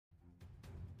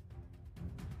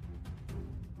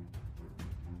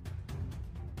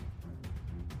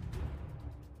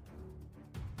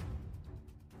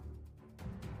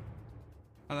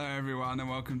Hello everyone and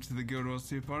welcome to the Guild Wars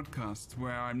 2 podcast,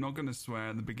 where I'm not going to swear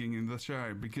at the beginning of the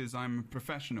show because I'm a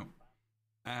professional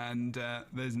and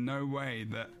there's no way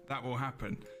that will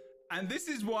happen. And this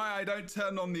is why I don't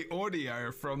turn on the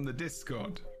audio from the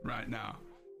Discord right now.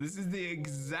 This is the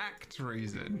exact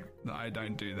reason that I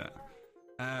don't do that.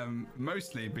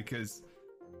 Mostly because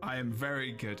I am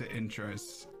very good at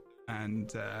intros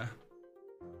and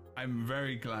I'm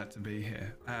very glad to be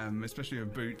here, especially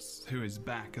with Boots, who is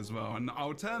back as well. And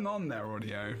I'll turn on their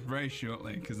audio very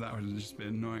shortly because that would have just been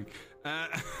annoying.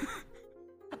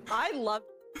 I love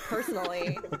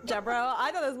personally, Jebro.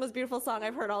 I thought that was the most beautiful song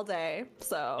I've heard all day.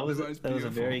 So that was a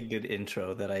very good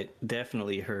intro that I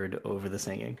definitely heard over the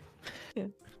singing. Yeah.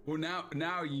 Well,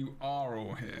 now you are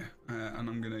all here, and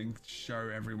I'm going to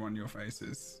show everyone your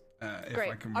faces. If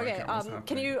Great. I can work out what's happening.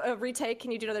 Can you retake?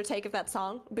 Can you do another take of that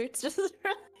song, Boots? Just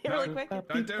really quick.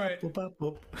 Don't do it.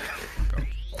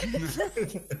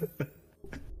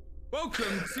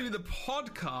 Welcome to the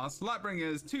podcast,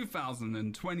 Lightbringers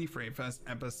 2023, first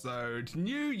episode.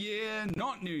 New year,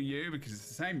 not new you, because it's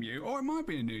the same you, or it might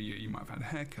be a new you. You might have had a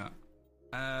haircut.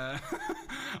 I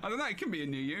don't know. It can be a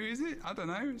new you, is it? I don't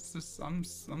know. It's just I'm the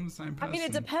same person. I mean,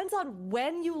 it depends on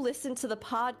when you listen to the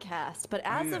podcast. But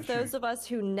as of those of us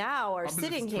who now are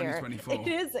sitting here, it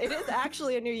is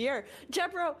actually a new year.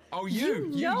 Jebro, you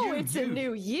know it's a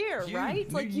new year,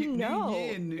 right? Like you know.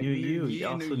 New you,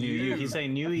 also new you. He's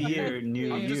saying new year,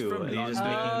 new you. He's just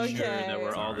making sure that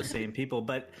we're all the same people.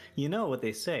 But you know what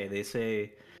they say? They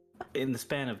say, in the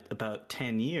span of about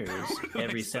 10 years,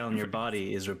 every cell in your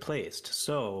body is replaced.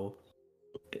 So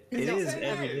it is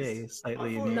every day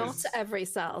slightly new. Not every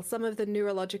cell. Some of the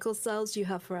neurological cells you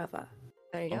have forever.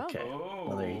 There you go. Okay.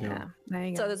 Well, there you go. Yeah, there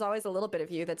you go. So there's always a little bit of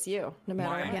you that's you, no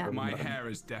matter. My hair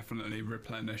is definitely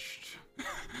replenished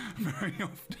very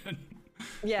often.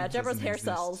 Yeah, Jebro's hair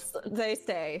cells, they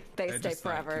stay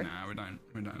forever. Like, no,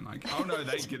 we don't like. Oh no,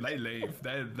 they leave.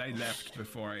 They left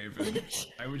before I even.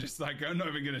 They were just like, I'm not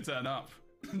even gonna turn up.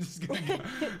 I'm just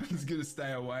gonna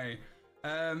stay away.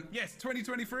 Yes,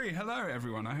 2023. Hello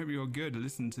everyone. I hope you're good.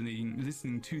 Listening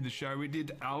to the show. We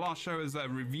did our last show as a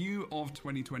review of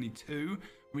 2022.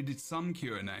 We did some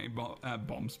Q&A, but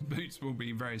Bombs Boots will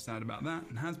be very sad about that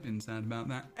and has been sad about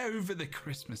that over the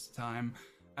Christmas time.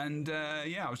 And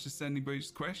I was just sending Boots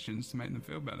questions to make them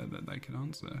feel better that they can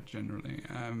answer generally.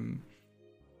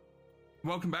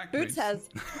 Welcome back, Boots has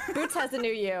a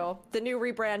new you, the new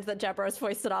rebrand that Jebro's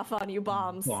foisted off on you,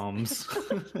 Bombs.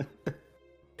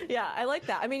 Yeah, I like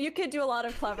that. I mean, you could do a lot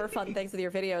of clever, fun things with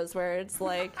your videos where it's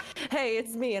like, hey,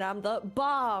 it's me and I'm the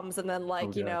Bombs. And then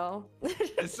you know.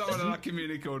 There's someone in our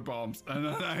community called Bombs. And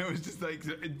I was just like,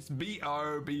 it's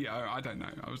B-O-B-O. I don't know.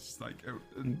 I was just like,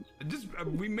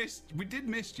 we did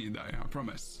miss you though. I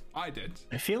promise. I did.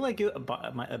 I feel like a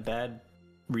bad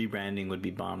rebranding would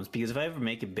be Bombs, because if I ever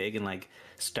make it big and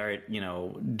start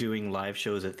doing live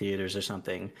shows at theaters or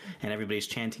something and everybody's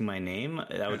chanting my name,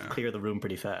 that would clear the room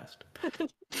pretty fast.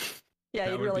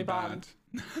 Yeah, you'd really bomb.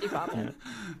 You'd bomb it.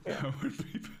 That would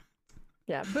be bad.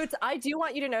 Yeah, Boots, I do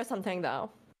want you to know something though.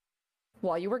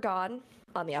 While you were gone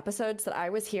on the episodes that I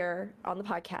was here on the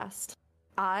podcast,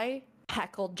 I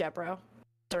heckled Jebro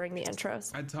during the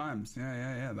intros. At times,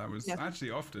 yeah. That was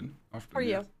actually often. For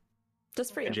you.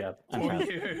 Just for you. Good job.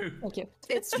 Thank you.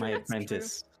 It's my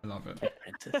apprentice. I love it.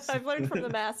 I've learned from the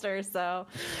master, so.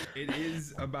 It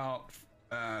is about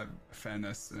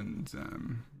fairness, and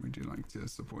we do like to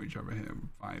support each other here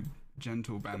by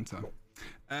gentle banter.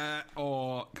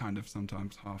 Or kind of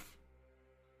sometimes half.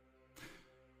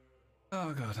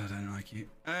 Oh god, I don't like you.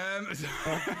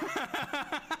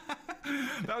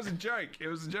 That was a joke. It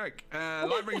was a joke.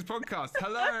 Lightbringers podcast.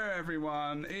 Hello,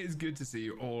 everyone. It is good to see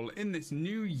you all in this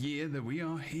new year that we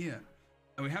are here.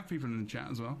 And we have people in the chat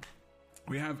as well.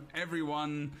 We have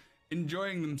everyone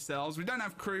enjoying themselves. We don't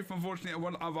have crew,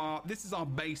 unfortunately. This is our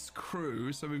base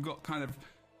crew. So we've got kind of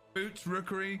Boots,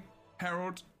 Rookery,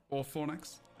 Herald, or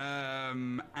Fornax,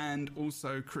 and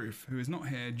also Kroof, who is not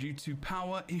here due to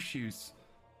power issues.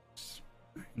 Just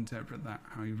interpret that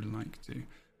how you would like to.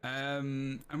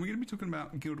 And we're going to be talking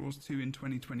about Guild Wars 2 in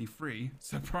 2023,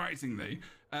 surprisingly.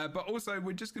 But also,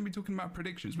 we're just going to be talking about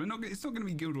predictions. It's not going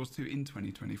to be Guild Wars 2 in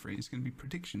 2023. It's going to be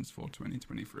predictions for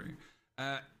 2023.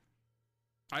 I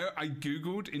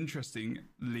googled,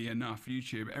 interestingly enough,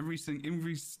 YouTube. Every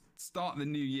start of the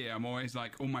new year, I'm always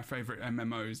like, all my favorite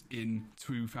MMOs in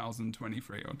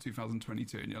 2023 or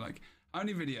 2022, and you're like, how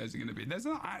many videos are going to be? There's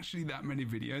not actually that many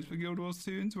videos for Guild Wars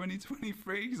 2 in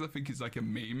 2023, because I think it's like a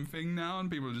meme thing now, and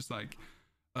people are just like,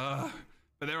 ugh.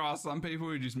 But there are some people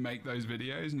who just make those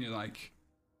videos, and you're like,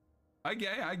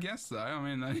 okay, I guess so. I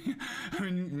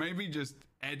mean, maybe just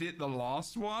edit the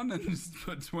last one and just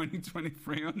put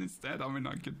 2023 on instead. I mean,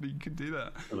 you could do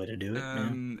that. The way to do it.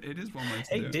 It is one way to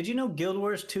do it. Hey, did you know Guild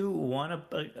Wars 2 won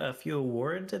a few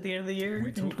awards at the end of the year?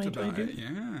 We talked about it.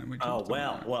 Yeah.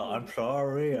 Well, I'm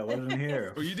sorry, I wasn't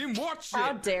here. Well, you didn't watch it.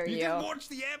 How dare you? You didn't watch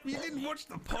the app. You didn't watch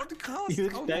the podcast. You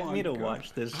expect me to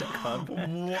watch this?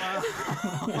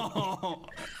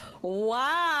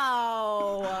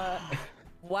 Wow.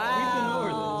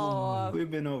 Wow.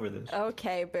 We've been over this.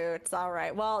 Okay, Boots. All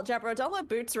right. Well, Jebro, don't let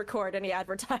Boots record any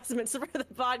advertisements for the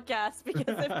podcast, because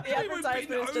if the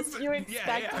advertisement is just you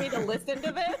expect me to listen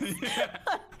to this. Yeah.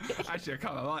 Actually, I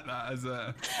kind of like that as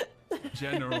a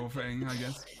general thing, I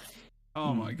guess.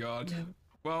 Oh my God.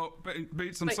 Well,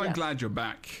 Boots, I'm so glad you're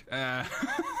back.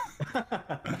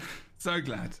 So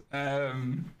glad.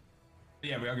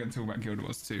 Yeah, we are going to talk about Guild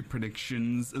Wars 2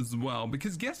 predictions as well,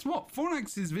 because guess what?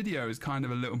 Fornax's video is kind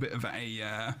of a little bit of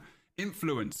a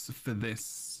influence for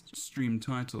this stream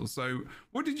title. So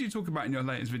what did you talk about in your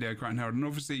latest video, Crown Herald? And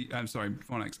obviously, I'm sorry,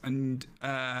 Fornax. And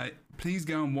please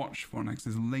go and watch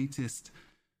Fornax's latest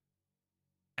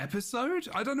episode.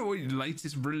 I don't know what your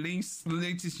latest release,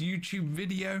 latest YouTube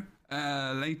video,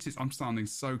 I'm sounding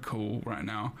so cool right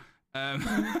now.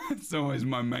 It's always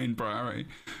my main priority.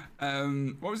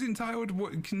 What was it entitled?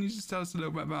 What can you just tell us a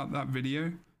little bit about that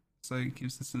video, so it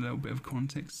gives us a little bit of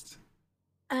context?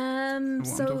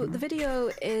 So the video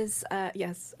is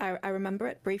yes, I remember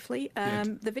it briefly.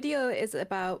 The video is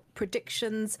about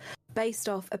predictions based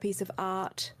off a piece of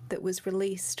art that was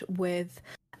released with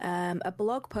a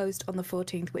blog post on the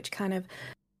 14th, which kind of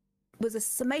was a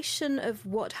summation of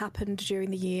what happened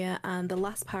during the year, and the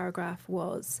last paragraph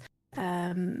was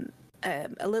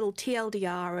a little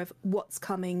TLDR of what's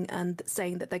coming, and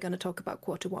saying that they're going to talk about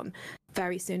Q1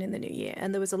 very soon in the new year.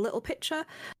 And there was a little picture.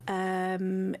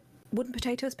 Wooden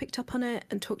Potatoes picked up on it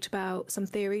and talked about some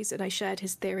theories, and I shared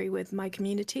his theory with my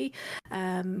community,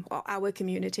 or our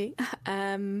community.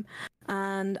 And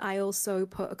I also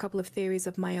put a couple of theories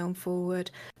of my own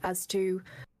forward as to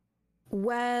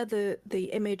where the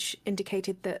image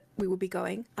indicated that we would be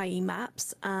going, i.e.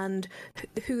 maps, and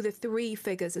who the three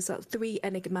figures, is that three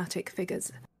enigmatic figures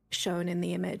shown in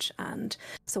the image. And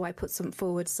so I put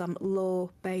some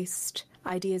lore-based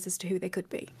ideas as to who they could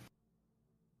be.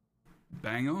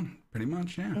 Bang on, pretty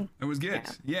much, yeah. It was good.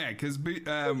 Yeah, because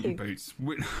Boots,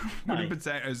 Wooden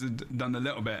Potatoes had done a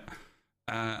little bit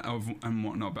of and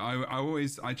whatnot, but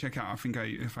I check out. I think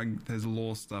if there's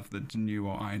lore stuff that's new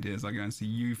or ideas, I go and see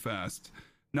you first.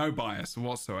 No bias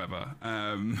whatsoever,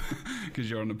 because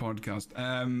you're on the podcast.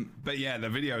 But yeah, the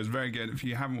video is very good. If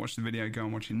you haven't watched the video, go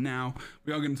and watch it now.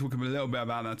 We are going to talk a little bit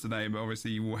about that today, but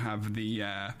obviously you will have the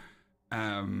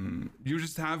you'll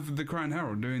just have the Crown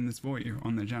Herald doing this for you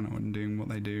on their channel and doing what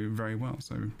they do very well.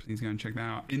 So please go and check that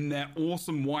out in their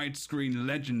awesome widescreen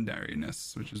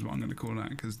legendariness, which is what I'm going to call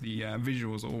that, because the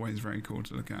visuals are always very cool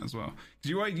to look at as well.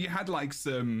 Because you had like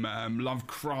some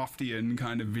Lovecraftian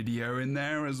kind of video in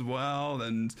there as well,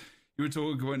 and you were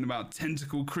talking about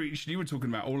tentacle creature. You were talking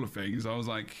about all the things. I was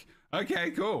like,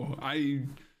 okay, cool. I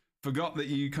forgot that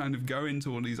you kind of go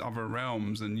into all these other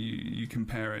realms and you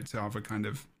compare it to other kind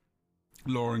of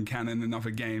lore and canon in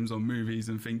other games or movies,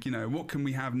 and think, what can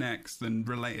we have next, and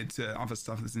relate it to other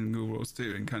stuff that's in Guild Wars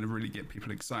 2 and kind of really get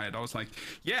people excited. I was like,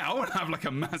 yeah, I want to have like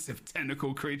a massive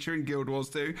tentacle creature in Guild Wars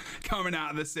 2 coming out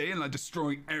of the sea and like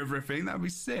destroying everything. That'd be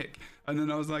sick. And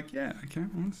then I was like, yeah, okay,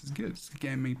 well, this is good. It's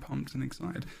getting me pumped and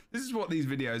excited. This is what these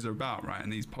videos are about, right?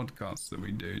 And these podcasts that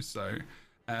we do. So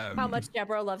how much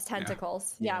Jebro loves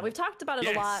tentacles. Yeah, we've talked about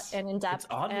it a lot and in depth. It's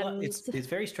odd. It's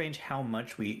very strange how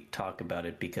much we talk about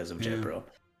it because of Jebro.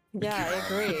 Yeah,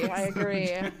 I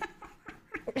agree.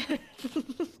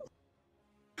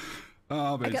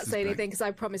 I can't say anything because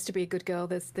I promised to be a good girl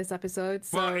this episode.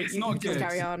 So well, it's not good.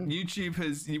 Carry on.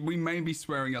 YouTube we may be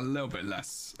swearing a little bit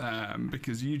less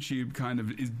because YouTube kind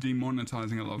of is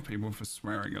demonetizing a lot of people for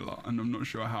swearing a lot, and I'm not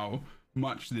sure how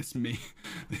much this means.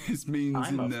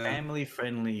 I'm a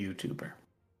family-friendly YouTuber.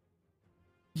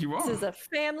 You are. This is a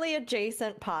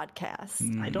family-adjacent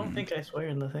podcast. I don't think I swear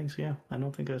in the things. Yeah, I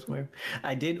don't think I swear.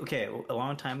 I did. Okay, a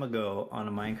long time ago on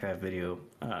a Minecraft video,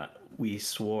 we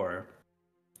swore,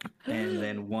 and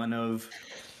then one of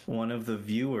the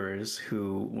viewers,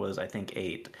 who was I think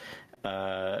 8,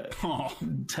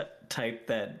 typed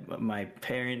that my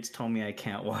parents told me I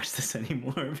can't watch this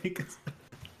anymore because.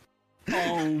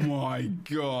 Oh my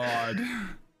god.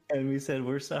 And we said,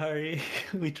 we're sorry.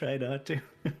 We try not to.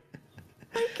 My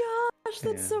gosh,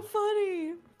 that's so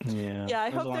funny. Yeah, I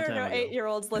hope there are no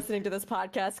 8-year-olds listening to this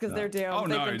podcast because they're doomed. Oh,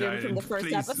 They've been doomed from the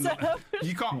first episode.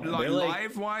 You can't,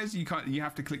 live-wise, you can't. You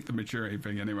have to click the maturity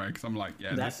thing anyway, because I'm like,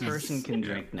 yeah, that person can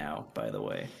drink now, by the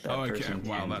way. Okay,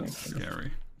 wow, that's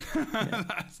scary.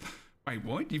 Wait,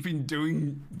 what? You've been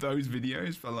doing those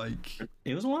videos for like...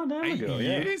 It was a long time ago, 8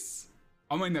 years?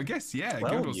 I mean, I guess, yeah.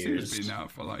 Guild Wars 2 has been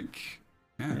out for like...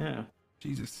 Yeah.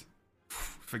 Jesus.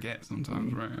 Forget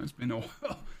sometimes, right? It's been a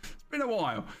while. Been a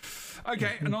while.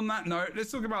 Okay, and on that note,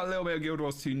 let's talk about a little bit of Guild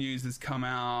Wars 2 news that's come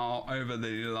out over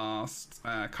the last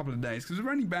couple of days, because we're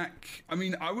only back. I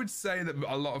mean, I would say that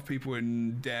a lot of people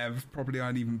in dev probably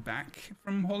aren't even back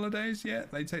from holidays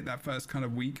yet. They take that first kind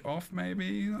of week off,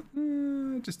 maybe.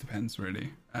 It just depends,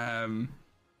 really.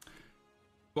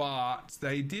 But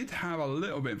they did have a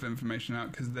little bit of information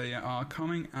out, because they are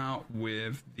coming out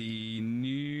with the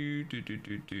new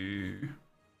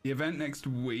the event next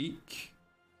week.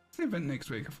 What's the event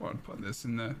next week? I thought I'd put this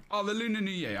in there. Oh, the Lunar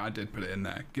New Year. I did put it in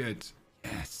there. Good.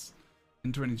 Yes.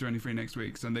 In 2023 next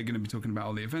week. So they're going to be talking about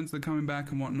all the events that are coming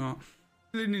back and whatnot.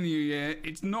 Lunar New Year.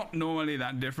 It's not normally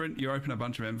that different. You open a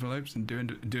bunch of envelopes and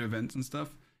do events and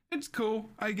stuff. It's cool,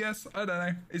 I guess. I don't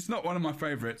know. It's not one of my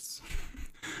favorites.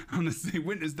 Honestly,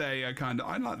 Winter's Day,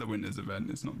 I like the Winter's event.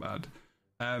 It's not bad.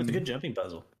 It's a good jumping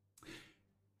puzzle.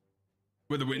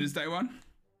 With the Winter's Day one?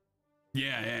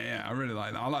 Yeah. I really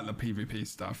like that. I like the PvP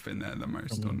stuff in there the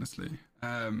most, honestly.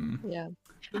 Yeah.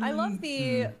 I love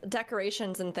the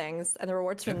decorations and things and the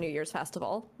rewards from New Year's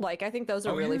Festival. Like, I think those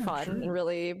are really fun and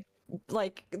really,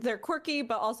 like, they're quirky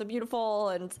but also beautiful.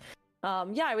 And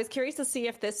I was curious to see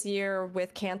if this year,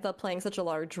 with Cantha playing such a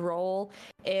large role,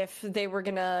 if they were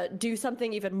gonna do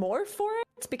something even more for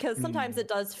it, because sometimes it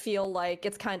does feel like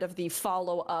it's kind of the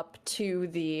follow-up to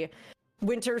the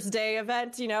Winter's Day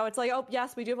event. You know, it's like, oh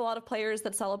yes, we do have a lot of players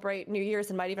that celebrate New Year's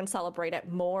and might even celebrate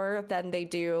it more than they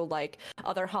do like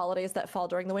other holidays that fall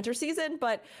during the winter season.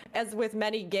 But as with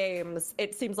many games,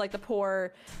 it seems like the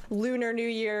poor Lunar New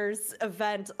Year's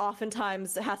event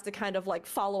oftentimes has to kind of like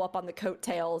follow up on the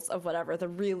coattails of whatever the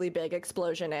really big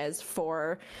explosion is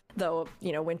for the,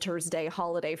 you know, Winter's Day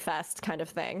holiday fest kind of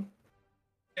thing.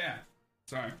 Yeah.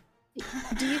 Sorry.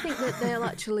 Do you think that they'll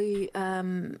actually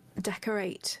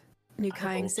decorate New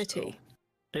Kaing City?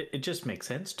 So. It just makes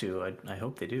sense to. I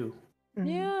hope they do.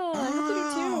 Yeah, I hope they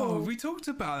do too. We talked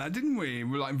about that, didn't we?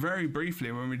 We're like very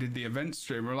briefly when we did the event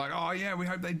stream. We're like, oh yeah, we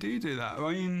hope they do that.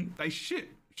 I mean, they should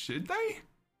they?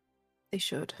 They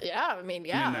should. Yeah, I mean,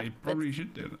 yeah. They probably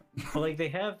should do that. Well, like they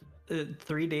have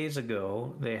 3 days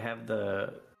ago, they have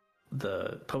the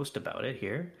post about it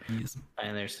here,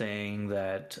 and they're saying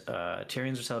that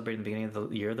Tyrians are celebrating the beginning of the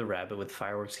year of the rabbit with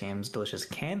fireworks, games, delicious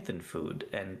Canthan food,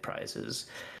 and prizes.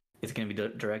 It's going to be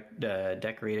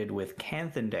decorated with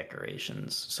Canthan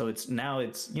decorations. So it's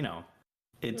at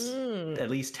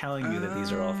least telling you that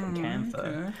these are all from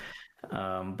Cantha.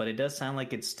 Okay. But it does sound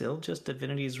like it's still just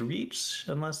Divinity's Reach,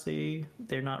 unless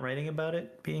they're not writing about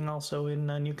it being also in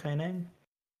New Kaineng.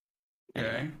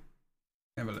 Okay.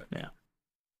 Have a look. Yeah.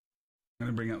 I'm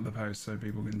going to bring up the post so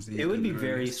people can see. It would be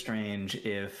very strange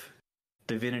if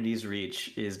Divinity's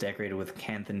Reach is decorated with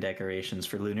Canthan decorations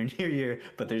for Lunar New Year,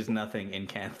 but there's nothing in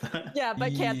Cantha. Yeah,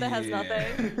 but Cantha has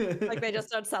nothing. Like, they just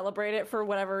don't celebrate it for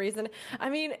whatever reason. I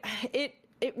mean,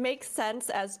 it makes sense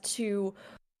as to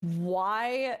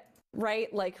why,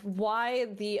 right? Like, why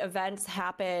the events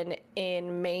happen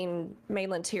in mainland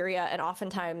Tyria and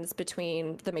oftentimes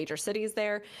between the major cities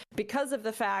there, because of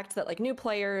the fact that, like, new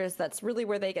players, that's really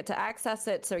where they get to access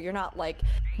it. So you're not like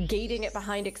gating it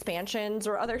behind expansions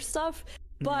or other stuff.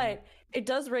 But it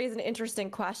does raise an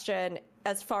interesting question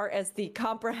as far as the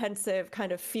comprehensive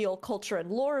kind of feel, culture,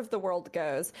 and lore of the world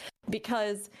goes,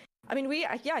 because I mean,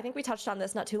 I think we touched on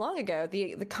this not too long ago,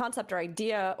 the concept or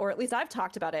idea, or at least I've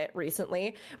talked about it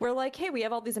recently, where like, hey, we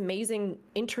have all these amazing,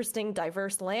 interesting,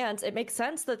 diverse lands. It makes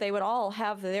sense that they would all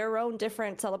have their own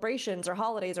different celebrations or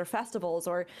holidays or festivals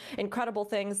or incredible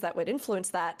things that would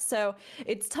influence that. So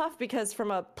it's tough because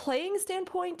from a playing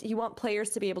standpoint, you want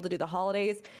players to be able to do the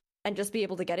holidays and just be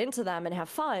able to get into them and have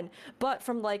fun. But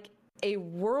from like a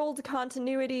world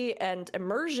continuity and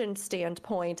immersion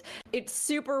standpoint, it's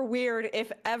super weird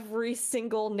if every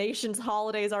single nation's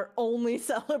holidays are only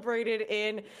celebrated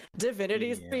in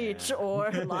Divinity's Beach or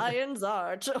Lion's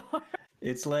Arch.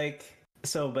 It's like,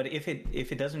 so, but if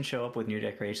it doesn't show up with new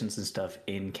decorations and stuff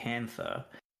in Cantha,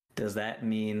 does that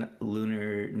mean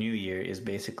Lunar New Year is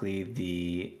basically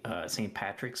the St.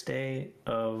 Patrick's Day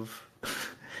of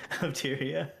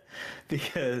Tyria?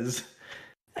 Because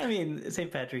I mean,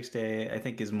 St. Patrick's Day, I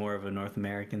think, is more of a North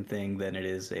American thing than it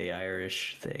is a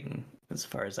Irish thing, as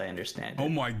far as I understand it. Oh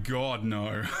my God,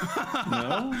 no.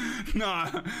 No?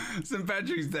 No. St.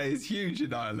 Patrick's Day is huge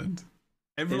in Ireland.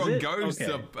 Everyone goes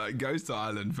to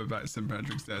Ireland for St.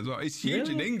 Patrick's Day as well. It's huge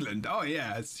in England. Oh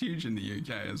yeah, it's huge in the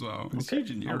UK as well. It's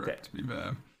huge in Europe, to be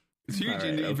fair. It's huge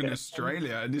in even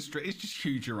Australia, and it's just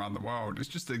huge around the world. It's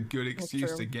just a good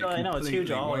excuse to get. I know it's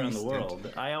huge all around the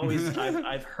world.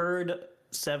 I've heard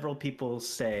several people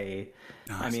say,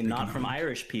 I mean, not from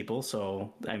Irish people,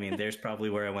 so I mean, there's probably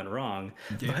where I went wrong.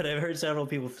 Yeah. But I've heard several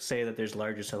people say that there's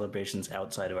larger celebrations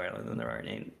outside of Ireland than there are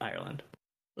in Ireland.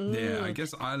 Yeah, I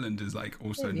guess Ireland is like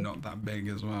also not that big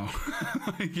as well.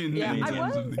 Like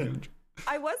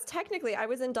I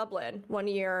was in Dublin one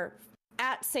year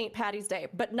at St. Paddy's Day,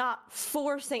 but not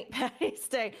for St. Paddy's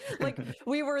Day. Like,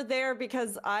 we were there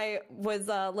because I was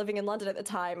living in London at the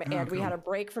time, and we had a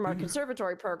break from our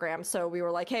conservatory program. So we were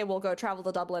like, hey, we'll go travel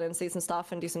to Dublin and see some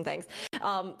stuff and do some things.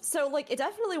 So like, it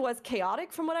definitely was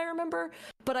chaotic from what I remember,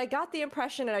 but I got the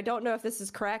impression, and I don't know if this is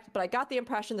correct, but I got the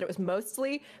impression that it was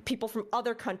mostly people from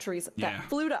other countries that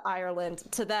flew to Ireland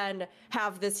to then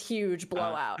have this huge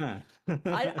blowout.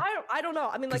 I don't know.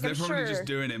 I mean, like, they're probably just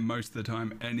doing it most of the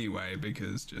time anyway,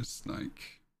 because just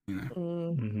like, you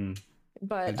know.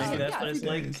 But maybe that's what it's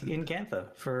like in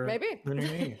Cantha for the New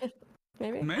Year.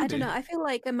 Maybe. I don't know. I feel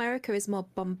like America is more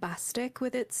bombastic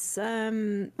with its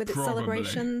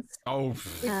celebrations. Oh,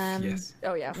 yes.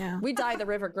 Oh yeah. We dye the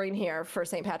river green here for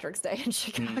St. Patrick's Day in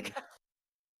Chicago.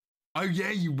 Oh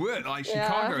yeah, you would. Like,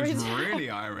 Chicago is really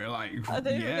Irish. Like, I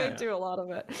think they do a lot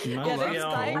of it.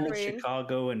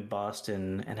 Chicago and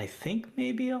Boston, and I think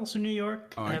maybe also New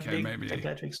York. Oh, okay, maybe St.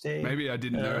 Patrick's Day. Maybe I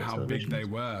didn't know how big they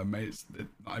were.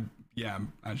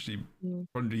 Actually,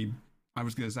 probably. I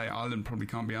was going to say Ireland probably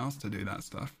can't be asked to do that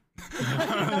stuff.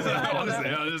 Honestly,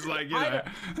 I was like, you know,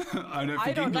 I don't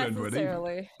think England would.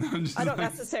 I don't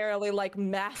necessarily like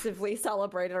massively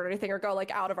celebrate it or anything, or go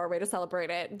like out of our way to celebrate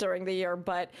it during the year.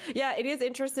 But yeah, it is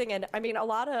interesting. And I mean, a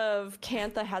lot of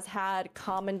Cantha has had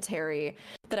commentary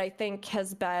that I think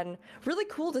has been really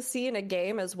cool to see in a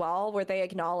game as well, where they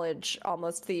acknowledge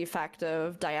almost the fact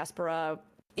of diaspora,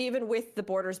 even with the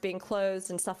borders being closed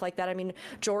and stuff like that. I mean,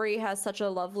 Jory has such a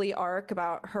lovely arc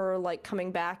about her like coming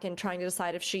back and trying to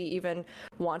decide if she even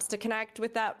wants to connect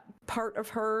with that part of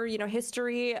her, you know,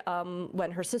 history,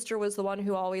 when her sister was the one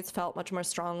who always felt much more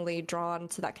strongly drawn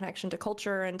to that connection to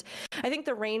culture. And I think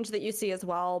the range that you see as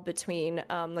well between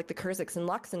like the Kurziks and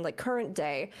Lux in like current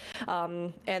day,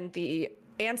 and the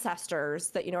ancestors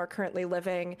that, you know, are currently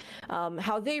living,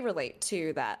 how they relate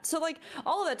to that. So like,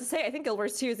 all of that to say, I think Guild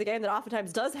Wars 2 is a game that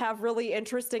oftentimes does have really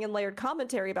interesting and layered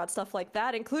commentary about stuff like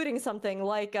that, including something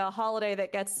like a holiday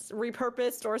that gets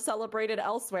repurposed or celebrated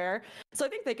elsewhere. So I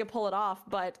think they could pull it off,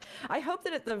 but I hope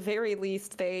that at the very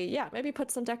least they, maybe put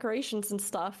some decorations and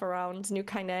stuff around New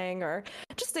Kaineng, or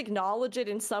just acknowledge it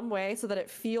in some way so that it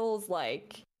feels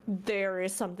like there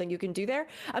is something you can do there.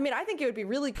 I mean, I think it would be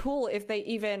really cool if they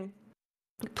even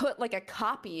put like a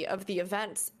copy of the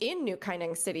events in New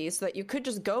Kaineng City so that you could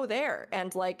just go there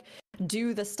and like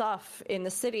do the stuff in the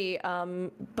city.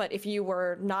 But if you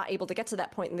were not able to get to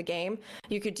that point in the game,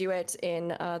 you could do it in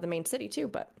the main city too.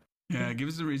 But yeah, give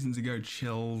us a reason to go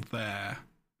chill there,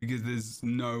 because there's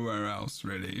nowhere else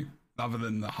really other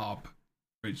than the hub,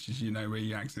 which is, you know, where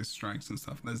you access strikes and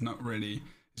stuff. There's not really.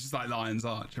 It's just like Lion's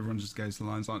Arch. Everyone just goes to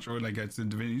Lion's Arch, or they go to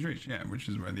Divinity's Reach, which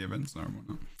is where the events are and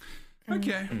whatnot.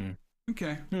 Okay.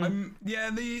 Okay.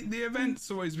 The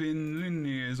event's always been, Lunar New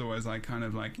Year's always like kind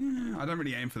of like, I don't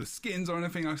really aim for the skins or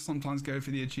anything. I sometimes go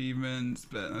for the achievements,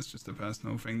 but that's just a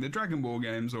personal thing. The Dragon Ball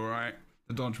game's all right.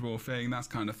 The dodgeball thing, that's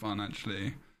kind of fun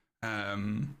actually.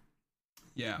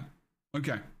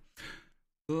 Okay.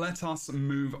 Let us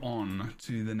move on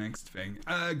to the next thing.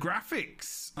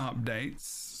 Graphics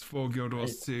updates for Guild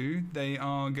Wars 2. They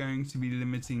are going to be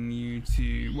limiting you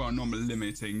to, well, not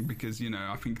limiting, because, you know,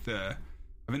 I think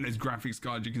there's graphics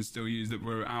cards you can still use that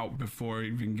were out before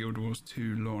even Guild Wars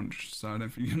 2 launched. So I don't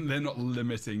think they're not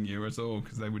limiting you at all,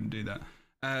 because they wouldn't do that.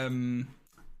 I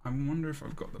wonder if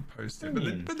I've got the post here,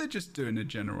 but they're just doing a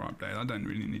general update. I don't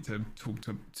really need to talk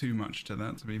too much to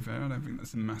that, to be fair. I don't think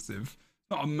that's not a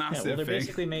massive they're thing.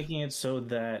 Basically making it so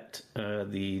that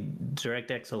the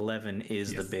DirectX 11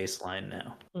 is the baseline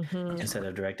now, instead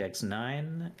of DirectX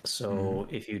 9. So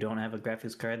if you don't have a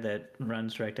graphics card that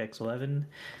runs DirectX 11,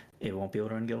 it won't be able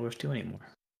to run Guild Wars 2 anymore.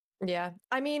 Yeah,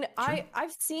 I mean, sure.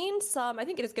 I've seen some, I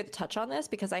think it is good to touch on this,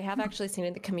 because I have actually seen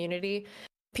in the community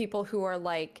people who are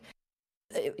like,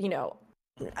 you know,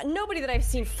 nobody that I've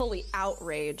seen fully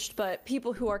outraged, but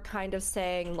people who are kind of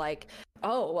saying like,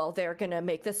 oh, well, they're going to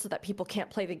make this so that people can't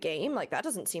play the game. Like, that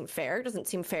doesn't seem fair. It doesn't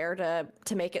seem fair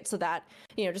to make it so that,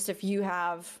 just if you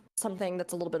have something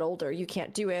that's a little bit older, you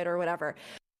can't do it or whatever.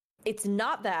 It's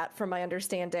not that, from my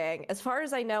understanding. As far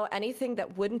as I know, anything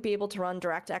that wouldn't be able to run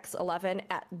DirectX 11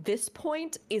 at this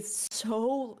point is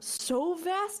so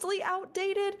vastly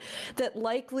outdated that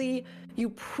likely you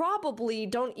probably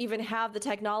don't even have the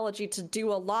technology to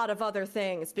do a lot of other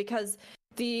things, because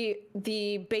the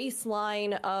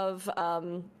baseline of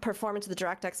performance of the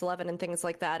DirectX 11 and things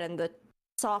like that, and the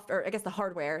the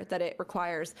hardware that it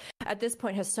requires at this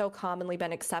point has so commonly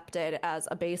been accepted as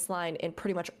a baseline in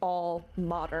pretty much all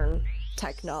modern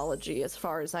technology, as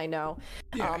far as I know.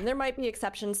 Yeah. There might be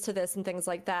exceptions to this and things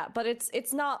like that, but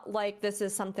it's not like this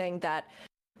is something that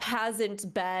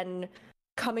hasn't been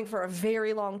coming for a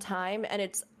very long time,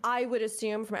 and I would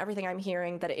assume from everything I'm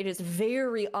hearing that it is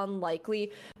very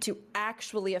unlikely to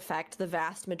actually affect the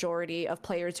vast majority of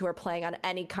players who are playing on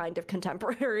any kind of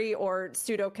contemporary or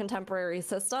pseudo-contemporary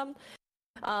system,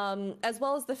 as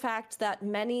well as the fact that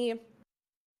many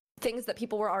things that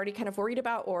people were already kind of worried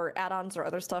about, or add-ons or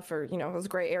other stuff, or those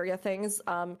gray area things,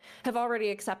 have already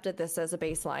accepted this as a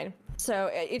baseline. So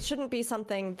it shouldn't be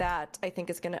something that I think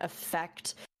is going to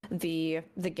affect the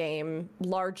game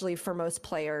largely for most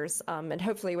players, and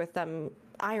hopefully with them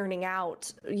ironing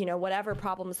out whatever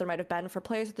problems there might have been for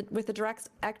players with the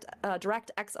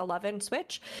DirectX 11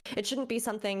 Switch, it shouldn't be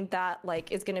something that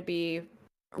like is going to be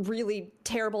really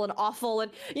terrible and awful,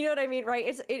 and you know what I mean,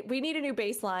 right? We need a new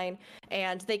baseline,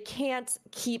 and they can't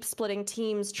keep splitting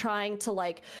teams trying to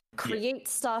like create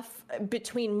stuff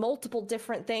between multiple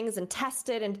different things and test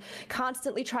it and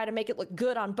constantly try to make it look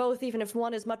good on both, even if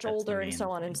one is much older, and so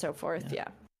on and so forth. Yeah.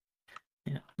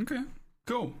 Okay,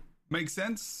 cool, makes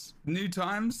sense. New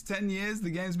times, 10 years the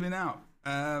game's been out.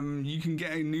 You can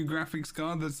get a new graphics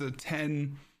card that's a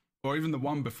 10, or even the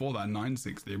one before that,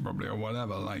 960 probably, or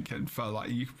whatever. Like, it felt like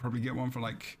you could probably get one for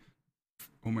like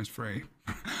almost free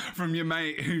from your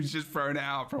mate who's just thrown it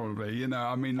out, probably.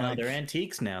 I mean, like, they're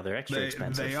antiques now. They're extra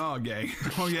expensive. They are gay.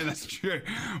 Oh yeah, that's true.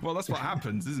 Well, that's what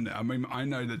happens, isn't it? I mean, I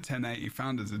know that 1080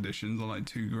 Founders Editions are like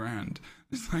 $2,000.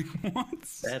 It's like, what?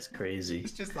 That's crazy.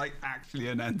 It's just like actually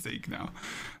an antique now.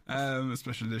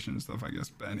 Special edition stuff, I guess.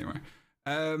 But anyway,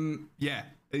 yeah.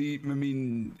 I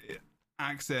mean,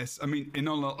 access, I mean, in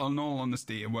all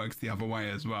honesty, it works the other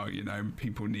way as well.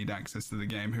 People need access to the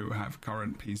game who have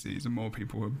current PCs, and more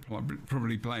people who are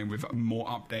probably playing with more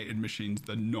updated machines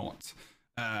than not,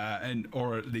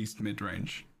 or at least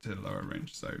mid-range to lower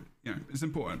range. So it's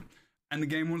important. And the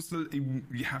game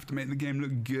you have to make the game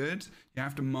look good. You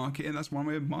have to market it. That's one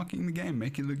way of marketing the game,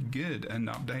 make it look good and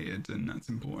updated, and that's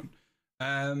important.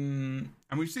 And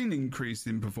we've seen an increase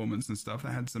in performance and stuff.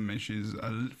 They had some issues,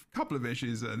 a couple of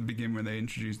issues at the beginning when they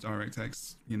introduced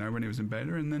DirectX, when it was in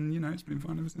beta, and then, it's been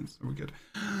fine ever since. So we're good.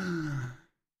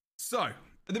 So,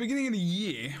 at the beginning of the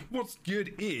year, what's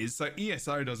good is, so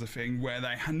ESO does a thing where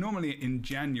they normally in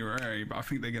January, but I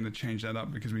think they're going to change that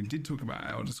up because we did talk about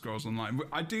Elder Scrolls Online.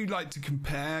 I do like to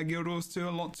compare Guild Wars 2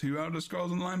 a lot to Elder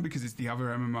Scrolls Online because it's the other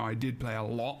MMO I did play a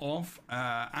lot of,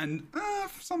 and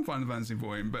some Final Fantasy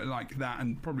volume, but like that,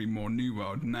 and probably more New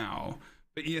World now.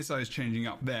 But ESO is changing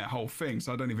up their whole thing,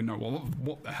 so I don't even know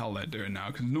what the hell they're doing now,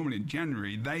 because normally in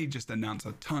January, they just announce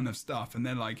a ton of stuff, and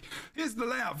they're like, here's the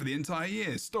layout for the entire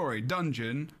year. Story,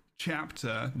 dungeon,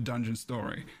 chapter, dungeon,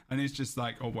 story. And it's just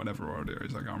like, or whatever order it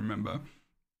is, I can't remember.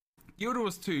 Guild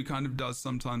Wars 2 kind of does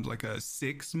sometimes like a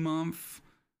 6-month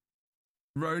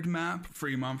roadmap,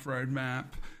 3-month roadmap.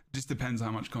 Just depends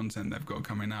how much content they've got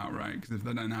coming out, right? Because if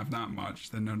they don't have that much,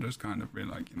 then they'll just kind of be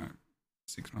like,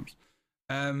 6 months.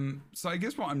 So I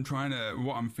guess what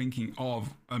I'm thinking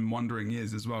of and wondering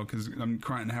is as well, because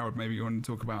Crichton Herald, maybe you want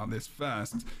to talk about this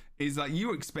first, is like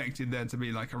you expected there to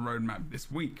be like a roadmap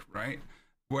this week, right?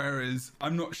 Whereas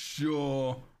I'm not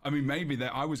sure. I mean, maybe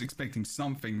I was expecting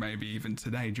something, maybe even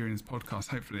today during this podcast.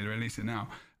 Hopefully they release it now.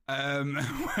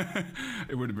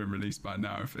 It would have been released by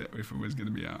now if it was going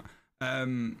to be out.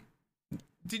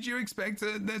 Did you expect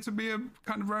there to be a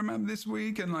kind of roadmap this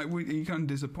week? And like, are you kind of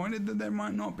disappointed that there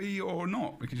might not be, or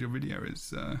not? Because your video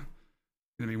is going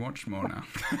to be watched more now,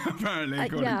 apparently,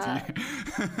 according to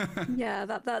you. Yeah,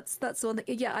 that's the one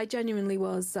thing. Yeah, I genuinely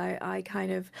was. I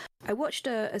watched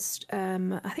I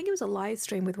think it was a live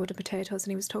stream with Wood and Potatoes,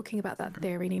 and he was talking about that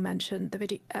theory, and he mentioned the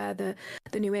video, the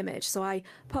new image. So I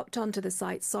popped onto the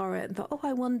site, saw it, and thought, oh,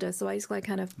 I wonder. So I just like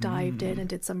kind of dived in and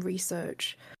did some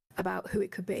research about who it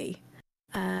could be.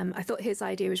 I thought his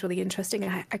idea was really interesting,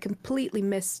 and I completely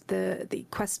missed the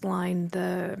quest line,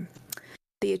 the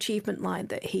the achievement line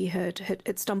that he had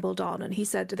stumbled on, and he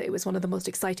said that it was one of the most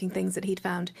exciting things that he'd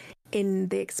found in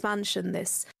the expansion,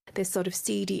 this sort of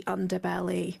seedy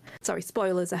underbelly. Sorry,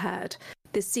 spoilers ahead.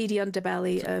 This seedy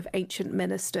underbelly of ancient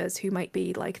ministers who might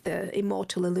be like the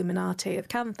immortal Illuminati of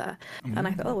Cantha. And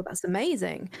I thought, oh, that's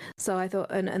amazing. So I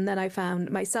thought, and then I found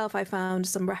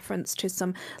some reference to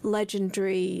some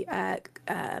legendary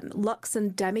Lux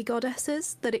and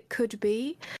demigoddesses that it could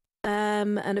be.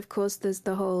 And of course, there's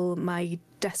my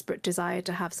desperate desire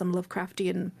to have some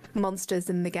Lovecraftian monsters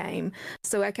in the game.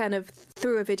 So I kind of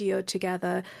threw a video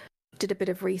together, did a bit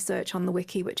of research on the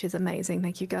wiki, which is amazing.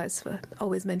 Thank you guys for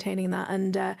always maintaining that,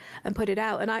 and put it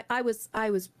out. And I was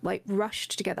like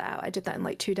rushed to get that out. I did that in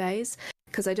like 2 days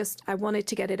because I wanted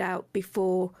to get it out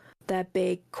before their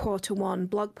big Q1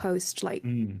 blog post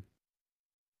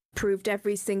proved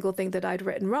every single thing that I'd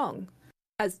written wrong,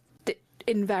 as it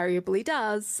invariably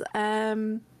does.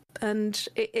 And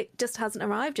it just hasn't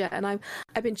arrived yet. And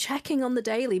I've been checking on the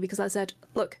daily because I said,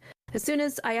 look, as soon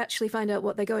as I actually find out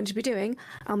what they're going to be doing,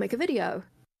 I'll make a video,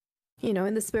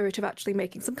 in the spirit of actually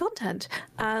making some content.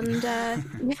 And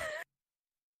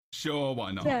sure,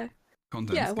 why not?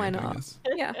 Yeah, why not?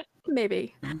 Yeah,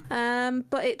 maybe.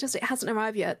 But it hasn't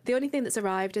arrived yet. The only thing that's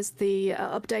arrived is the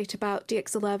update about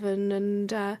DX11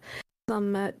 and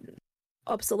some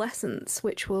obsolescence,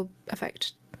 which will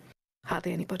affect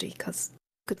hardly anybody because,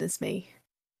 goodness me.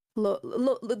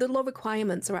 The law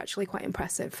requirements are actually quite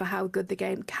impressive for how good the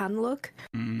game can look.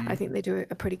 I think they do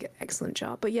a pretty excellent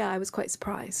job. But yeah, I was quite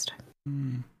surprised.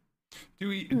 Do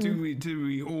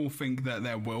we all think that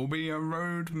there will be a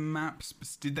roadmap?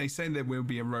 Did they say there will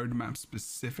be a roadmap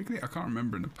specifically? I can't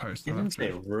remember in the post. They didn't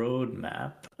say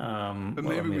roadmap. But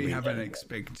maybe we have an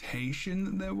expectation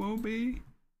that there will be.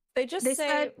 They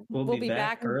said we'll be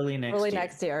back early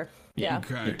next year. Yeah.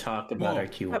 Okay. To talk about our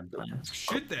Q1 plans.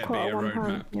 Should there be a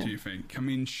roadmap, do you think? I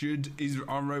mean, is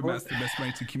our roadmap the best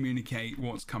way to communicate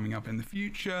what's coming up in the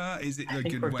future? Is it a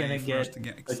good way for us to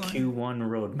get excited? A Q1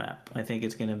 roadmap. I think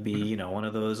it's going to be, one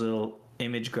of those little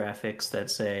image graphics that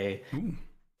say,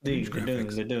 dunga,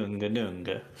 dunga,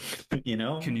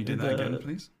 dunga. Can you do that again,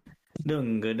 please?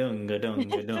 Dunga, dunga,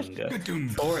 dunga,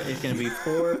 dunga. It's going to be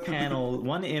 4 panels,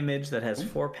 one image that has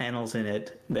 4 panels in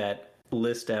it that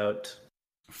list out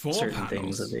 4 certain panels.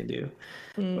 things that they do.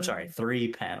 Oh, sorry,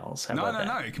 3 panels. No,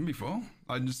 it can be 4.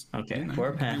 I just 4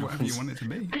 panels. Whatever you want it to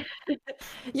be.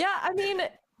 Yeah, I mean,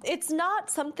 it's not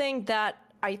something that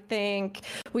I think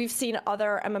we've seen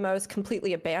other MMOs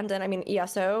completely abandon. I mean,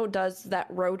 ESO does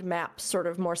that roadmap sort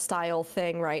of more style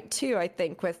thing, right? Too, I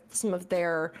think, with some of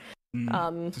their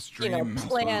plans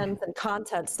and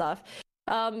content stuff.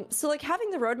 So like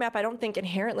having the roadmap, I don't think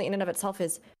inherently in and of itself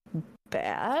is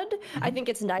bad. I think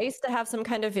it's nice to have some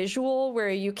kind of visual where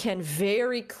you can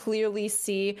very clearly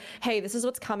see, hey, this is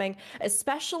what's coming,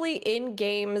 especially in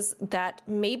games that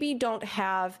maybe don't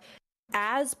have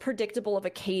as predictable of a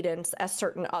cadence as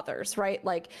certain others, right?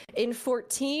 Like in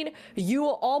 14, you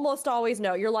will almost always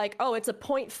know. You're like, oh, it's a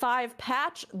 0.5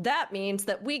 patch. That means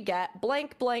that we get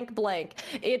blank, blank, blank.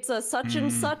 It's a such and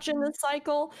such in the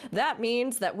cycle. That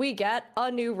means that we get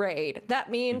a new raid. That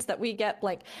means that we get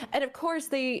blank. And of course,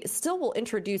 they still will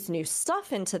introduce new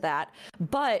stuff into that.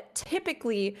 But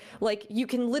typically, like you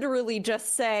can literally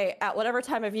just say at whatever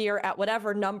time of year, at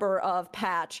whatever number of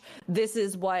patch, this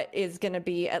is what is going to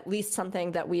be at least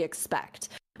something that we expect.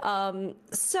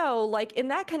 So like in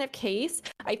that kind of case,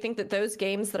 I think that those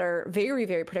games that are very,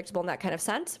 very predictable in that kind of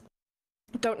sense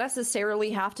don't necessarily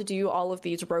have to do all of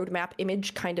these roadmap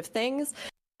image kind of things.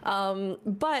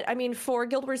 But I mean, for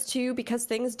Guild Wars 2, because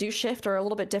things do shift or are a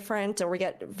little bit different, or we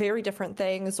get very different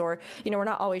things, or, we're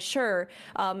not always sure.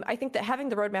 I think that having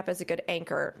the roadmap is a good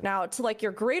anchor. Now, to like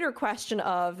your greater question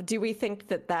of, do we think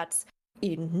that that's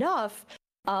enough?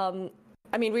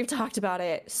 I mean, we've talked about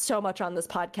it so much on this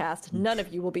podcast. None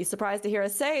of you will be surprised to hear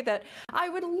us say that I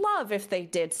would love if they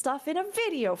did stuff in a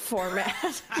video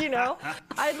format.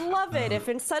 I'd love it if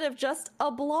instead of just a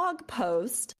blog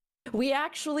post, we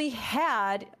actually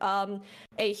had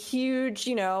a huge,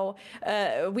 we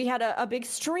had a big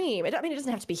stream. It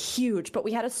doesn't have to be huge, but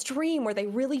we had a stream where they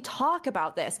really talk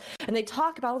about this. And they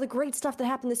talk about all the great stuff that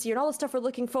happened this year and all the stuff we're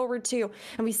looking forward to.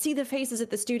 And we see the faces at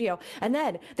the studio. And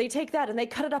then they take that and they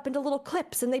cut it up into little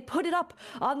clips and they put it up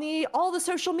on all the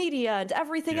social media and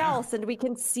everything else. And we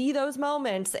can see those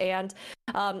moments. And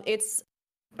it's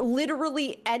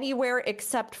literally anywhere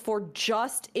except for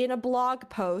just in a blog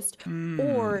post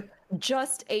or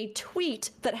just a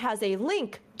tweet that has a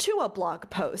link to a blog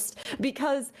post,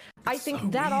 because I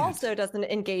think that also doesn't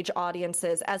engage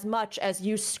audiences as much as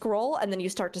you scroll and then you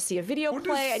start to see a video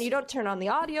play and you don't turn on the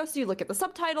audio, so you look at the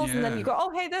subtitles and then you go, oh,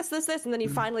 hey, this, and then you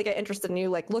finally get interested and you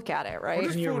like look at it, right?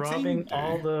 And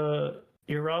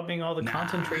you're robbing all the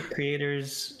content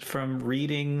creators from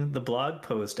reading the blog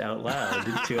post out loud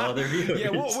to all their viewers. Yeah,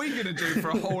 what are we gonna do for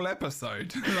a whole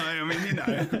episode? I mean,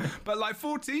 but like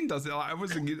 14 does it. Like, I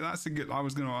was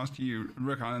gonna ask you,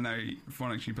 Rook. I don't know if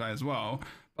one actually play as well.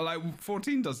 But like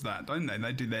 14 does that, don't they?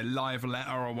 They do their live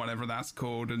letter or whatever that's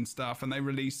called and stuff, and they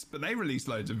release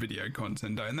loads of video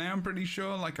content, don't they? I'm pretty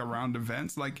sure, like around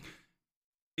events. Like,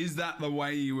 is that the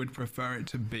way you would prefer it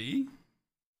to be?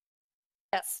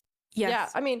 Yes. Yeah,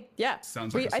 I mean, yeah.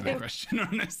 Sounds like a silly question,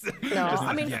 honestly. No,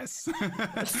 I mean, yes.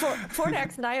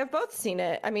 Fornex and I have both seen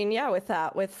it. I mean, yeah, with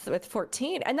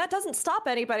 14, and that doesn't stop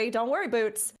anybody. Don't worry,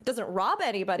 Boots. It doesn't rob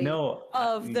anybody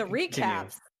of the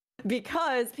recaps.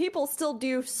 Because people still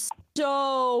do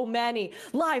so many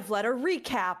live letter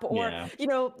recap, or you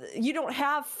know, you don't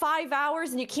have 5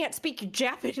 hours and you can't speak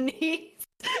Japanese.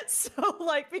 So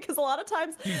like, because a lot of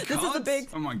times this is a big,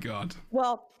 oh my god,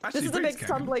 well, actually, this is a big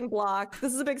stumbling block.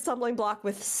 This is a big stumbling block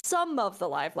with some of the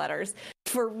live letters.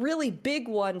 For really big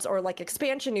ones or like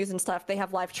expansion news and stuff, they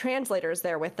have live translators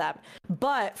there with them.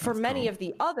 But for many of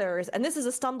the others, and this is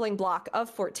a stumbling block of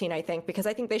 14, I think, because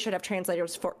I think they should have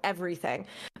translators for everything.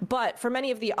 But for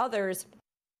many of the others,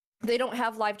 they don't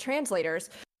have live translators.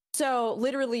 So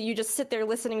literally you just sit there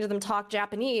listening to them talk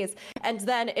Japanese. And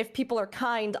then if people are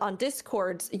kind on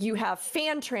Discords, you have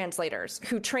fan translators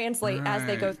who translate as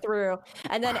they go through.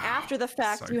 And then after the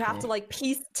fact, you have to like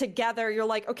piece together. You're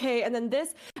like, okay, and then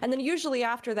this. And then usually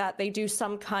after that, they do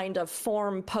some kind of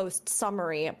form post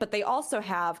summary. But they also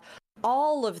have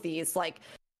all of these like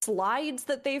slides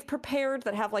that they've prepared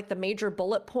that have like the major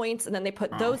bullet points, and then they put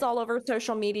those all over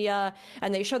social media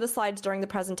and they show the slides during the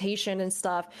presentation and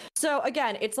stuff. So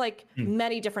again, it's like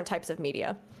many different types of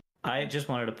media. I just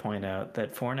wanted to point out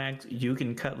that Fornax, you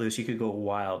can cut loose, you could go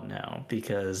wild now,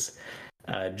 because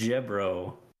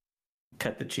Jebro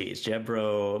cut the cheese.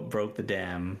 Jebro broke the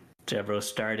dam. Jebro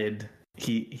started,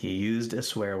 he used a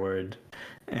swear word.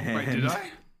 And wait, did I?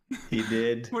 He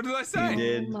did. What did I say? He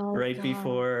did right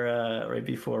before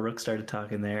Rook started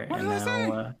talking there. What did I say?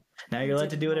 Now you're allowed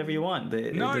to do whatever you want.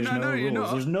 There's no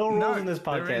rules. There's no rules in this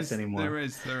podcast anymore. There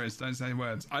is. Don't say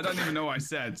words. I don't even know what I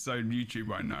said, so YouTube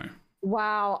won't know.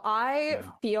 Wow, I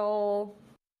feel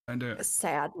Don't do it.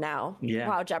 Sad now. Yeah.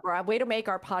 Wow, Jebra, way to make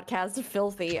our podcast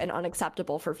filthy and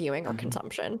unacceptable for viewing or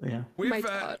consumption. Yeah. With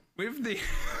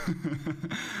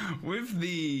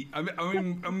the, I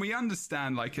mean, and we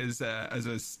understand, like, as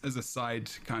a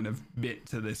side kind of bit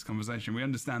to this conversation, we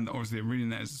understand that obviously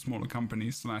ArenaNet is a smaller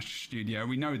company / studio.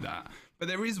 We know that, but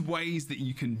there is ways that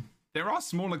you can. There are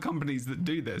smaller companies that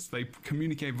do this. They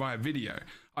communicate via video.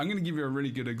 I'm going to give you a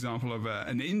really good example of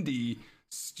an indie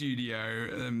studio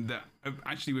that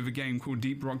actually with a game called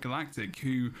Deep Rock Galactic,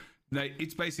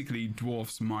 it's basically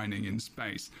dwarfs mining in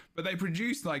space, but they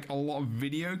produce like a lot of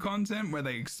video content where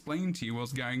they explain to you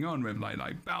what's going on with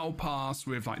like battle pass,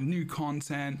 with like new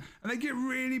content, and they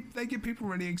get people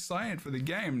really excited for the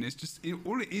game. And it's just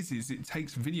all it is it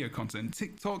takes video content.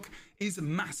 TikTok is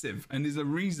massive, and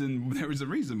there is a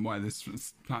reason why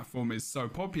this platform is so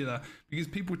popular, because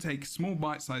people take small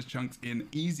bite-sized chunks in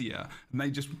easier, and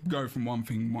they just go from one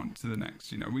thing to the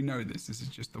next. You know, we know this is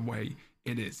just the way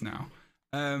it is now.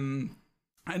 And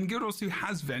Guild Wars 2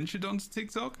 has ventured onto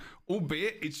TikTok,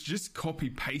 albeit it's just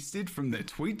copy pasted from their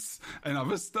tweets and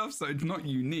other stuff, so it's not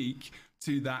unique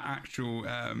to that actual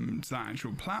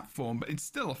platform, but it's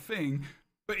still a thing.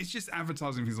 But it's just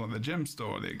advertising things like the gem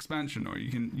store or the expansion, or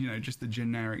you can, just the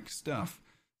generic stuff.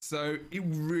 So it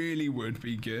really would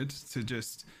be good to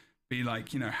just be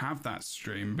like, have that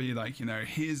stream, be like,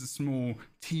 here's a small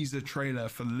teaser trailer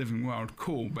for the Living World,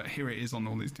 cool, but here it is on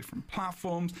all these different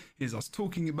platforms, here's us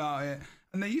talking about it.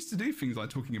 And they used to do things like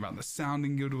talking about the sound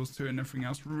in Guild Wars 2 and everything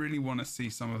else. Really want to see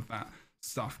some of that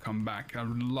stuff come back. I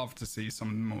would love to see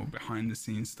some more behind the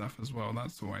scenes stuff as well.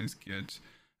 That's always good.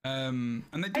 And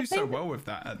they do so well with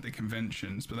that at the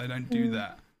conventions, but they don't do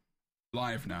that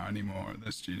live now anymore at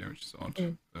the studio, which is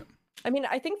odd. But I mean,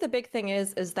 I think the big thing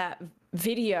is that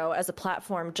video as a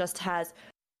platform just has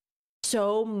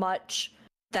so much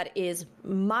that is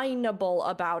mineable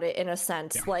about it, in a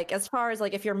sense. Yeah. Like, as far as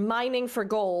like if you're mining for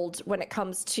gold when it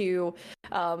comes to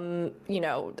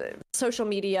social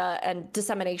media and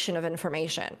dissemination of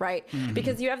information, right? Mm-hmm.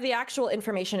 Because you have the actual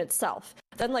information itself.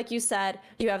 Then, like you said,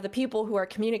 you have the people who are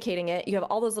communicating it. You have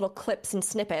all those little clips and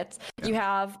snippets. Yeah. You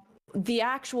have the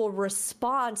actual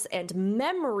response and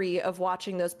memory of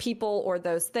watching those people or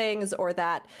those things or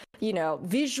that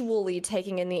visually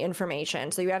taking in the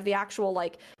information. So you have the actual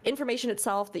like information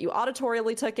itself that you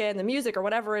auditorily took in, the music or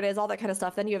whatever it is, all that kind of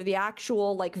stuff. Then you have the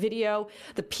actual like video,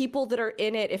 the people that are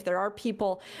in it, if there are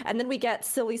people. And then we get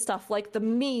silly stuff like the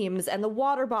memes and the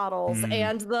water bottles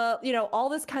and the, all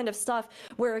this kind of stuff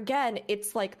where, again,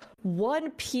 it's like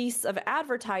one piece of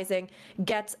advertising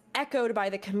gets echoed by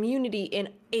the community in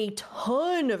a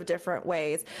ton of different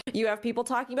ways. You have people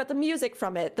talking about the music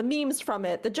from it, the memes from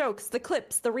it, the jokes, the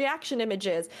clips, the reaction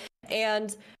images.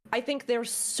 And I think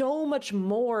there's so much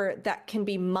more that can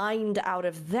be mined out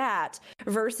of that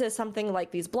versus something like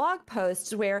these blog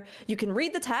posts where you can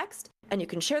read the text and you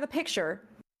can share the picture.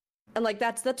 And like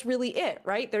that's really it,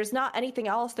 right? There's not anything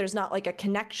else. There's not like a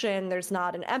connection. There's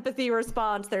not an empathy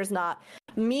response. There's not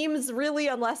memes really,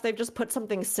 unless they've just put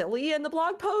something silly in the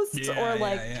blog post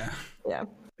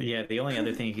Yeah, the only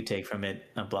other thing you could take from it,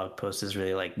 a blog post, is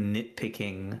really like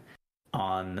nitpicking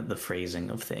on the phrasing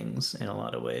of things in a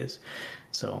lot of ways.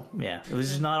 So yeah, it was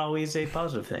just not always a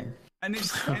positive thing. And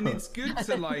it's good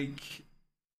to like.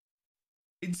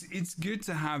 It's good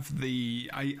to have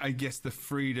the, I guess, the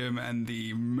freedom and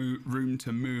the room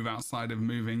to move outside of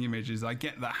moving images. I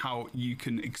get that how you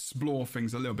can explore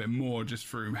things a little bit more just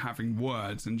through having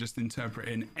words and just interpret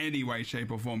it in any way, shape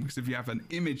or form. Because if you have an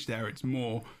image there, it's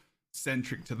more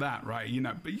centric to that, right?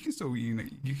 But you can still, you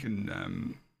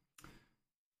can,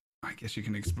 I guess you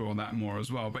can explore that more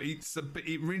as well. But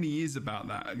it really is about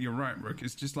that. You're right, Rook.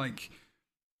 It's just like,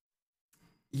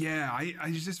 yeah,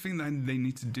 I just think that they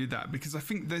need to do that because I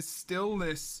think there's still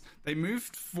this, they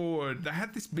moved forward, they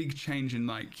had this big change in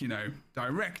like,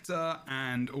 director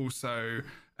and also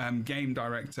game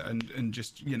director and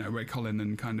just, where Colin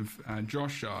and kind of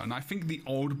Josh are. And I think the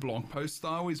old blog post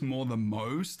style is more the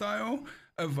Mo style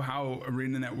of how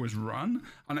ArenaNet was run.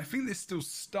 And I think they're still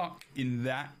stuck in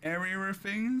that area of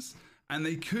things and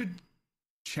they could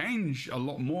change a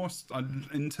lot more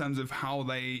in terms of how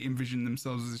they envision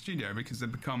themselves as a studio because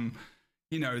they've become,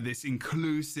 this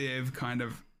inclusive kind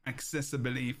of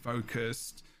accessibility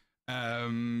focused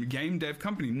game dev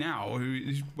company now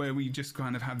where we just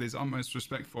kind of have this utmost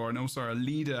respect for and also a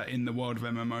leader in the world of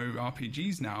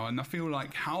MMORPGs now. And I feel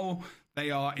like how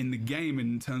they are in the game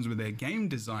in terms of their game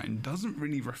design doesn't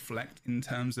really reflect in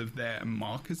terms of their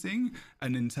marketing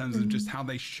and in terms of just how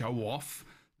they show off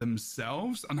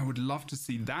themselves. And I would love to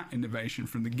see that innovation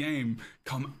from the game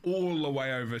come all the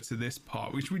way over to this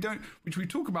part, which we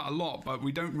talk about a lot, but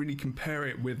we don't really compare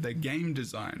it with their game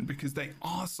design because they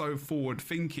are so forward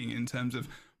thinking in terms of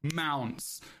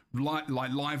mounts, like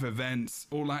live events,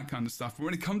 all that kind of stuff. But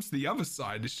when it comes to the other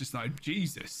side, it's just like,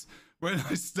 Jesus, we're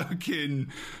like stuck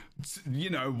in,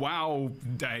 WoW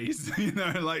days,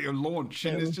 like a launch.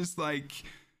 And it's just like,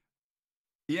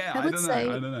 yeah, I don't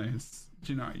know. It's,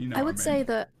 I would say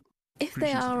that if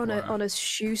they are on a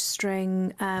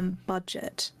shoestring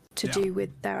budget to do with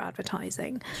their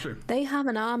advertising, they have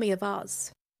an army of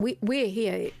us. We're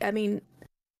here. I mean,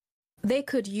 they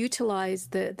could utilize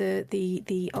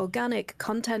the organic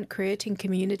content creating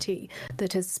community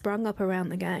that has sprung up around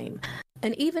the game.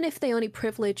 And even if they only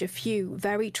privilege a few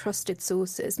very trusted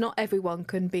sources, not everyone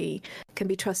can be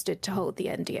trusted to hold the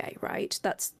NDA, right?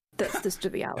 That's just the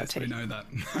reality. Yes, we know that.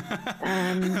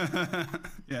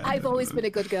 I've always been a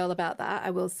good girl about that,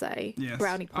 I will say. Yes.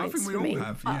 Brownie points I think we all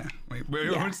have, yeah.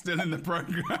 We're all still in the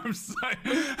program, so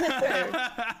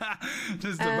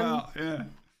just about,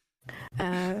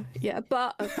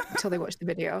 but until they watch the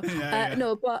video.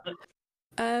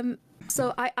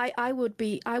 So I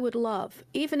would love,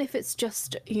 even if it's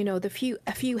just, a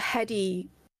few heady,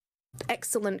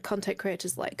 excellent content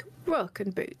creators like Rook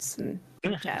and Boots and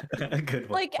good one.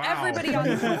 Like everybody on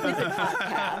the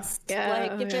podcast.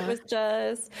 If it was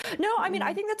just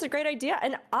I think that's a great idea.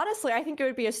 And honestly, I think it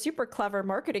would be a super clever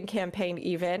marketing campaign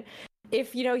even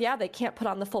if, they can't put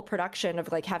on the full production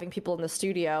of like having people in the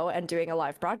studio and doing a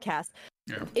live broadcast.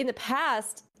 Yeah. In the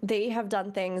past, they have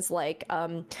done things like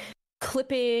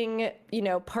clipping,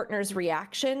 partners'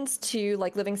 reactions to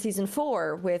like Living Season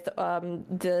 4 with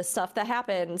the stuff that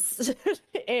happens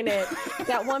in it.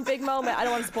 That one big moment. I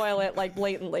don't want to spoil it like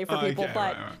blatantly for people,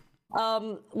 but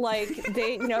like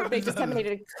they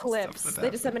disseminated clips. They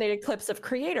disseminated clips of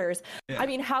creators. Yeah. I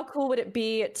mean, how cool would it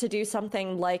be to do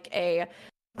something like a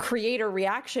creator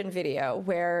reaction video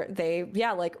where they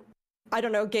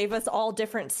gave us all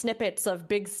different snippets of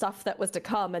big stuff that was to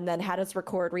come and then had us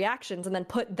record reactions and then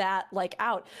put that like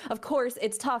out. Of course,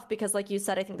 it's tough because like you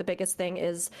said, I think the biggest thing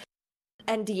is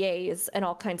NDAs and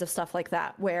all kinds of stuff like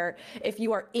that, where if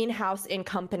you are in-house in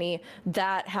company,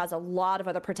 that has a lot of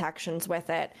other protections with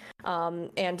it.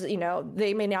 And,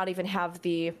 they may not even have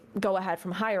the go ahead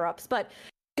from higher ups, but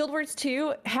Guild Wars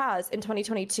 2 has in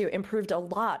 2022 improved a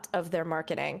lot of their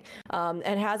marketing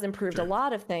and has improved a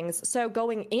lot of things. So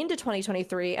going into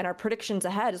 2023 and our predictions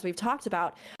ahead, as we've talked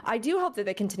about, I do hope that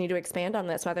they continue to expand on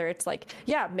this, whether it's like,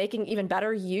 making even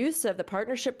better use of the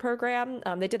partnership program.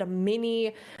 They did a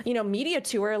mini, media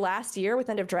tour last year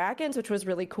with End of Dragons, which was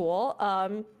really cool.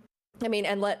 And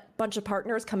let a bunch of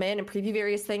partners come in and preview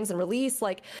various things and release.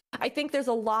 Like, I think there's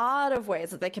a lot of ways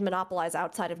that they can monopolize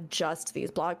outside of just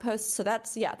these blog posts. So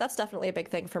that's definitely a big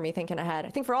thing for me thinking ahead. I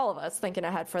think for all of us thinking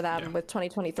ahead for them with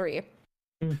 2023.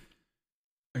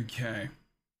 Okay.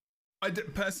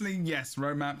 Personally, yes,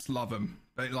 roadmaps, love them.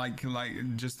 But like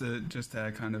just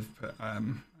to kind of put a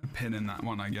pin in that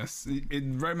one, I guess.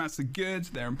 Roadmaps are good.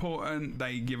 They're important.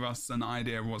 They give us an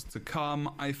idea of what's to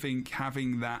come. I think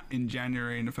having that in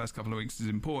January in the first couple of weeks is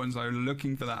important. So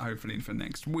looking for that hopefully for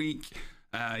next week.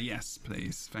 Yes,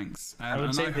 please. Thanks. I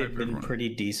would say they've been pretty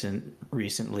decent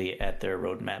recently at their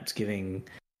roadmaps, giving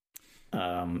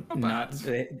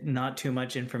not too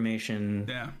much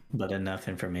information, but enough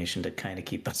information to kind of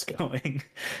keep us going.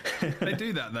 They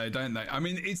do that though, don't they? I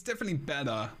mean, it's definitely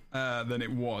better than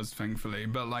it was, thankfully.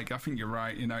 But like, I think you're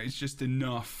right. It's just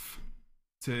enough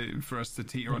for us to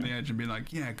teeter on the edge and be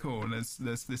like, yeah, cool.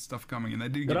 There's this stuff coming, and they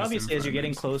do. But obviously, as you're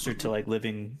getting closer to like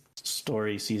Living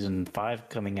Story season 5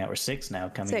 coming out, or 6 now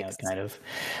coming out, kind of.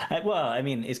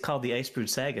 It's called the Icebrood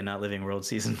Saga, not Living World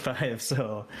season 5.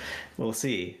 So we'll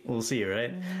see,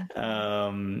 right?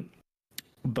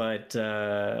 But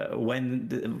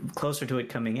when closer to it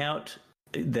coming out,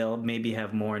 they'll maybe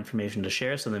have more information to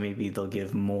share. So then maybe they'll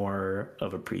give more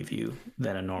of a preview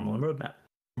than a normal roadmap.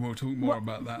 We'll talk more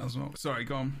about that as well. Sorry,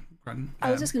 go on, Brandon.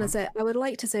 I was just going to say, I would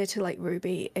like to say to like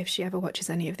Ruby, if she ever watches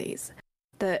any of these,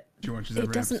 that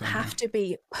it doesn't have to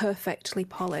be perfectly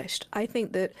polished. I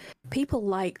think that people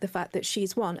like the fact that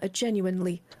she's a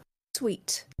genuinely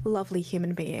sweet, lovely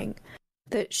human being.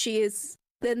 That she is,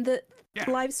 then the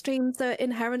live streams are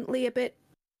inherently a bit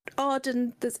odd,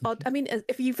 and there's odd. I mean,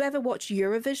 if you've ever watched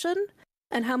Eurovision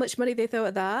and how much money they throw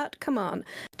at that, come on.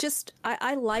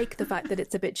 I like the fact that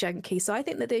it's a bit janky, so I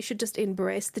think that they should just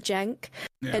embrace the jank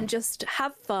and just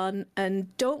have fun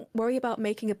and don't worry about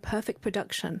making a perfect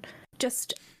production.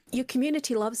 Just, your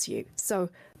community loves you, so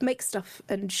make stuff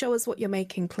and show us what you're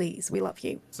making, please. We love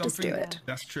you. Just do it.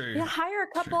 That's true. Yeah, hire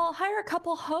a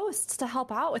couple hosts to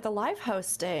help out with the live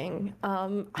hosting. I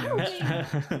don't really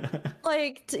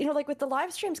like with the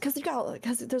live streams, because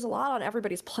there's a lot on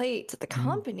everybody's plate at the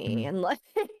company, and like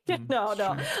no.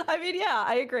 I mean,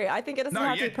 I agree. I think it doesn't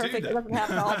have to be perfect. It doesn't have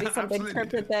to all be some big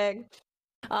scripted thing.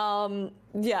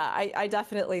 I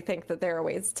definitely think that there are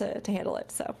ways to handle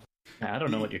it. So. I don't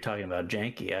know what you're talking about,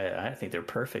 janky. I think they're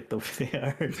perfect the way they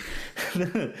are.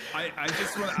 I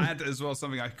just want to add as well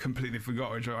something I completely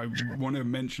forgot, which I want to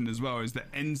mention as well, is that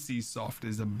NCSoft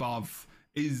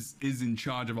is in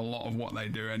charge of a lot of what they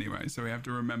do anyway. So we have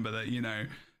to remember that,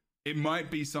 it might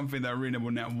be something that Arena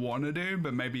will now want to do,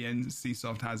 but maybe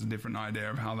NCSoft has a different idea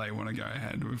of how they want to go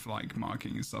ahead with like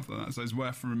marking and stuff like that. So it's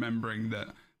worth remembering that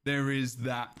there is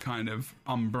that kind of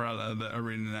umbrella that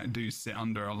ArenaNet do sit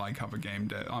under, like other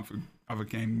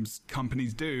games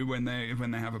companies do when they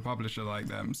have a publisher like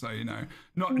them. So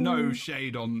no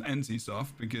shade on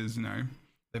NCSoft, because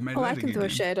they've made. I can throw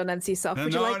shade on NCSoft.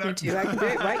 Would you like me to? I can do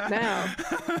it right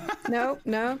now.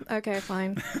 No. Okay,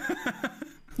 fine.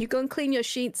 You go and clean your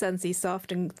sheets,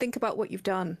 NCSoft, and think about what you've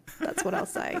done. That's what I'll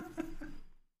say.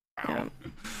 Yeah.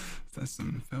 There's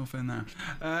some filth in there.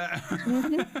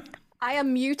 I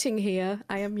am muting here.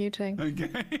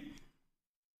 Okay.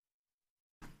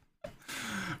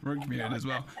 Rook muted as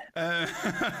well.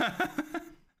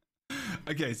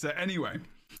 Okay, so anyway,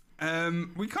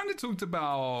 we kind of talked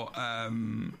about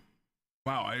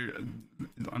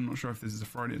I'm not sure if this is a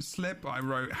Freudian slip, but I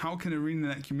wrote, how can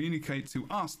ArenaNet communicate to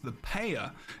us, the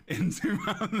payer, in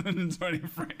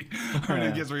 2023? I mean,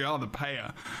 I guess we are the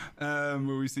payer,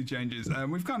 where we see changes.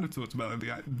 We've kind of talked about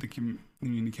the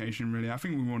communication, really. I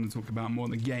think we want to talk about more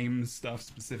the game stuff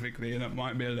specifically, and it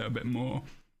might be a little bit more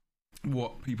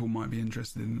what people might be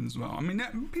interested in as well. I mean,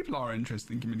 people are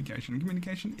interested in communication.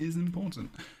 Communication is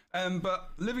important. But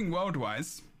living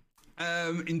world-wise,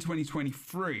 in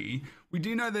 2023, we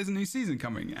do know there's a new season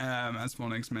coming. As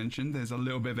Phoenix mentioned, there's a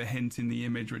little bit of a hint in the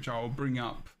image, which I'll bring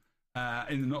up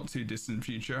in the not too distant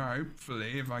future,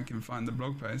 hopefully, if I can find the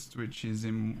blog post, which is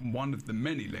in one of the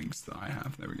many links that I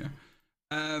have. There we go.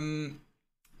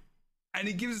 And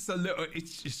it gives us a little,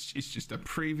 it's just a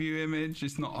preview image.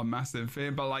 It's not a massive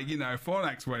thing, but like,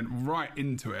 Fornax went right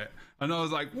into it. And I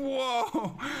was like,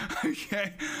 whoa,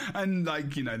 okay. And like,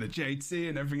 the JT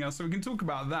and everything else. So we can talk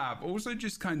about that, but also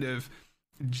just kind of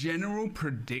general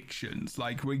predictions.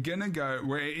 Like, we're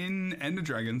in End of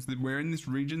Dragons, we're in this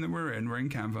region that we're in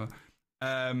Canva.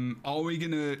 Are we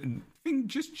gonna think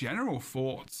just general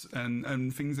thoughts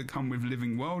and things that come with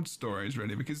Living World stories,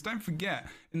 really? Because don't forget,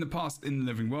 in the past, in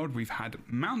Living World, we've had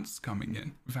mounts coming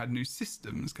in, we've had new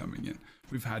systems coming in,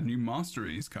 we've had new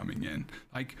masteries coming in.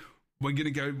 Like, we're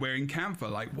in Canva,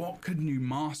 like, what could new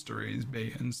masteries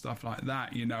be and stuff like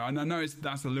that, you know? And I know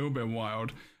that's a little bit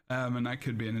wild, and that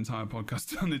could be an entire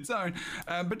podcast on its own,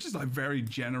 but just like very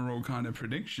general kind of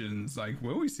predictions, like,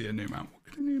 will we see a new mount? What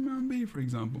could a new mount be, for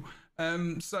example?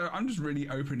 So I'm just really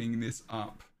opening this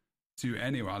up to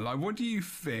anyone. Like, what do you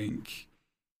think?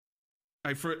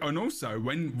 Like, and also,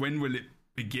 when will it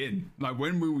begin? Like,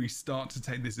 when will we start to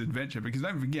take this adventure? Because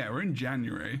don't forget, we're in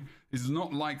January. It's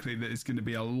not likely that it's going to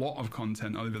be a lot of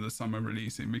content over the summer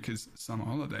releasing, because summer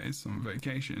holidays, summer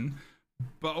vacation.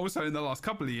 But also in the last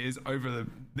couple of years,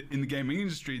 in the gaming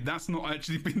industry, that's not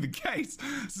actually been the case.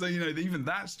 So, you know, even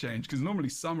that's changed, because normally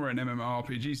summer in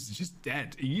MMORPGs is just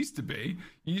dead. It used to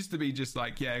be just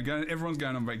like, yeah, everyone's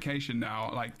going on vacation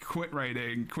now, like, quit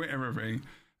raiding, quit everything.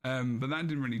 But that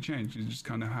didn't really change. It just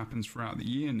kind of happens throughout the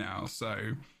year now. So,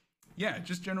 yeah,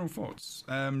 just general thoughts.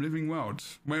 Living World,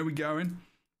 where are we going?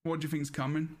 What do you think's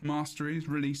coming? Masteries,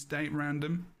 release date,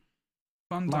 random,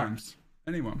 fun times.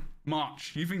 Anyone?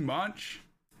 March. You think March?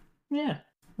 Yeah.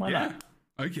 Why not?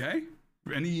 Okay.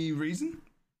 Any reason?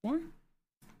 Why?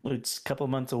 Well, it's a couple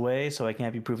months away, so I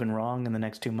can't be proven wrong in the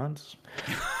next 2 months.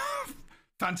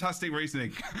 Fantastic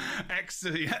reasoning.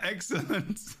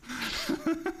 Excellent.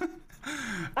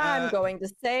 I'm going to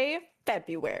say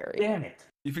February. Damn it.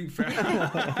 You think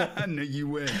February? No, you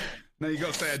win. No, you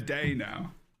got to say a day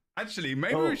now. Actually,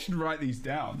 maybe we should write these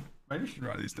down. Maybe we should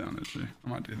write these down, actually. I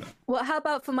might do that. Well, how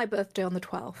about for my birthday on the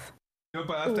 12th? Your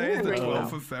birthday is the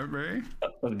 12th of February?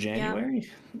 Of January?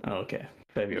 Yeah. Oh, okay.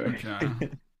 February. Okay.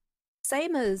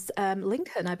 Same as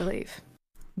Lincoln, I believe.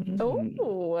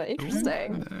 Oh,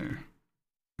 interesting.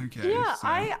 Ooh. Okay. Yeah, so.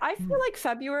 I feel like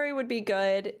February would be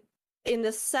good in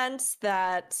the sense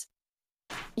that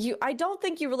I don't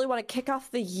think you really want to kick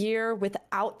off the year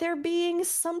without there being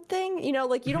something, you know,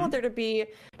 like you don't want there to be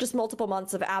just multiple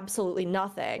months of absolutely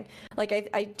nothing. Like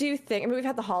I do think, I mean, we've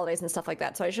had the holidays and stuff like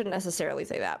that, so I shouldn't necessarily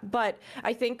say that. But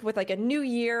I think with like a new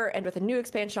year and with a new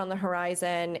expansion on the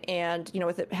horizon, and, you know,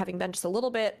 with it having been just a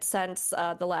little bit since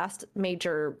the last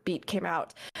major beat came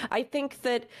out, I think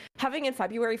that having in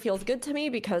February feels good to me,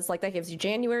 because like that gives you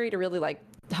January to really like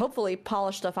hopefully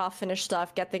polish stuff off, finish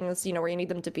stuff, get things, you know, where you need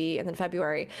them to be, and then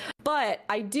February. But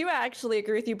I do actually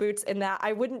agree with you, Boots, in that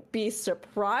I wouldn't be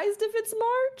surprised if it's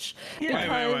March.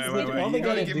 Yeah. Wait. You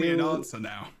gotta give me an answer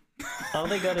now. All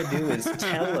they gotta do is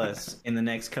tell us in the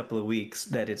next couple of weeks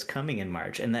that it's coming in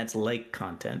March, and that's like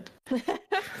content.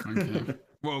 Okay.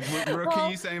 Well,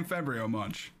 Rookie, you saying February or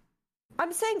March?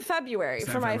 I'm saying February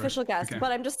for my official guess, okay.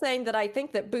 But I'm just saying that I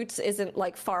think that Boots isn't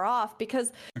like far off,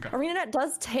 because ArenaNet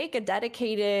does take a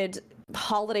dedicated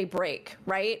holiday break,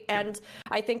 right? And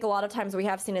I think a lot of times we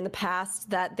have seen in the past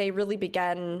that they really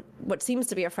begin what seems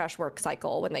to be a fresh work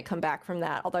cycle when they come back from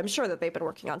that. Although I'm sure that they've been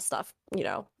working on stuff, you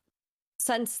know,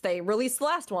 since they released the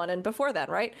last one and before then,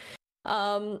 right?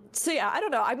 So yeah, I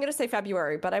don't know. I'm going to say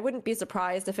February, but I wouldn't be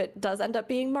surprised if it does end up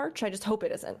being March. I just hope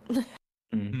it isn't.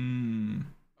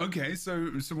 Okay,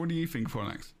 so what do you think for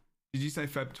next? Did you say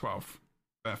Feb 12th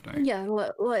birthday? Yeah,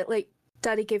 like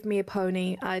Daddy, give me a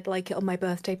pony. I'd like it on my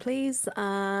birthday, please. You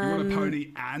want a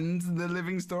pony and the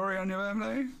living story on your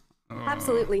birthday? Oh,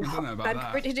 absolutely. I don't know about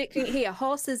I'm predicting here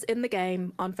horses in the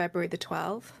game on February the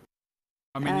 12th.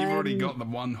 I mean, you've already got the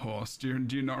one horse. Do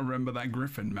you not remember that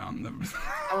griffin mount that was?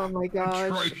 Oh my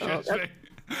gosh!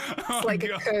 It's like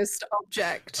a cursed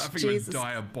object. I think it was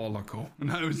diabolical.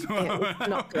 That was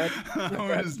not good. That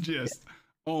was just,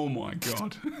 oh my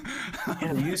god.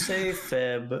 You say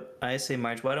Feb, I say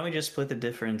March. Why don't we just split the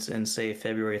difference and say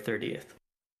February 30th?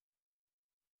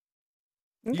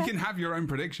 Okay. You can have your own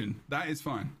prediction. That is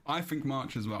fine. I think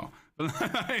March as well. But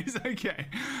it's okay.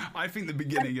 I think the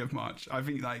beginning of March. I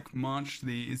think like March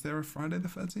is there a Friday the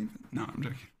 13th? No, I'm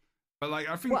joking. But like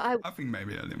I think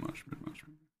maybe early March, mid-March.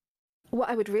 What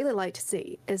I would really like to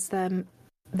see is them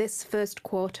this first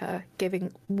quarter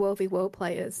giving World v World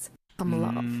players some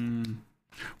love.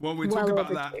 Well, we'll talk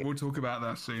about that. We'll talk about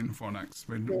that soon for next.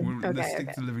 Let's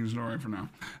stick to Living Story for now.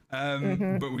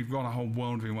 But we've got a whole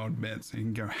World v World bit, so you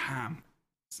can go ham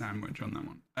sandwich on that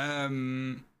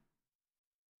one.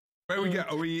 Where we go?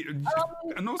 Are we?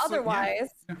 And also, otherwise,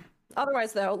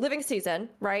 Otherwise, though, living season,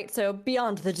 right? So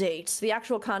beyond the date, the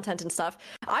actual content and stuff,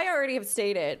 I already have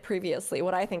stated previously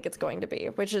what I think it's going to be,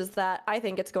 which is that I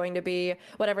think it's going to be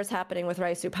whatever's happening with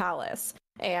Raisu Palace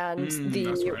and the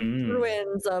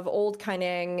ruins of Old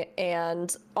Kaining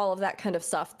and all of that kind of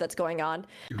stuff that's going on.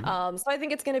 So I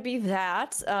think it's going to be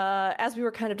that, as we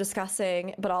were kind of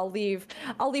discussing, but I'll leave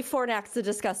Fornax to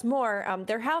discuss more.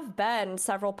 There have been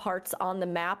several parts on the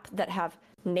map that have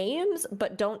names,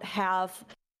 but don't have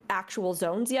actual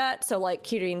zones yet. So like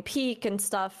Kirin Peak and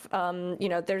stuff,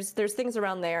 there's things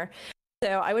around there. So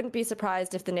I wouldn't be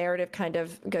surprised if the narrative kind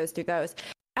of goes through those.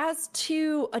 As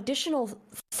to additional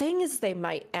things they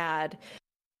might add,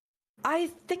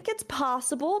 I think it's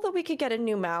possible that we could get a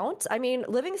new mount. I mean,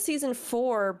 Living Season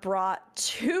 4 brought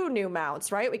 2 new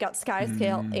mounts, right? We got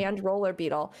Skyscale and Roller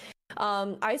Beetle.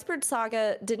 Iceberg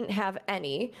Saga didn't have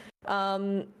any.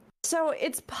 So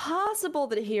it's possible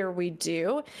that here we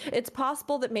do. It's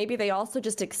possible that maybe they also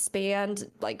just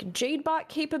expand like Jadebot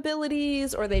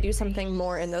capabilities, or they do something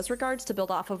more in those regards to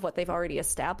build off of what they've already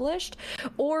established,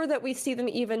 or that we see them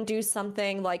even do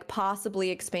something like possibly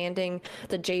expanding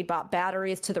the Jadebot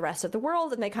batteries to the rest of the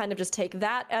world, and they kind of just take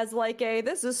that as like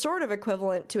this is sort of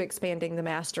equivalent to expanding the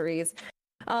masteries.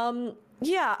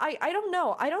 Yeah, I don't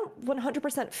know. I don't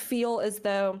 100% feel as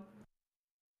though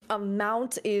a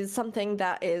mount is something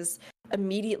that is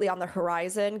immediately on the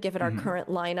horizon given our current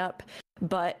lineup,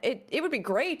 but it would be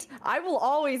great. I will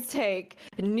always take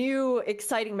new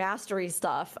exciting mastery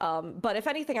stuff, but if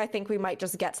anything, I think we might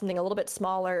just get something a little bit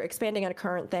smaller, expanding on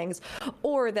current things,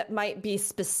 or that might be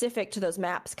specific to those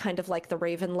maps, kind of like the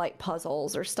Raven Light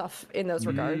puzzles or stuff in those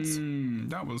regards.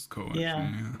 That was cool. Actually.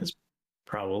 Yeah.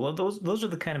 Probably. Those are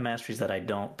the kind of masteries that I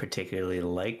don't particularly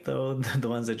like, though. The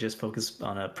ones that just focus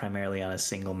on primarily on a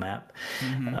single map.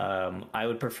 I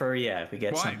would prefer, if we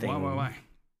get something. Why?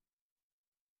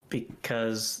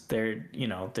 Because they're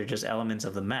just elements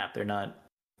of the map. They're not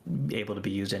able to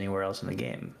be used anywhere else in the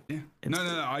game. Yeah.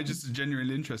 No. I just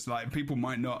genuinely interested. Like, people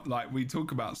might not like. We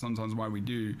talk about sometimes why we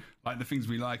do like the things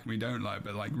we like and we don't like,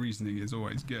 but like reasoning is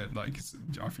always good. Like,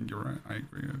 I think you're right. I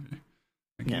agree with you.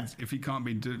 If he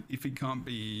can't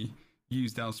be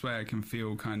used elsewhere, it can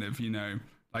feel kind of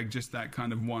like just that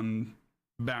kind of one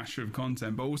bash of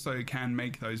content, but also it can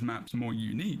make those maps more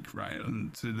unique, right?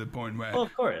 And to the point where, well,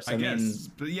 of course, I guess,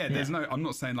 but there's no. I'm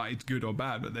not saying like it's good or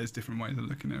bad, but there's different ways of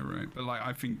looking at it, right? But like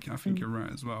I think you're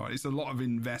right as well. It's a lot of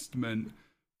investment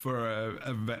for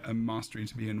a mastery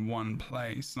to be in one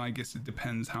place, and I guess it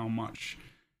depends how much.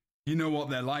 You know what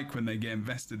they're like when they get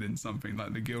invested in something.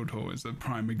 Like the Guildhall is a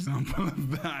prime example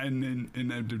of that. And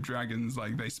in End of Dragons,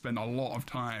 like they spend a lot of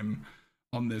time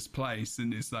on this place,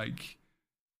 and it's like,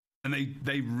 and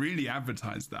they really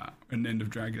advertised that in End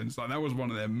of Dragons. Like that was one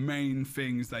of their main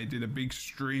things. They did a big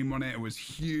stream on it. It was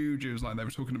huge. It was like they were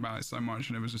talking about it so much,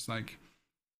 and it was just like,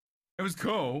 it was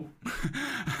cool,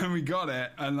 and we got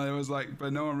it, and it was like,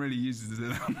 but no one really uses it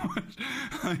that much,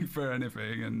 like for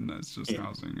anything, and that's just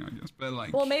housing, I guess. But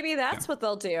like, well, maybe that's what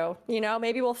they'll do.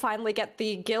 Maybe we'll finally get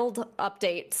the guild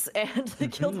updates and the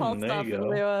guild hall stuff in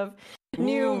lieu of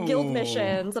new guild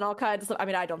missions and all kinds of stuff. I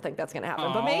mean, I don't think that's gonna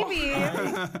happen, but maybe.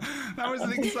 That was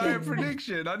an exciting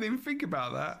prediction. I didn't even think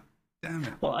about that. Damn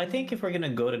it. Well, I think if we're going to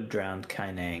go to Drowned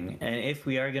Kaining, and if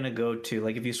we are going to go to,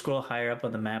 like, if you scroll higher up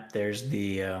on the map, there's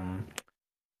the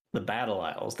Battle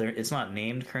Isles. It's not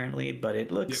named currently, but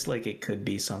it looks like it could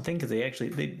be something, because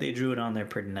they drew it on there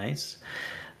pretty nice.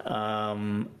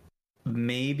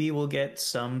 Maybe we'll get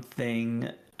something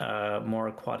more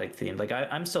aquatic themed. Like,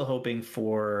 I'm still hoping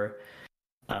for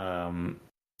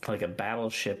like a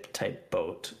battleship type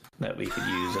boat that we could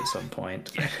use at some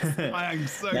point. Yes, I am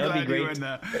so glad you went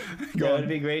there. That would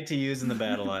be great to use in the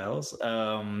Battle Isles.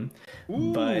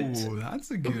 But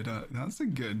that's a good.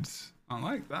 I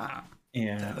like that.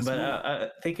 Yeah, but I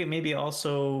think it maybe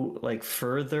also like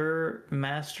further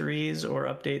masteries or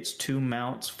updates to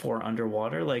mounts for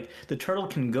underwater. Like the turtle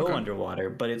can go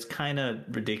underwater, but it's kind of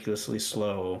ridiculously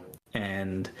slow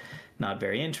and not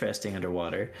very interesting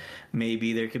underwater.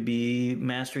 Maybe there could be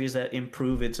masteries that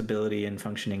improve its ability in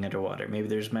functioning underwater. Maybe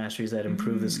there's masteries that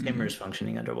improve the skimmer's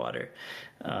functioning underwater.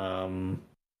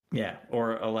 Yeah,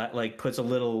 or like puts a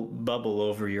little bubble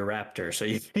over your raptor so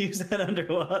you can use that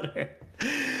underwater.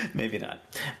 Maybe not.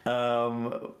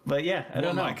 But yeah, I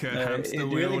don't know.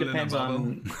 It really depends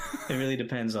on. It really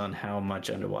depends on how much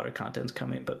underwater content's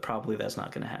coming, but probably that's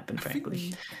not going to happen,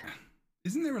 frankly.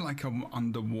 Isn't there like an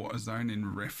underwater zone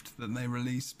in Rift that they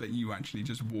release, but you actually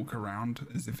just walk around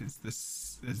as if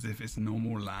it's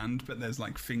normal land, but there's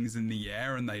like things in the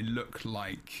air and they look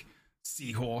like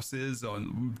seahorses or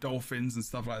dolphins and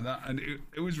stuff like that. And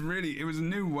it was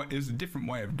a different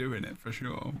way of doing it for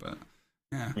sure. But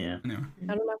yeah. Anyway.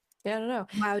 I don't know.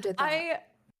 WoW did that.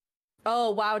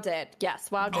 WoW did. Yes,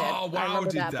 WoW did. Oh, WoW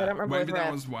did that. But I don't remember Maybe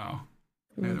that was WoW.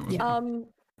 Yeah, that was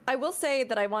I will say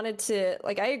that I wanted to,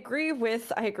 like, I agree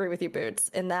with you, Boots,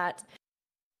 in that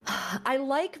I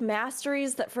like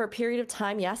masteries that for a period of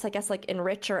time, yes, I guess, like,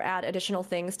 enrich or add additional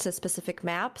things to specific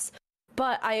maps.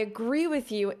 But I agree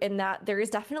with you in that there is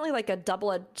definitely, like, a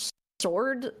double-edged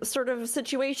sword sort of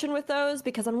situation with those,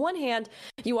 because on one hand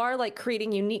you are like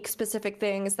creating unique specific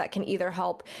things that can either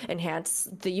help enhance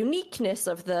the uniqueness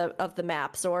of the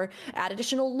maps or add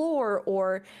additional lore,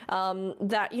 or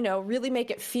that, you know, really make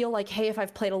it feel like, hey, if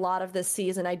I've played a lot of this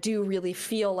season, I do really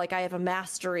feel like I have a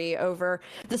mastery over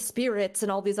the spirits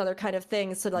and all these other kind of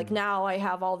things, so like now I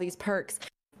have all these perks.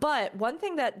 But one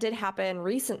thing that did happen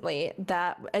recently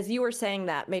that, as you were saying,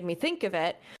 that made me think of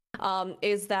it,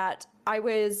 is that I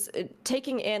was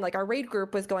taking in, like, our raid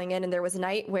group was going in, and there was a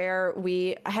night where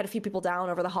I had a few people down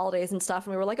over the holidays and stuff,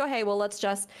 and we were like, oh, hey, well, let's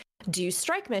just do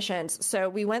strike missions. So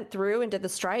we went through and did the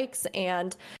strikes,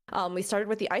 and we started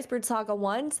with the Icebird Saga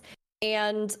ones,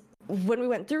 and when we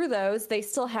went through those, they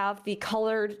still have the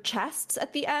colored chests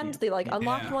at the end, the, like,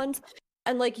 unlocked ones,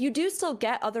 and, like, you do still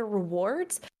get other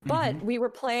rewards, but we were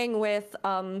playing with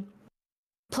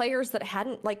players that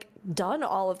hadn't, like, done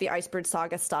all of the Icebird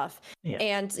Saga stuff.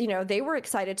 And, you know, they were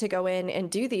excited to go in and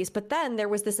do these, but then there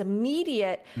was this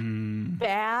immediate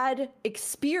bad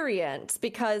experience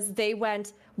because they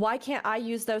went, why can't I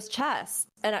use those chests?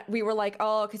 And we were like,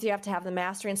 oh, because you have to have the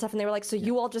mastery and stuff. And they were like, so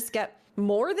you all just get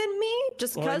more than me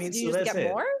just because you just get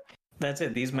more? That's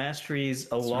it. These masteries,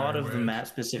 a lot of the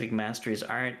map-specific masteries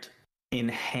aren't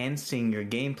enhancing your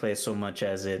gameplay so much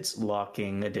as it's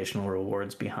locking additional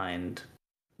rewards behind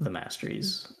the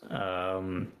masteries.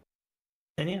 And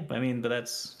yeah, I mean, but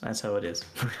that's how it is.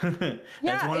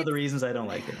 That's one of the reasons I don't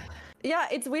like it. Yeah,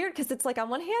 it's weird because it's like, on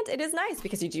one hand, it is nice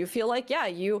because you do feel like, yeah,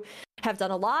 you have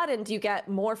done a lot and you get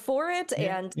more for it.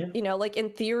 You know, like, in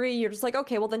theory, you're just like,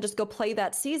 okay, well, then just go play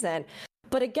that season.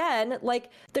 But again, like,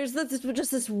 there's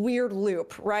just this weird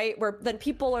loop, right? Where then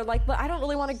people are like, but I don't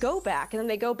really want to go back. And then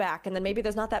they go back, and then maybe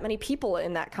there's not that many people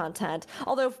in that content.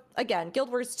 Although, again, Guild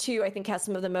Wars 2, I think, has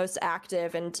some of the most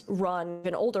active and run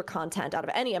and older content out of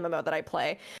any MMO that I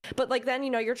play. But, like, then, you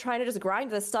know, you're trying to just grind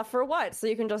this stuff for what? So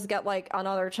you can just get, like,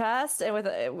 another chest, and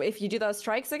if you do those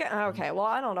strikes again, okay, well,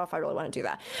 I don't know if I really want to do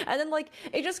that. And then, like,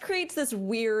 it just creates this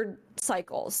weird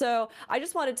cycle. So I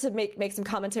just wanted to make some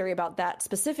commentary about that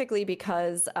specifically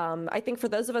because I think for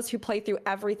those of us who play through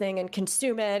everything and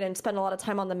consume it and spend a lot of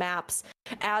time on the maps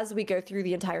as we go through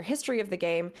the entire history of the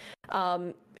game,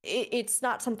 it's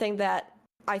not something that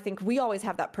I think we always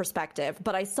have that perspective,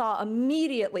 but I saw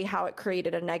immediately how it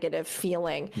created a negative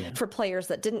feeling for players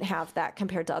that didn't have that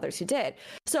compared to others who did.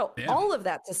 So all of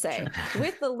that to say,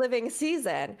 with the living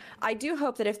season, I do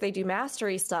hope that if they do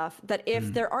mastery stuff, that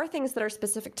if there are things that are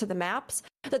specific to the maps,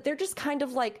 that they're just kind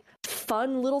of like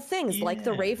fun little things like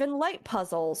the Raven Light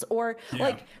puzzles, or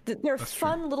like they're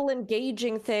fun little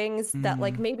engaging things that,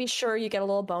 like, maybe sure you get a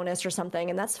little bonus or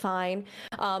something and that's fine,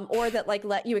 or that, like,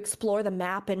 let you explore the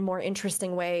map in more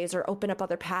interesting ways or open up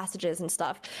other passages and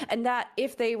stuff. And that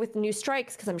if they, with new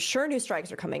strikes, because I'm sure new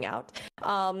strikes are coming out,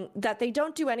 that they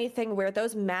don't do anything where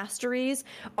those masteries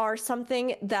are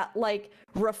something that, like,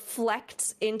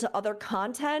 reflects into other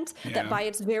content that by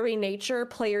its very nature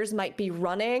players might be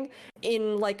running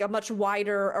in, like, a much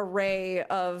wider array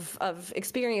of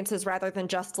experiences rather than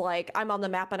just like, I'm on the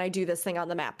map and I do this thing on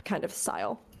the map kind of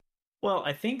style. Well,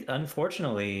 I think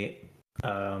unfortunately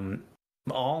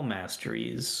all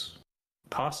masteries,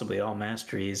 possibly all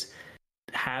masteries,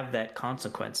 have that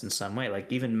consequence in some way. Like,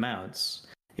 even mounts,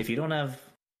 if you don't have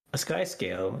a sky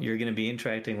scale, you're going to be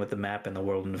interacting with the map and the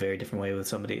world in a very different way with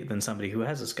somebody who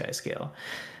has a sky scale.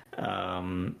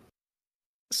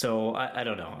 So I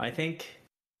don't know. I think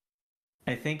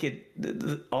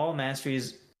all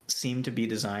masteries seem to be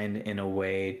designed in a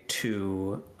way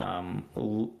to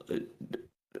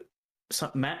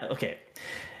okay.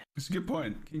 It's a good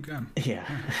point. Keep going. Yeah.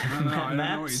 I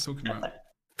know what you're talking about.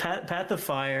 Path of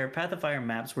Fire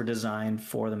maps were designed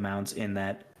for the mounts in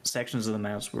that sections of the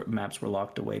maps were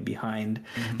locked away behind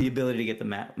the ability to get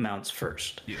the mounts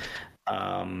first.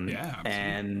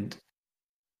 And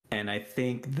I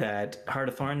think that Heart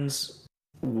of Thorns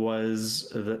was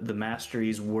the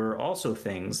masteries were also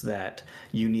things that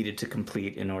you needed to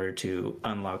complete in order to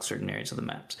unlock certain areas of the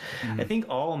maps. I think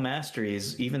all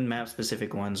masteries, even map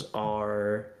specific ones,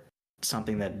 are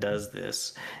something that does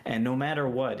this. And no matter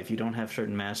what, if you don't have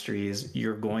certain masteries,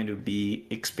 you're going to be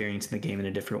experiencing the game in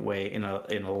a different way, in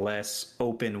a less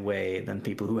open way than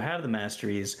people who have the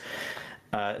masteries.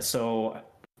 So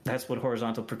that's what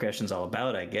horizontal progression is all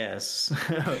about, I guess.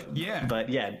 Yeah. But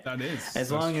yeah, that is.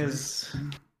 As long as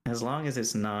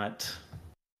it's not,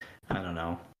 I don't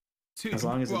know. As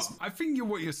long as it's... I think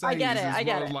what you're saying I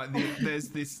get it. Like there's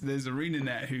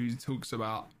ArenaNet who talks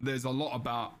about, there's a lot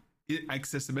about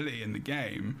accessibility in the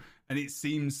game, and it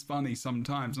seems funny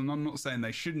sometimes, and I'm not saying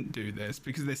they shouldn't do this,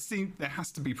 because there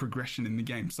has to be progression in the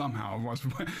game somehow, otherwise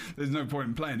there's no point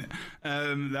in playing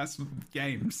it. That's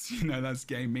games, that's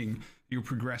gaming. You'll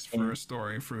progress through a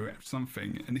story, through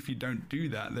something, and if you don't do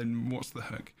that, then what's the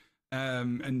hook?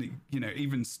 And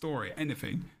even story,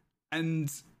 anything. And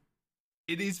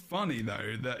it is funny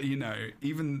though that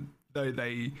even though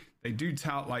they do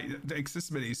tout, like, the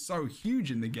accessibility is so huge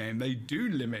in the game, they do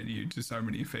limit you to so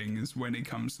many things when it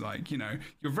comes to, like,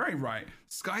 you're very right.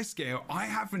 Sky scale, I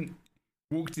haven't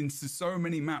walked into so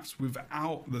many maps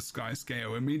without the sky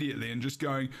scale immediately and just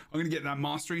going, I'm going to get that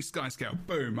mastery, sky scale,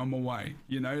 boom, I'm away.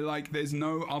 Like, there's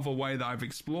no other way that I've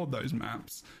explored those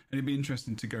maps, and it'd be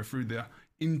interesting to go through the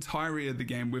entirety of the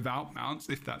game without mounts,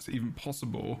 if that's even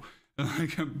possible. But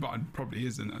it probably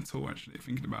isn't at all, actually,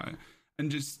 thinking about it. And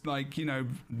just, like,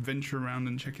 venture around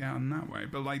and check it out in that way.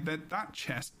 But, like, that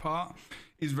chest part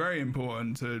is very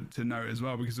important to note as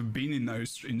well, because I've been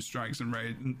in strikes and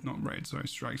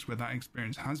strikes where that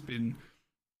experience has been.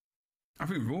 I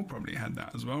think we've all probably had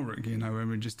that as well, Rick, when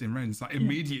we're just in raids. It's like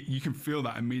immediate, you can feel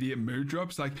that immediate mood drop.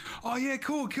 It's like, oh yeah,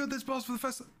 cool, killed this boss for the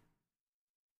first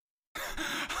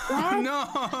Oh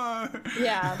no!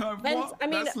 Yeah. Like,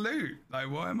 and, that's loot.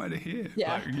 Like, why am I here?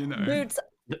 Yeah. Like, Boots,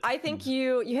 I think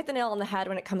you hit the nail on the head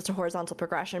when it comes to horizontal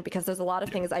progression, because there's a lot of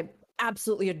things I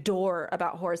absolutely adore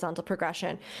about horizontal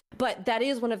progression, but that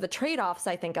is one of the trade-offs,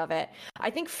 I think, of it. I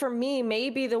think for me,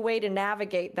 maybe the way to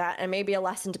navigate that, and maybe a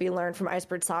lesson to be learned from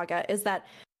Icebird Saga, is that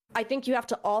I think you have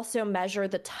to also measure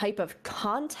the type of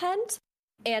content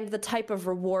and the type of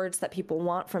rewards that people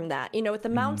want from that. With the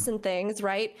mounts and things,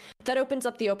 right? That opens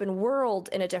up the open world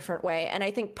in a different way. And I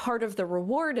think part of the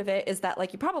reward of it is that,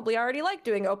 like, you probably already like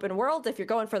doing open world if you're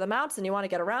going for the mounts and you want to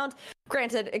get around.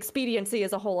 Granted, expediency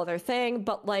is a whole other thing,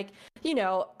 but, like,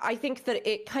 I think that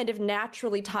it kind of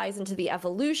naturally ties into the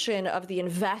evolution of the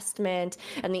investment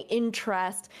and the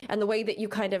interest and the way that you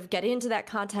kind of get into that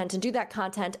content and do that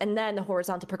content, and then the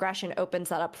horizontal progression opens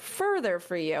that up further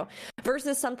for you,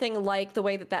 versus something like the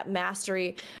way that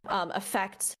mastery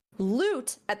affects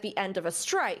loot at the end of a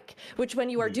strike, which when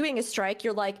you are doing a strike,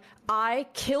 you're like, I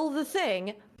kill the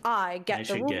thing, I get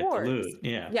the rewards. Get the loot.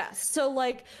 Yeah. Yes. So,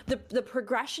 like, the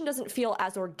progression doesn't feel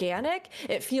as organic.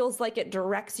 It feels like it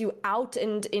directs you out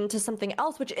and into something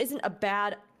else, which isn't a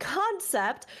bad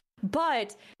concept,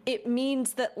 but it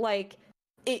means that, like,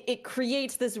 it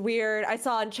creates this weird, I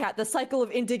saw in chat, the cycle of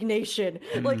indignation.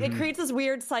 Like, it creates this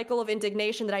weird cycle of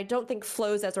indignation that I don't think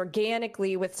flows as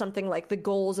organically with something like the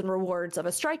goals and rewards of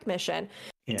a strike mission.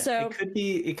 Yeah, so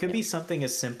it could be something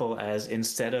as simple as,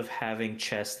 instead of having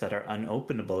chests that are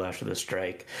unopenable after the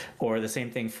strike, or the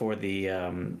same thing for the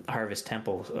Harvest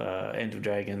Temple, End of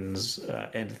Dragons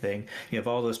end thing, you have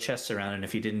all those chests around, and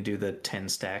if you didn't do the 10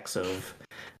 stacks of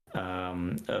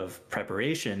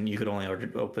preparation, you could only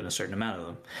open a certain amount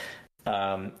of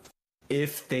them.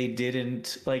 If they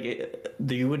didn't, like,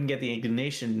 you wouldn't get the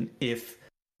indignation if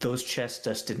those chests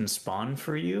just didn't spawn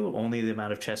for you. Only the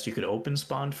amount of chests you could open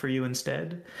spawned for you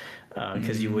instead,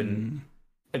 because you wouldn't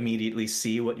immediately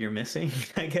see what you're missing,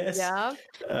 I guess. Yeah.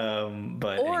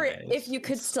 But or anyways, if you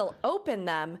could still open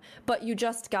them, but you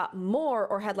just got more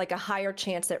or had, like, a higher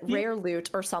chance at rare loot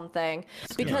or something.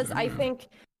 Because I think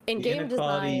in the game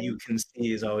inequality design, you can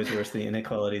see is always worse than the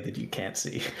inequality that you can't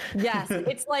see. Yes,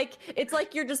 it's like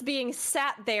you're just being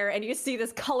sat there and you see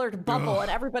this colored bubble,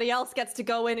 and everybody else gets to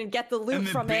go in and get the loot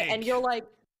from it, and you're like,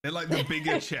 they're like the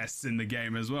bigger chests in the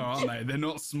game as well, aren't they? They're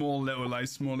not small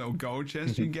little gold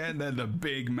chests you get. They're the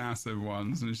big, massive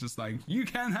ones, and it's just like, you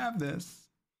can't have this.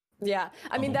 Yeah,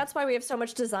 I mean, that's why we have so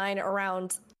much design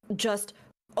around just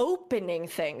opening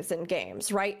things in games,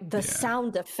 right? The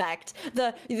sound effect,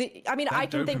 I mean, I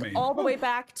can think all the way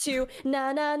back to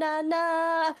na na na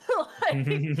na like,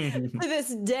 to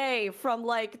this day, from,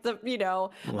 like, the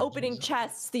opening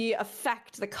chests, the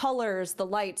effect, the colors, the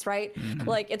lights, right?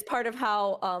 Like, it's part of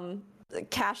how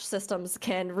cache systems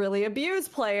can really abuse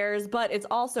players, but it's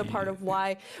also part of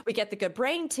why we get the good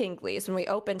brain tinglies when we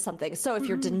open something. So if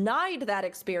you're denied that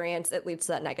experience, it leads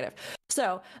to that negative.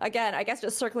 So again, I guess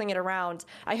just circling it around,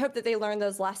 I hope that they learn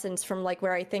those lessons from like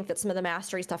where I think that some of the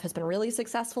mastery stuff has been really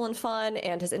successful and fun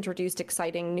and has introduced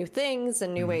exciting new things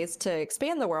and new ways to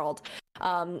expand the world,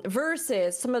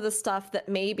 versus some of the stuff that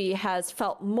maybe has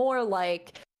felt more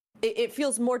like it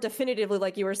feels more definitively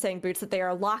like you were saying, Boots, that they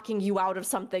are locking you out of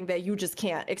something that you just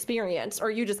can't experience,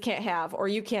 or you just can't have, or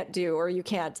you can't do, or you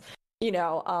can't,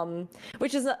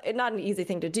 which is not an easy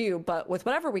thing to do. But with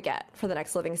whatever we get for the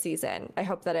next living season, I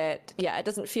hope that it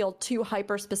doesn't feel too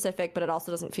hyper specific, but it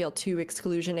also doesn't feel too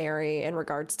exclusionary in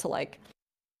regards to like,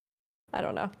 I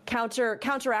don't know,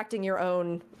 counteracting your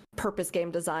own purpose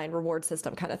game design reward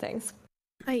system kind of things.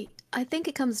 I think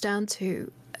it comes down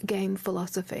to game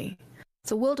philosophy.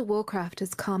 So World of Warcraft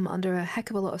has come under a heck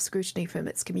of a lot of scrutiny from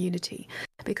its community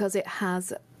because it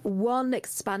has one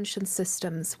expansion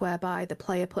systems whereby the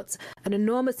player puts an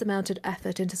enormous amount of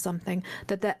effort into something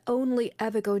that they're only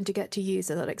ever going to get to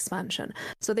use in that expansion.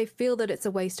 So they feel that it's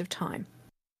a waste of time.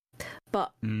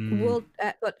 But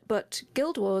but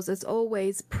Guild Wars has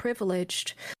always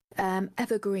privileged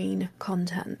evergreen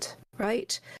content,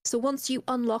 right? So once you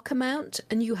unlock a mount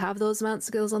and you have those mount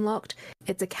skills unlocked,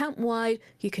 it's account wide,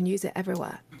 you can use it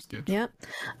everywhere. That's good. Yeah.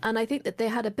 And I think that they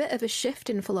had a bit of a shift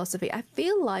in philosophy. I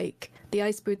feel like the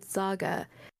Icebrood Saga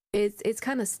is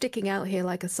kind of sticking out here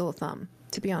like a sore thumb,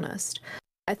 to be honest.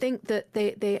 I think that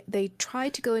they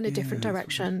tried to go in a different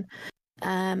direction.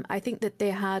 I think that they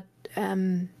had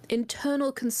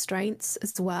internal constraints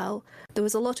as well. There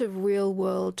was a lot of real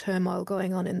world turmoil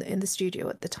going on in the studio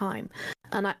at the time,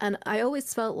 and I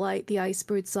always felt like the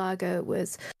Icebrood Saga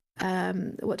was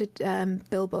what did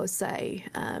Bilbo say?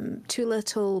 Too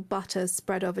little butter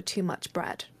spread over too much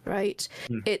bread, right?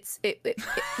 They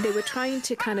were trying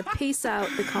to kind of piece out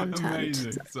the content.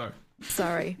 Amazing.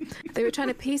 Sorry, they were trying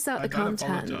to piece out the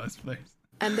content. Apologize, please.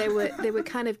 And they were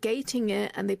kind of gating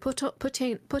it, and they put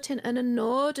in an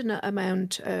inordinate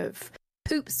amount of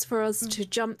hoops for us to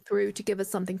jump through to give us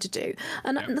something to do,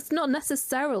 and it's not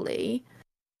necessarily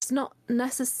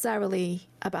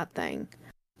a bad thing.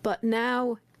 But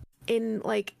now, in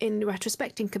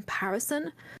retrospect, in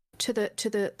comparison to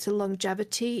the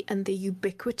longevity and the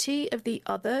ubiquity of the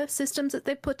other systems that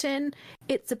they put in,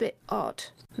 it's a bit odd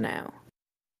now.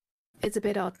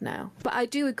 But I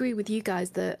do agree with you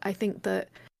guys that I think that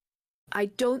I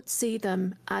don't see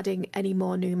them adding any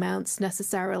more new mounts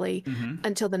necessarily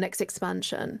until the next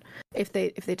expansion, if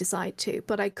they decide to.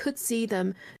 But I could see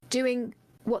them doing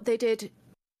what they did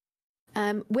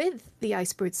with the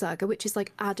Icebrood Saga, which is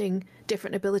like adding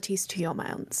different abilities to your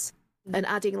mounts and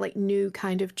adding like new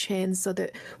kind of chains so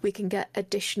that we can get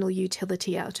additional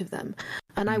utility out of them.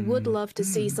 And I would love to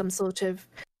see some sort of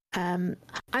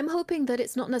I'm hoping that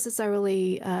it's not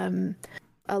necessarily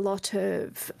a lot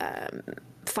of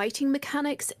fighting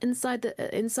mechanics inside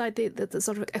the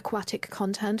sort of aquatic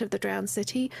content of the Drowned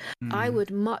City. I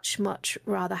would much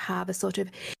rather have a sort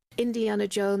of Indiana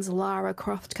Jones, Lara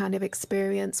Croft kind of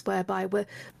experience whereby we're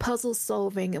puzzle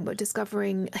solving and we're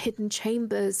discovering hidden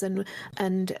chambers and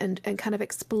kind of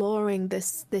exploring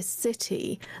this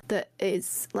city that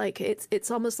is like it's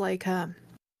almost like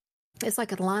it's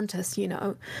like Atlantis, you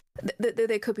know.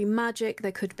 There could be magic.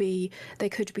 There could be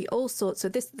all sorts.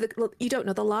 So you don't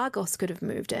know. The Lagos could have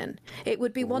moved in. It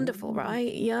would be wonderful,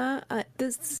 right? Yeah.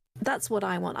 That's what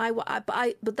I want.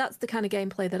 But that's the kind of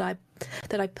gameplay that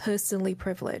I personally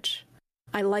privilege.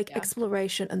 I like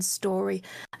exploration and story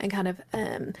and kind of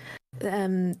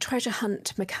treasure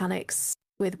hunt mechanics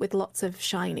with lots of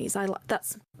shinies.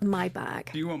 That's my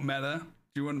bag. Do you want meta?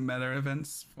 Do you want meta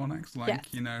events, Fornax? Like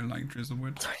like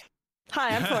Drizzlewood? Sorry.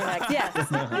 Hi, I'm Fornax. Yes.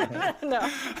 No.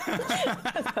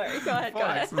 Sorry. Go ahead.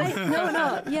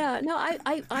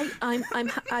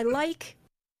 I like,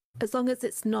 as long as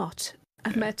it's not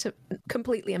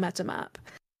completely a meta map.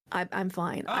 I'm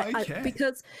fine. Okay.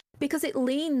 Because it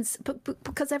leans,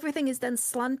 because everything is then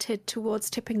slanted towards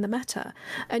tipping the meta,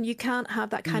 and you can't have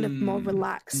that kind of more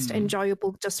relaxed,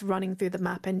 enjoyable, just running through the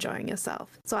map, enjoying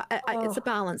yourself. So it's a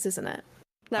balance, isn't it?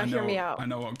 Now hear me out. I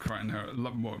know what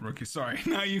what rookie. Sorry,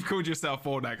 now you've called yourself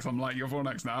Fornax. I'm like, you're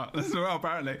Fornax now as well,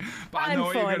 apparently. But I know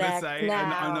what you're going to say,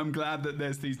 and I'm glad that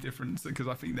there's these differences because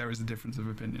I think there is a difference of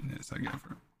opinion here. So go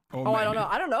for it. Or maybe. I don't know.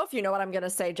 I don't know if you know what I'm going to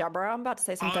say, Jabra. I'm about to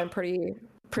say something pretty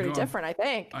different, I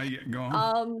think. Go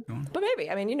on. But maybe.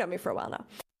 I mean, you know me for a while now.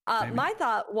 My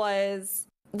thought was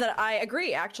that I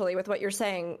agree, actually, with what you're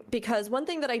saying, because one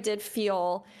thing that I did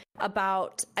feel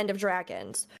about End of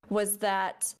Dragons was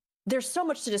that there's so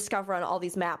much to discover on all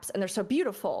these maps, and they're so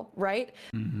beautiful, right?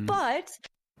 But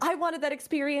I wanted that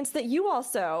experience that you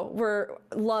also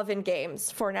love in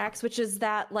games, Fornax, which is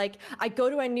that like I go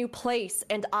to a new place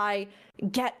and I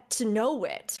get to know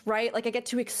it, right? Like I get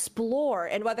to explore,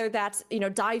 and whether that's, you know,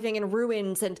 diving in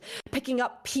ruins and picking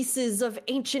up pieces of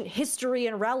ancient history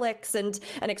and relics and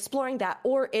exploring that,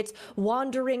 or it's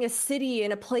wandering a city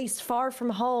in a place far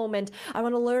from home and I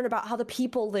want to learn about how the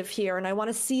people live here and I want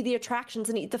to see the attractions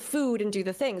and eat the food and do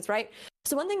the things, right?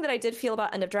 So one thing that I did feel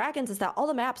about End of Dragons is that all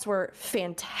the maps were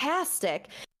fantastic.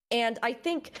 And I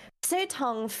think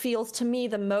Setong feels to me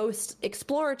the most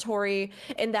exploratory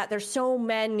in that there's so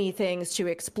many things to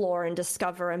explore and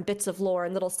discover and bits of lore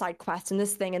and little side quests and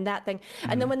this thing and that thing.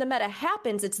 And then when the meta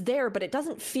happens, it's there, but it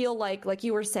doesn't feel like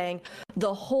you were saying,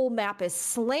 the whole map is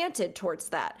slanted towards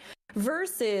that.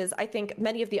 Versus, I think,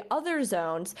 many of the other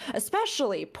zones,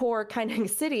 especially Poor Kaining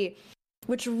City,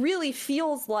 which really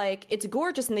feels like it's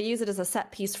gorgeous and they use it as a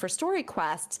set piece for story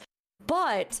quests,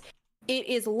 but it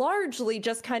is largely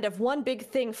just kind of one big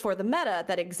thing for the meta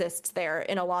that exists there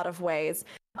in a lot of ways.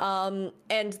 And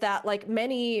that like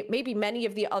maybe many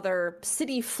of the other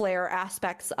city flare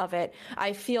aspects of it,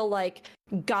 I feel like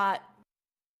got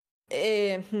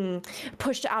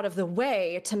pushed out of the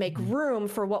way to make room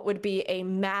for what would be a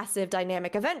massive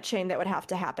dynamic event chain that would have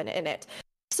to happen in it.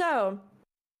 So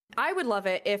I would love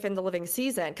it if in the living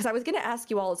season, because I was going to ask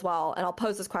you all as well, and I'll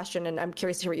pose this question and I'm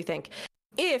curious to hear what you think.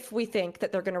 If we think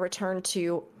that they're going to return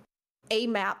to a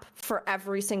map for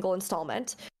every single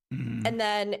installment, and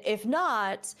then if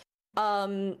not,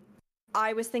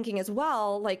 I was thinking as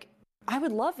well, like, I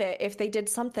would love it if they did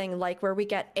something like where we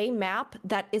get a map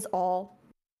that is all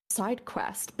side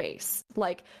quest based,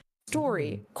 like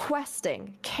story,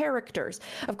 questing, characters.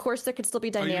 Of course, there could still be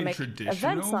dynamic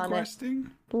events on questing?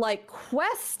 Like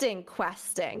questing.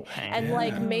 And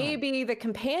like maybe the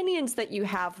companions that you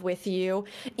have with you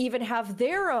even have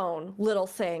their own little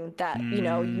thing that, you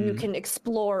know, you can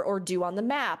explore or do on the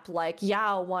map. Like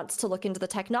Yao wants to look into the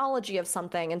technology of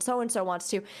something and so wants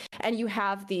to. And you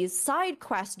have these side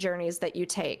quest journeys that you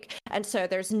take. And so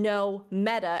there's no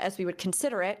meta as we would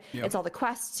consider it. Yep. It's all the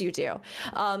quests you do.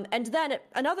 And then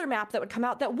another map that would come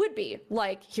out that would be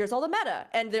like, here's all the meta.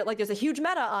 And there's a huge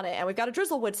meta on it. And we've got a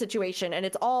Drizzlewood situation. And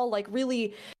it's all like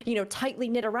really, you know, tightly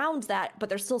knit around that. But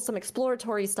there's still some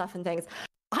exploratory stuff and things.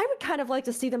 I would kind of like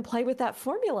to see them play with that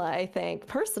formula, I think,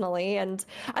 personally. And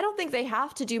I don't think they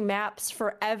have to do maps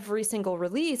for every single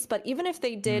release. But even if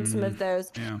they did some of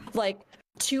those, like,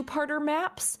 two-parter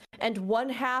maps and one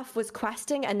half was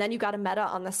questing and then you got a meta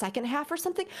on the second half or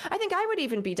something, I think I would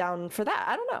even be down for that.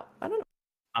 I don't know.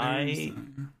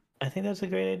 I think that's a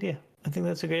great idea.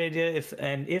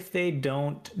 If they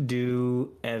don't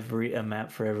do a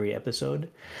map for every episode,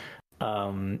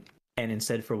 and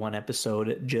instead for one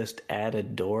episode just add a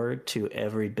door to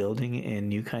every building in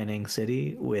New Kaining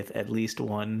City with at least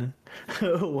one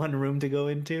room to go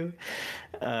into,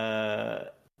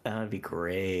 that'd be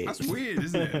great. That's weird,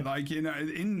 isn't it? Like, you know,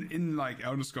 in like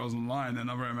Elder Scrolls Online and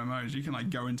other MMOs, you can like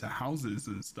go into houses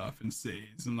and stuff in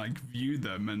cities and like view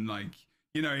them. And like,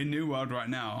 you know, in New World right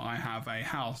now, I have a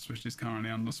house which is currently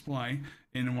on display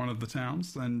in one of the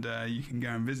towns, and you can go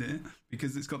and visit it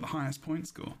because it's got the highest point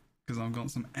score. Because I've got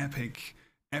some epic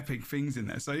things in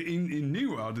there. So in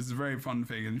New World, it's a very fun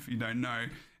thing, and if you don't know,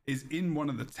 is in one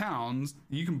of the towns,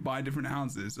 you can buy different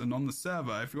houses, and on the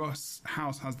server, if your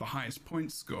house has the highest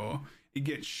point score, it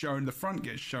gets shown, the front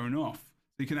gets shown off.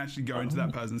 So you can actually go into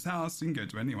that person's house, you can go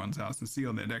to anyone's house and see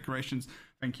all their decorations.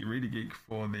 Thank you, Really Geek,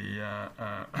 for the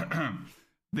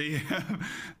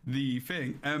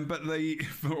thing, but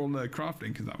for all the crafting,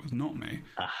 because that was not me.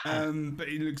 But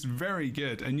it looks very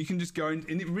good, and you can just go in,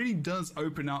 and it really does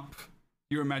open up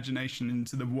your imagination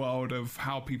into the world of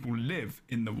how people live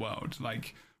in the world,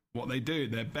 like what they do,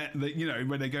 you know,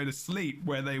 where they go to sleep,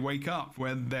 where they wake up,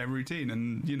 where their routine,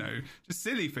 and you know, just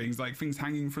silly things like things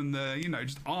hanging from the, you know,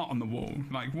 just art on the wall.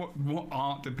 Like what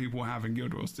art do people have in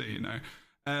Guild Wars 2, you know?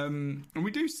 And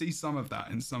we do see some of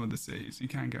that in some of the cities. You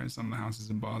can go in some of the houses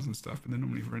and bars and stuff, but they're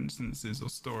normally for instances or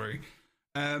story.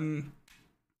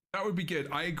 That would be good.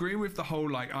 I agree with the whole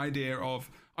like idea of,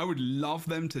 I would love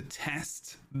them to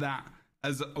test that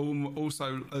as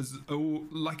also as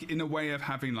like in a way of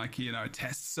having like, you know, a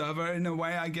test server in a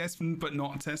way, I guess, but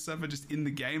not a test server, just in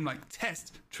the game, like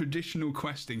test traditional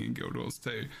questing in Guild Wars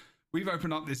 2. We've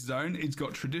opened up this zone. It's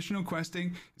got traditional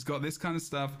questing. It's got this kind of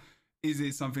stuff. is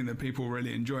it something that people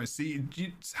really enjoy? See,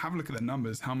 just have a look at the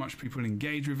numbers, how much people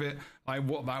engage with it, like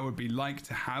what that would be like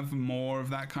to have more of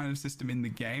that kind of system in the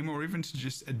game, or even to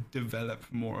just develop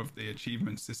more of the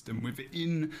achievement system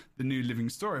within the new living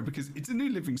story, because it's a new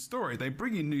living story. They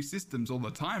bring in new systems all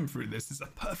the time through this. It's a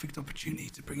perfect opportunity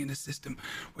to bring in a system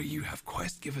where you have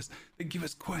quest givers that give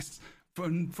us quests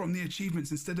from the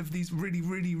achievements, instead of these really,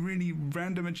 really, really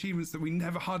random achievements that we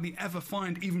never hardly ever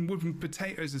find. Even Whooping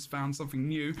Potatoes has found something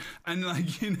new, and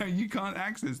like, you know, you can't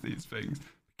access these things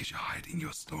because you're hiding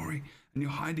your story and you're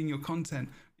hiding your content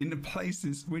in the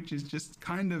places which is just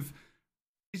kind of,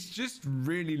 it's just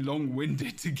really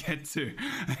long-winded to get to.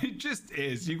 It just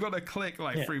is. You've got to click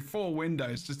like through 4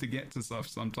 windows just to get to stuff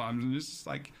sometimes, and it's just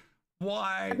like,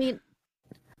 why? I mean,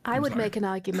 I would make an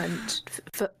argument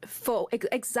for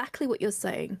exactly what you're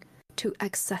saying, to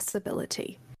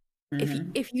accessibility.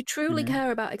 If you truly care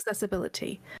about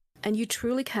accessibility and you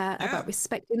truly care about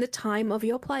respecting the time of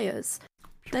your players,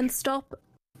 then stop.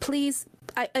 Please,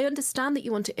 I understand that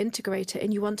you want to integrate it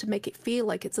and you want to make it feel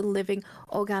like it's a living,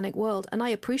 organic world, and I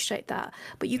appreciate that.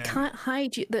 But you can't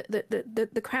hide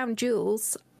the crown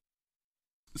jewels.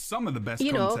 Some of the best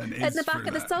content is at the back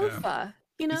of the sofa. Yeah.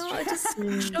 You know, I just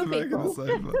show people.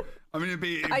 I mean, it'd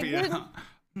be I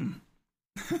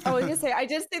was gonna say, I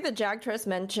did see the Jagtress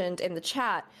mentioned in the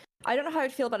chat. I don't know how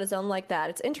I'd feel about a zone like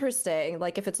that. It's interesting.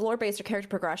 Like, if it's lore-based or character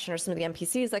progression or some of the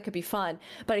NPCs, that could be fun.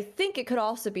 But I think it could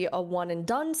also be a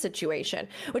one-and-done situation,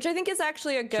 which I think is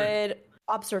actually a good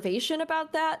observation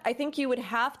about that. I think you would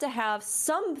have to have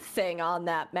something on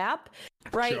that map,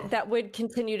 right, that would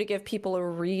continue to give people a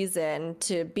reason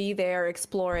to be there,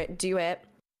 explore it, do it.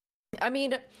 I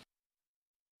mean,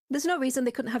 there's no reason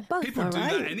they couldn't have both. People do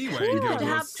that anyway. You could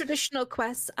have traditional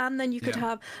quests, and then you could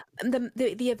have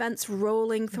the events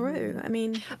rolling through. I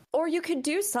mean, or you could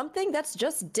do something that's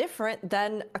just different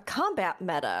than a combat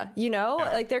meta. You know,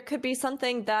 like there could be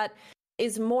something that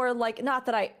is more like, not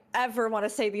that I ever want to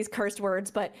say these cursed words,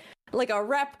 but like a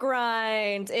rep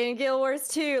grind in Guild Wars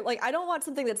 2. Like, I don't want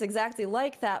something that's exactly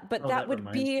like that, but that would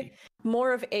be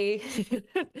more of a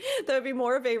that would be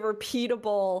more of a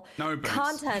repeatable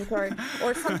content,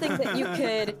 or something that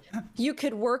you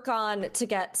could work on to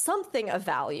get something of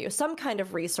value, some kind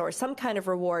of resource, some kind of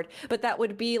reward. But that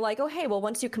would be like, oh hey, well,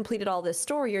 once you completed all this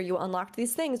story, or you unlocked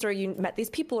these things, or you met these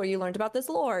people, or you learned about this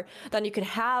lore, then you could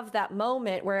have that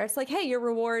moment where it's like, hey, your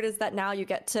reward is that now you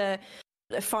get to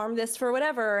farm this for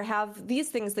whatever, or have these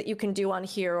things that you can do on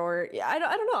here, or I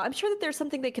don't know. I'm sure that there's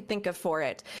something they could think of for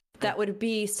it that would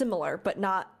be similar, but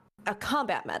not a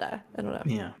combat meta. I don't know.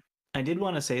 Yeah. I did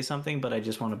want to say something, but I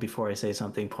just want to, before I say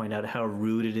something, point out how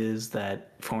rude it is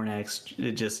that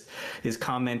Fornax just is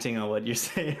commenting on what you're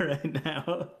saying right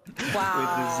now.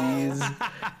 Wow.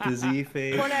 With the Z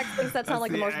face. Fornax thinks that sounds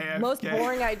like the most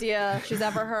boring idea she's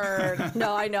ever heard.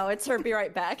 No, I know. It's her. Be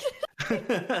right back. No,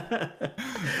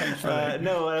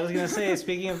 what I was going to say,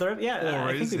 speaking of the... Yeah,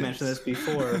 I think we mentioned this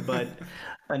before, but...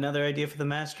 Another idea for the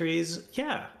masteries,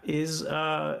 is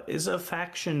a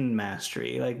faction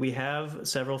mastery. Like, we have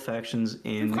several factions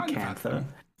in Cantha,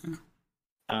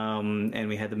 and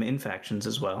we had them in factions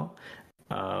as well,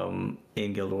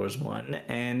 in Guild Wars 1.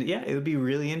 And it would be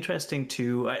really interesting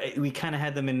to. We kind of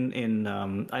had them in.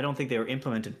 I don't think they were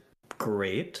implemented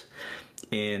great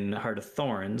in Heart of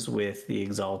Thorns with the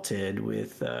Exalted,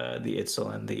 with the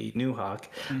Itzel and the New Hawk,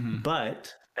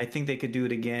 but I think they could do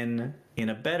it again in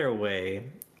a better way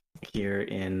here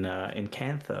in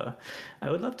Cantha. I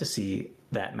would love to see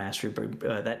that mastery,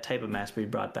 that type of mastery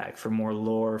brought back, for more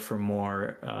lore, for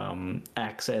more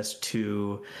access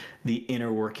to the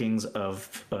inner workings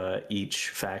of each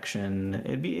faction.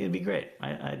 It'd be great.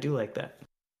 I do like that.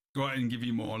 Go out and give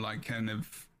you more like kind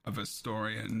of a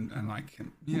story and like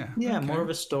more of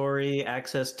a story,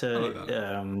 access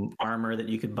to armor that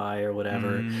you could buy or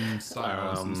whatever,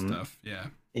 styles and stuff.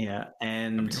 Yeah,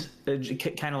 and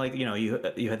kind of like, you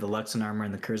had the Luxon armor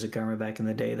and the Kurzik armor back in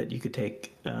the day that you could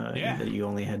take, that you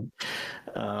only had.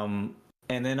 And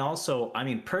then also, I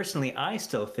mean, personally, I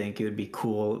still think it would be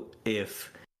cool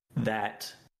if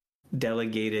that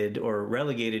delegated or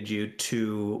relegated you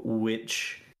to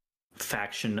which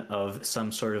faction of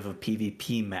some sort of a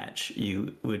PvP match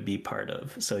you would be part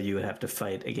of. So you would have to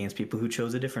fight against people who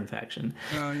chose a different faction.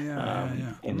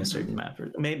 In a certain map.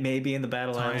 Maybe in the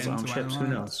battle isles on ships. Who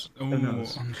knows? Who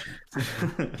knows?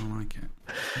 I like it.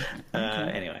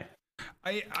 Anyway,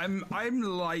 I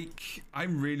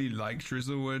really like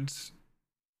Drizzlewood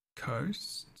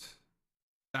Coast.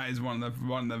 That is one of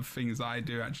the things I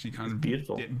do actually kind of dip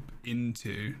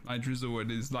into. Like, Drizzlewood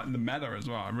is like the meta as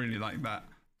well. I really like that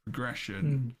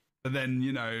progression. But then,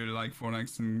 like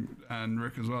Fornax and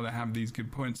Rook as well, they have these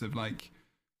good points of like,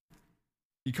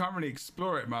 you can't really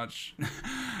explore it much.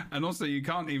 And also you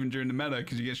can't even during the meta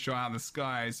because you get shot out of the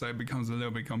sky, so it becomes a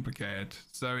little bit complicated.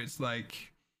 So it's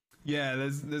like, yeah,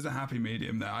 there's a happy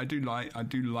medium there. I do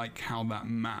like how that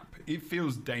map, it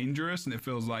feels dangerous and it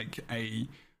feels like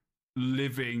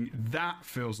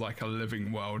feels like a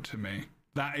living world to me.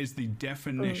 That is the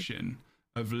definition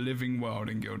of living world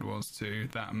in Guild Wars 2,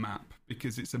 that map,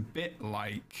 because it's a bit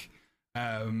like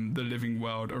the Living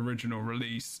World original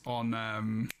release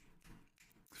on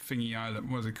Thingy Island,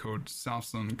 what was it called?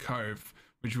 Southland Cove,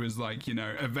 which was like, you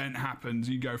know, event happens,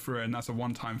 you go through it and that's a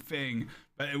one-time thing,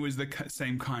 but it was the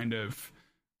same kind of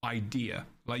idea.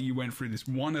 Like you went through this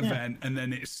one event and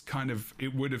then it's kind of,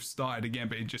 it would have started again,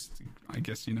 but it just, I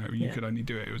guess, you know, you could only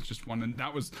do it. It was just one, and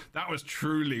that was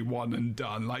truly one and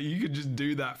done. Like you could just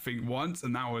do that thing once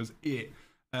and that was it.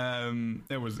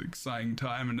 It was an exciting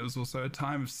time, and it was also a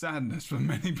time of sadness for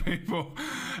many people,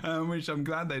 which I'm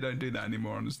glad they don't do that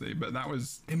anymore, honestly. But that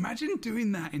was, imagine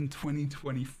doing that in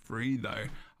 2023 though.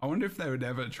 I wonder if they would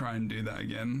ever try and do that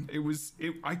again.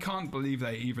 I can't believe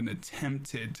they even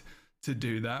attempted to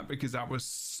do that, because that was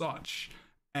such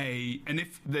and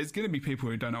if there's going to be people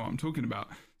who don't know what I'm talking about.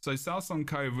 So Southland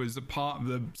Cove was a part of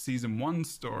the season 1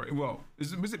 story. Well,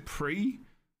 was it pre?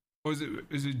 Or was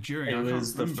it during? It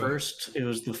was the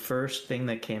first thing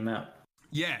that came out.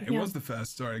 Yeah, it was the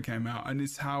first story that came out, and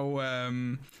it's how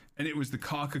and it was the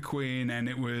Karka Queen, and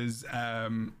it was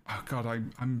oh god,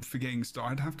 I'm forgetting story.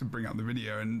 I'd have to bring up the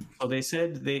video. And so they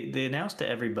said they announced to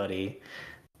everybody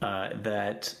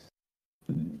that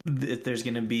there's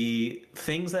going to be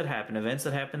things that happen, events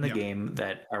that happen in the game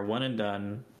that are one and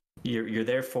done. You're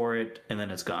there for it, and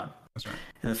then it's gone. That's right.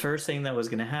 And the first thing that was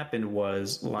going to happen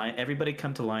was everybody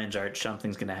come to Lion's Arch,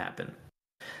 something's going to happen.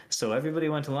 So everybody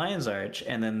went to Lion's Arch,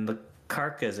 and then the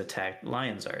Karkas attacked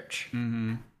Lion's Arch.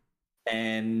 Mm-hmm.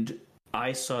 And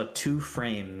I saw 2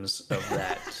 frames of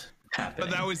that happening.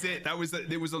 But that was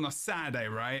it. It was on a Saturday,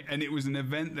 right? And it was an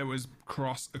event that was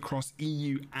across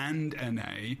EU and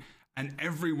NA. And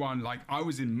everyone, like,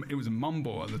 it was a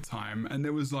Mumble at the time, and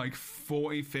there was like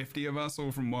 40, 50 of us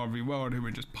all from World v World who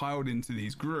were just piled into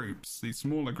these groups, these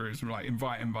smaller groups, were like,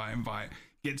 invite,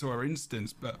 get to our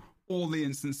instance. But all the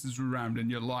instances were rammed, and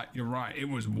you're right, it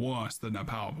was worse than a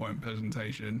PowerPoint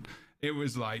presentation. It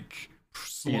was like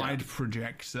slide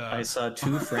projector. I saw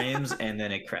 2 frames and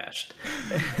then it crashed.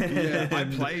 Yeah,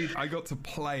 I got to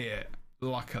play it,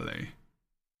 luckily.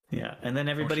 Yeah, and then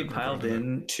everybody piled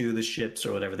in to the ships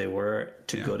or whatever they were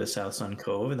to go to Southland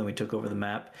Cove, and then we took over the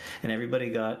map, and everybody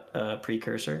got a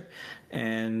precursor.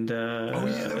 And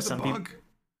there was a bug.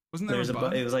 Wasn't there a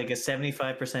bug? It was like a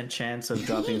 75% chance of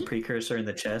dropping a precursor in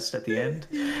the chest at the end.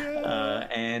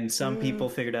 And some people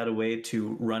figured out a way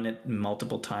to run it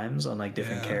multiple times on like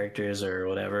different characters or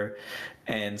whatever.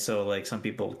 And so like some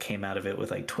people came out of it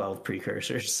with like 12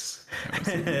 precursors.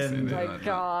 And, oh my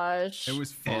gosh. It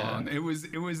was fun. Yeah.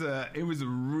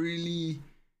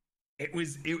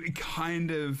 It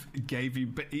kind of gave you,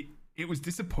 but it was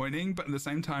disappointing, but at the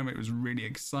same time it was really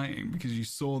exciting because you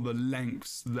saw the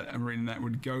lengths that ArenaNet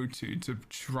would go to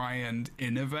try and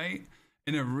innovate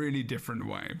in a really different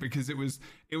way, because it was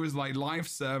like live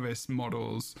service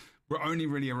models were only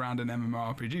really around in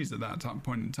MMORPGs at that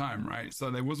point in time, right? So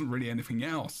there wasn't really anything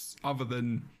else other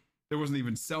than, there wasn't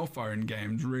even cell phone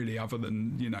games really, other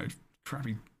than, you know,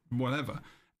 crappy whatever.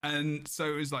 And so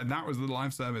it was like, that was the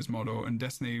live service model. And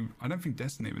Destiny, I don't think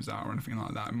Destiny was out or anything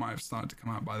like that. It might have started to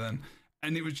come out by then.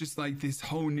 And it was just like this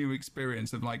whole new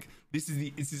experience of like, this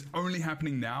is only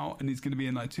happening now, and it's going to be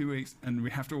in like 2 weeks, and we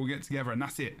have to all get together, and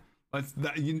that's it.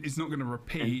 It's not going to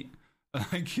repeat.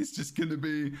 Like, it's just going to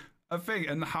be a thing.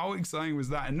 And how exciting was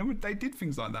that? And they did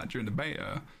things like that during the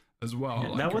beta as well.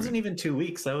 Yeah, that wasn't even 2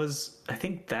 weeks. I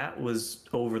think that was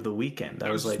over the weekend.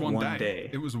 That was like one day.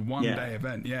 It was a one-day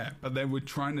event, But they were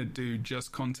trying to do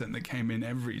just content that came in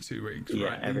every 2 weeks,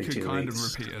 right? Every 2 weeks. You could kind of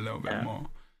repeat a little bit more.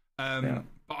 But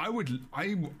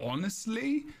I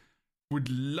honestly would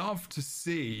love to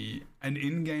see an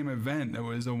in-game event that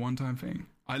was a one-time thing.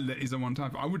 I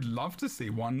would love to see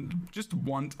one.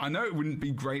 I know it wouldn't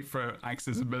be great for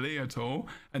accessibility at all,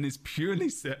 and it's purely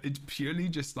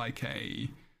just like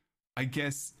I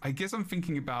guess I'm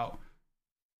thinking about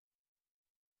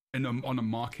on a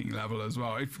marketing level as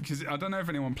well, because I don't know if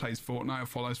anyone plays Fortnite or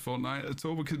follows Fortnite at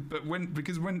all,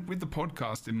 because when with the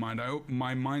podcast in mind,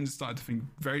 my mind started to think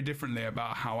very differently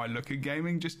about how I look at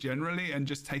gaming just generally, and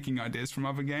just taking ideas from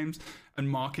other games and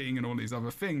marketing and all these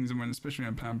other things. And especially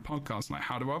when I'm playing podcasts, like,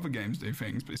 how do other games do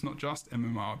things? But it's not just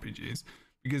MMORPGs,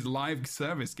 because live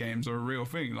service games are a real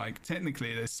thing. Like,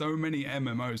 technically there's so many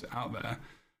MMOs out there,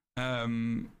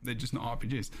 they're just not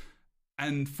RPGs.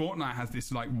 And Fortnite has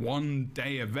this like 1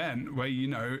 day event where, you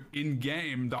know, in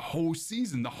game, the whole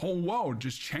season, the whole world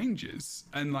just changes.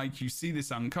 And like you see this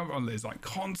uncover, there's like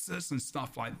concerts and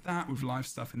stuff like that with live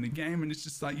stuff in the game. And it's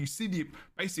just like you see the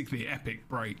basically epic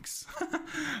breaks.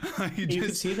 Like you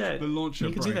can see that. The launcher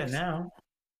you can see that now.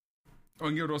 Oh,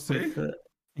 in Guild Wars 2?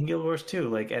 In Guild Wars 2,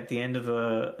 like at the end of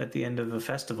a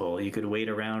festival, you could wait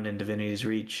around in Divinity's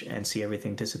Reach and see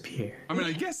everything disappear. I mean,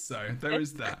 I guess so. There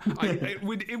is that.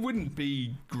 It wouldn't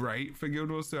be great for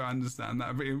Guild Wars 2. I understand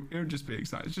that, but it would just be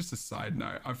exciting. It's just a side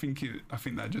note. I think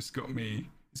that just got me.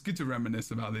 It's good to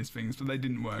reminisce about these things, but they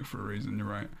didn't work for a reason. You're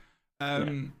right.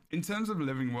 In terms of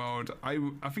Living World, I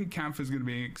think Camp is going to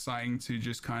be exciting to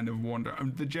just kind of wander.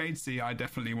 The Jade Sea, I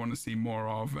definitely want to see more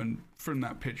of, and from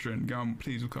that picture, and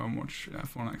please go and watch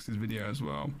Fornax's video as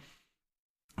well.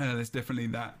 There's definitely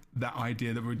that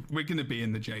idea that we're going to be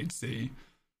in the Jade Sea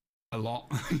a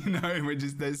lot. You know,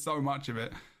 there's so much of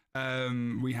it.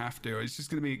 We have to. It's just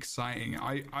going to be exciting.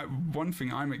 One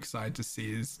thing I'm excited to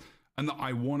see is, and that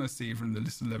I want to see from the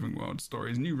Living World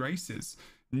story, is new races.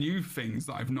 New things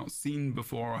that I've not seen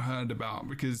before or heard about,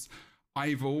 because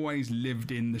I've always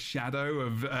lived in the shadow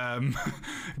of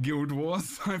Guild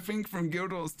Wars, I think, from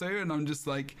Guild Wars 2, and I'm just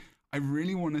like, I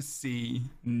really want to see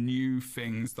new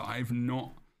things that I've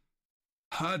not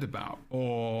heard about.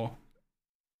 Or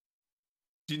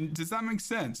does that make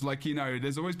sense? Like, you know,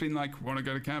 there's always been like, want to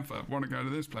go to Campfire, want to go to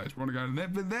this place, want to go to there,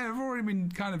 but they've already been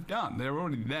kind of done. They're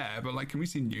already there. But like, can we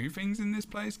see new things in this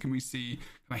place? Can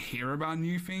I hear about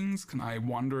new things? Can I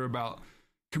wonder about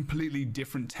completely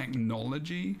different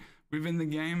technology within the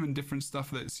game and different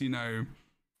stuff that's, you know,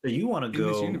 so you want to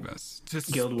go this universe,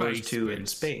 just Guild Wars 2 in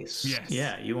space? Yes.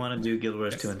 Yeah, you want to do Guild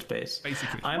Wars 2 in space.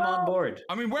 Basically, I'm on board.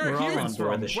 I mean, where are humans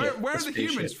from? Where are the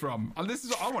humans from? And this is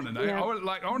what I want to know. Yeah.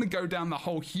 I want to go down the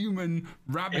whole human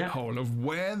rabbit hole of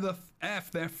where the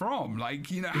F they're from. Like,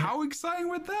 you know, how exciting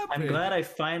would that be? I'm glad I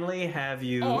finally have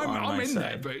you on my in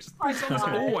side. there, but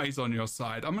I'm always on your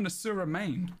side. I'm an Asura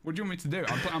main. What do you want me to do?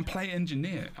 I'm play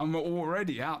engineer. I'm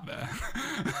already out there.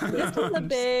 This is a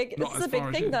big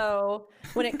thing, though,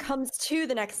 when it comes to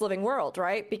the next Living World,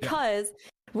 right? Because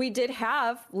we did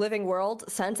have Living World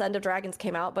since End of Dragons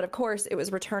came out, but of course it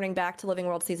was returning back to Living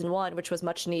World Season 1, which was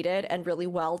much needed and really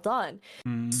well done.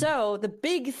 So the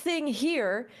big thing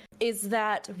here is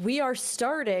that we are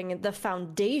starting the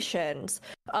foundations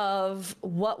of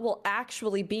what will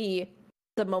actually be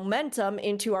the momentum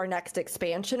into our next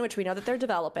expansion, which we know that they're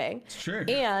developing. Sure.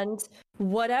 And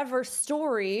whatever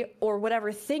story or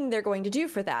whatever thing they're going to do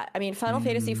for that. I mean, Final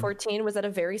Fantasy XIV was at a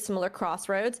very similar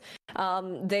crossroads.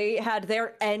 They had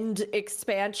their end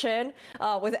expansion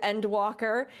with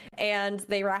Endwalker, and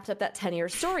they wrapped up that 10-year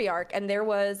story arc. And there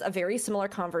was a very similar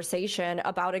conversation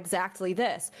about exactly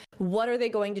this. What are they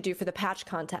going to do for the patch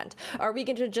content? Are we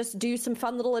going to just do some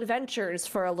fun little adventures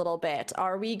for a little bit?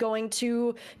 Are we going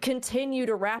to continue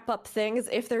to wrap up things,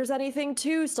 if there's anything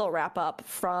to still wrap up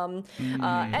from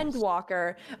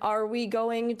Endwalker? Are we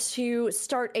going to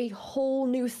start a whole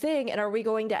new thing? And are we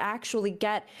going to actually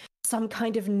get some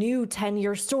kind of new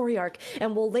 10-year story arc,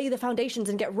 and we'll lay the foundations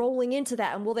and get rolling into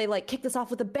that? And will they like kick this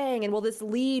off with a bang? And will this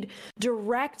lead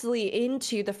directly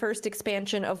into the first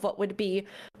expansion of what would be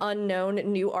unknown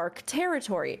new arc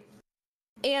territory?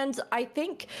 And I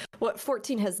think what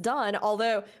 14 has done,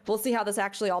 although we'll see how this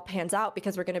actually all pans out,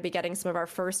 because we're going to be getting some of our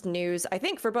first news, I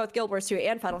think, for both Guild Wars 2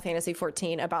 and Final Fantasy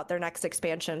 14 about their next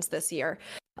expansions this year.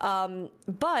 I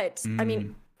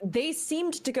mean, they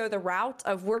seemed to go the route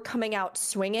of, we're coming out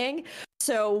swinging,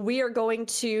 so we are going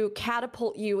to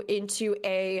catapult you into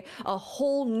a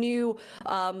whole new,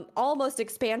 almost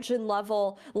expansion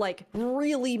level, like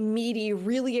really meaty,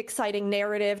 really exciting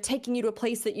narrative, taking you to a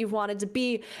place that you've wanted to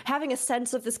be, having a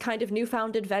sense of this kind of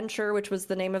newfound adventure, which was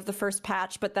the name of the first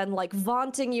patch, but then like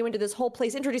vaunting you into this whole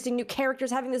place, introducing new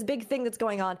characters, having this big thing that's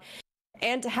going on.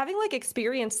 And having like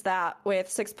experienced that with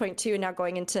 6.2 and now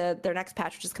going into their next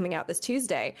patch, which is coming out this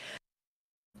Tuesday,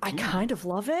 I kind of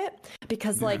love it,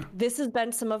 because like this has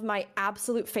been some of my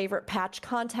absolute favorite patch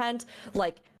content,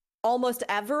 like almost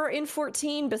ever in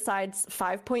 14, besides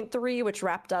 5.3, which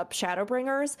wrapped up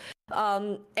Shadowbringers.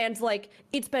 And like,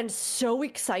 it's been so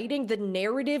exciting. The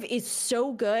narrative is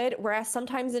so good, whereas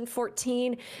sometimes in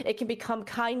 14 it can become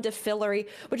kind of fillery,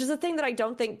 which is a thing that I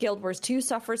don't think Guild Wars 2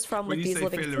 suffers from with these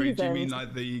living seasons. When you say fillery, do you mean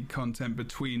like the content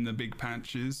between the big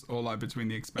patches, or like between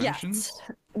the expansions?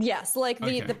 Yes, like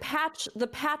the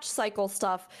patch cycle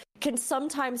stuff can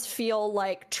sometimes feel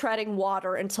like treading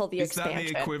water until the expansion.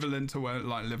 Is that the equivalent to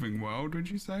like Living World, would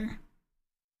you say?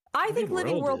 I think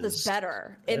Living World is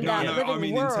better in that Living I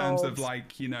mean, World, in terms of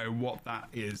like, you know, what that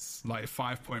is. Like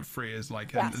 5.3 is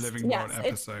like a Living World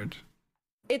episode.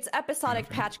 it's episodic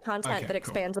patch content that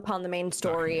expands upon the main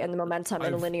story and the momentum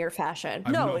in a linear fashion.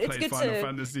 It's good Final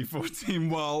Fantasy 14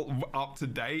 well up to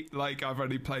date. Like I've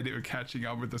only played it with catching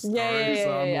up with the story,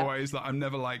 I'm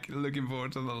never like looking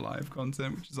forward to the live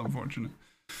content, which is unfortunate.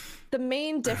 The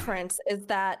main difference is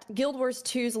that Guild Wars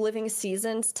 2's living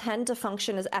seasons tend to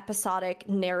function as episodic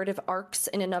narrative arcs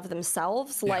in and of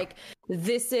themselves. Yeah. Like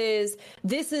this is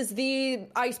the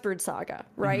Icebird saga,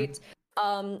 right?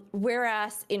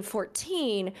 Whereas in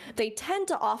 14, they tend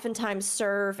to oftentimes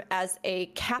serve as a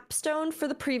capstone for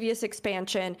the previous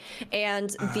expansion and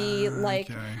the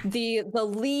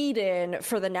lead-in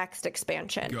for the next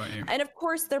expansion. And of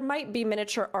course, there might be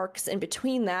miniature arcs in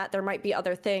between that. There might be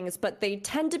other things, but they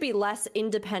tend to be less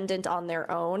independent on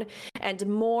their own and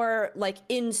more like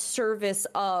in service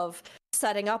of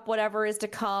setting up whatever is to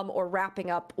come or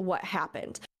wrapping up what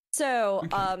happened. So,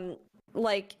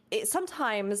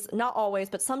 sometimes, not always,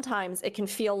 but sometimes it can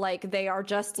feel like they are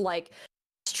just like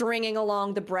stringing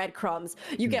along the breadcrumbs.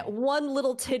 You get one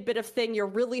little tidbit of thing you're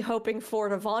really hoping for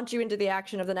to launch you into the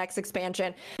action of the next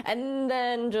expansion, and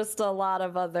then just a lot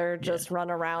of other just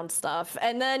run around stuff,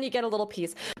 and then you get a little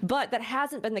piece. But that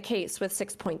hasn't been the case with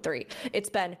 6.3. It's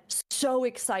been so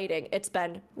exciting. It's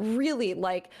been really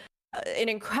like an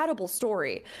incredible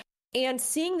story, and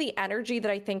seeing the energy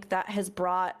that I think that has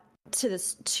brought to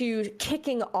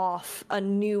kicking off a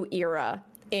new era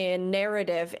in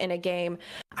narrative in a game.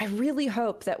 I really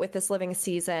hope that with this living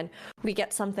season, we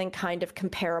get something kind of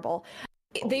comparable.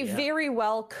 They very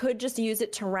well could just use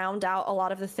it to round out a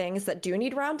lot of the things that do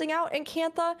need rounding out in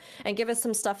Cantha and give us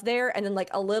some stuff there, and then like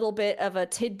a little bit of a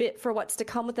tidbit for what's to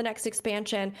come with the next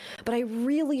expansion. But I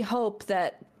really hope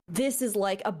that this is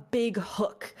like a big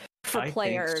hook for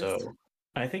players. I think so.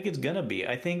 I think it's gonna be.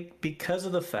 I think because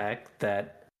of the fact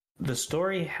that the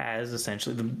story has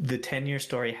essentially, the 10-year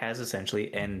story has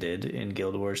essentially ended in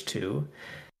Guild Wars 2.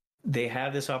 They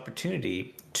have this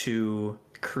opportunity to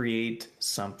create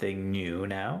something new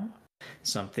now,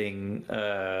 something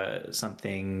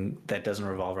that doesn't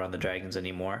revolve around the dragons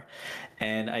anymore.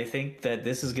 And I think that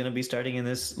this is going to be starting in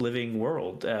this Living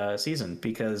World season,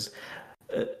 because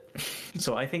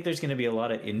so I think there's going to be a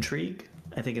lot of intrigue.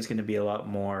 I think it's going to be a lot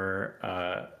more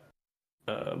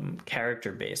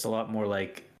character based, a lot more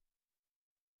like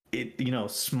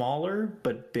smaller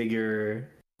but bigger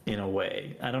in a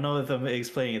way. I don't know if I'm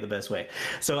explaining it the best way.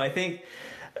 So I think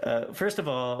first of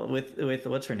all, with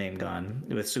what's her name gone,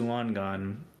 with Suwan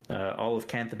gone, all of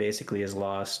Cantha basically has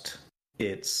lost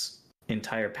its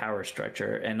entire power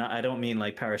structure. And I don't mean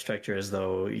like power structure as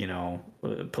though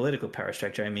political power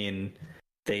structure. I mean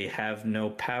they have no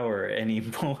power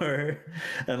anymore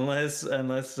unless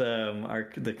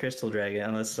the Crystal Dragon,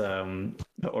 unless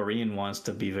Orion wants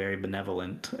to be very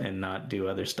benevolent and not do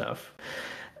other stuff.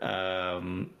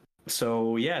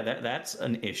 So yeah, that's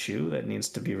an issue that needs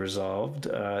to be resolved.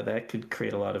 That could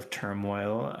create a lot of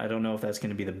turmoil. I don't know if that's going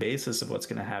to be the basis of what's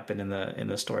going to happen in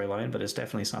the storyline, but it's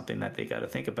definitely something that they got to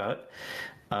think about.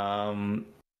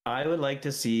 I would like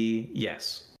to see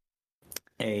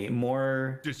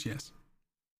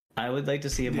I would like to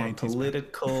see a more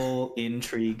political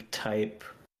intrigue type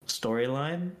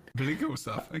storyline. Political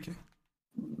stuff, okay.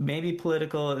 Maybe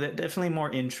political, definitely more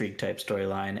intrigue type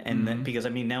storyline, and then because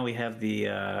now we have the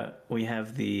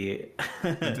the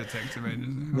detective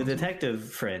agency, the detective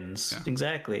friends,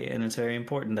 exactly, and it's very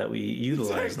important that we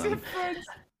utilize them. Friends.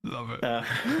 Love it.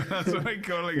 That's what I'm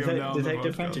calling them now.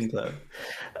 Detective Friendship Club.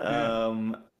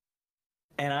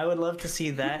 And I would love to see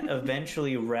that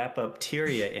eventually wrap up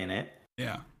Tyria in it.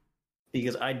 Yeah.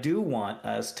 Because I do want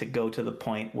us to go to the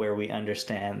point where we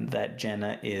understand that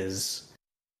Jenna is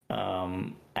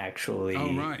actually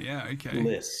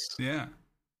Liz. Yeah.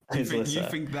 You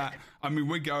think that? I mean,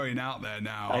 we're going out there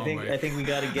now. I think we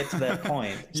got to get to that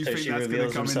point. So she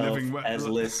reveals herself as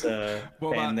Liz,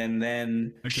 and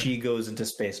then she goes into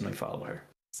space, and we follow her.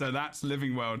 So that's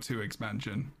Living World 2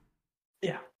 expansion.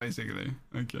 Yeah. Basically.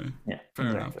 Okay. Yeah. Fair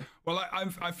enough. Well,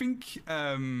 I think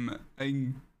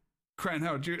Cran,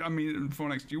 before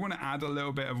next, do you want to add a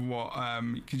little bit of what,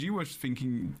 because you were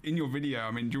thinking in your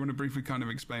video, do you want to briefly kind of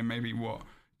explain maybe what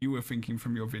you were thinking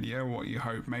from your video, what you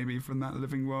hope maybe from that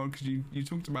Living World? Because you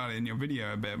talked about it in your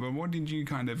video a bit, but what did you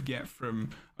kind of get from,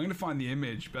 I'm going to find the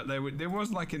image, but there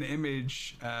was like an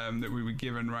image that we were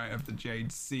given, right, of the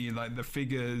Jade Sea, like the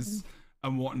figures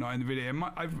and whatnot in the video.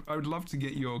 I would love to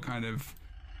get your kind of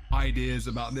ideas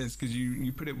about this, because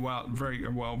you put it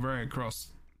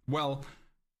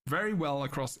very well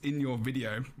across in your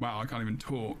video. Wow, I can't even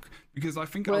talk, because I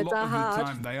think Words a lot of hard. the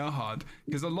time they are hard,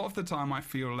 because a lot of the time I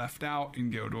feel left out in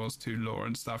Guild Wars 2 lore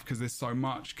and stuff, because there's so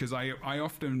much, because I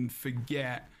often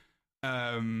forget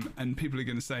And people are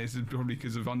going to say it's probably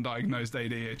because of undiagnosed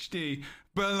ADHD,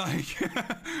 but like,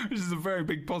 which is a very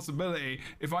big possibility.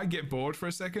 If I get bored for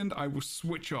a second, I will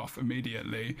switch off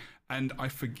immediately and I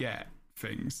forget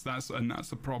things. That's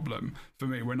a problem for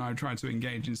me when I try to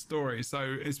engage in stories.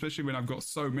 So especially when I've got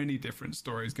so many different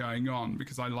stories going on,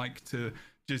 because I like to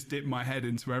just dip my head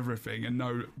into everything and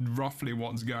know roughly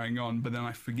what's going on, but then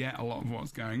I forget a lot of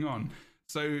what's going on.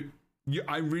 So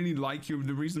I really like you.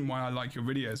 The reason why I like your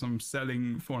videos, I'm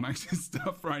selling Fornax's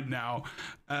stuff right now,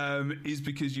 is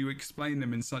because you explain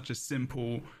them in such a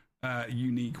simple,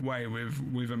 unique way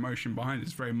with emotion behind it.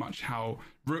 It's very much how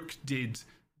Rook did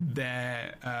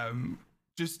their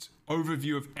just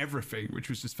overview of everything, which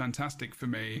was just fantastic for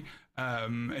me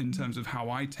in terms of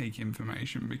how I take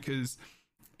information, because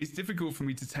it's difficult for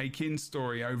me to take in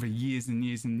story over years and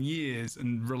years and years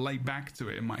and relate back to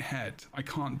it in my head. I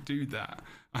can't do that.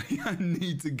 I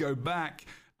need to go back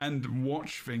and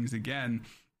watch things again.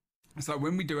 So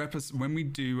when we do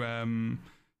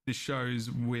the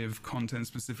shows with content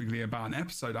specifically about an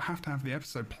episode, I have to have the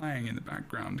episode playing in the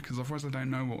background, because otherwise I don't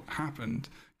know what happened,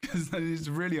 because that is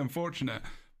really unfortunate.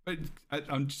 But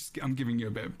I'm giving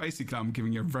you I'm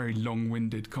giving you a very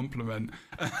long-winded compliment,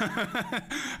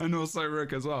 and also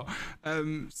Rook as well.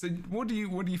 So what do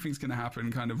you think is going to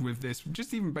happen kind of with this,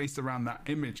 just even based around that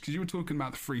image? Because you were talking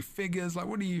about the 3 figures. Like,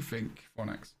 what do you think,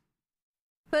 Fornax?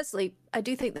 Firstly, I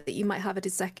do think that you might have a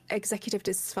executive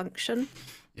dysfunction.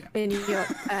 Yeah. In your,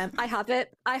 I have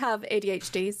it. I have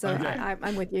ADHD, so okay.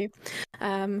 I'm with you.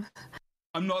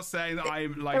 I'm not saying that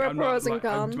I'm like, there are pros and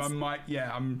cons.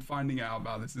 I'm finding out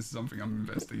about this. This is something I'm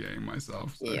investigating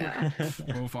myself. So yeah.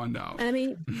 We'll find out. And I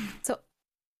mean, so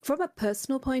from a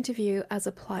personal point of view as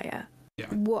a player,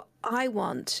 what I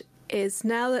want is,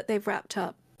 now that they've wrapped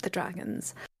up the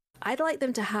dragons, I'd like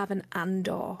them to have an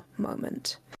Andor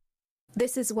moment.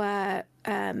 This is where...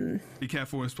 Be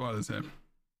careful with spoilers here.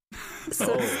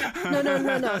 So,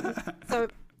 no. So...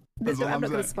 I'm not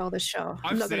going to spoil the show.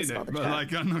 I'm not going to spoil the show.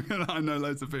 Like, I know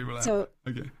loads of people out. So,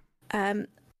 okay.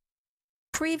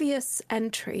 Previous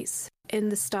entries in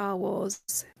the Star Wars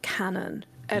canon,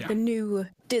 the new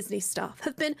Disney stuff,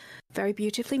 have been very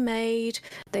beautifully made.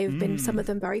 They've been, some of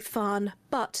them, very fun,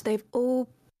 but they've all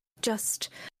just,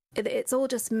 it's all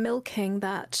just milking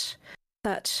that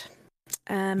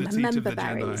member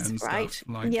berries, right?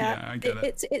 Like, I get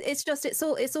it.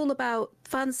 It's all about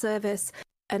fan service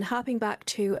and harping back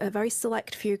to a very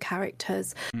select few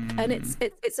characters, and it's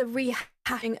a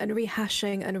rehashing and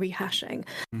rehashing and rehashing.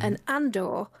 And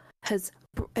Andor has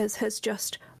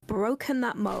just broken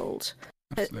that mold.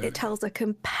 It tells a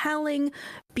compelling,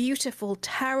 beautiful,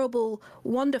 terrible,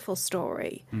 wonderful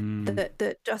story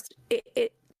that just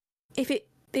it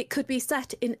could be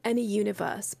set in any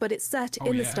universe, but it's set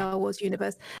in the Star Wars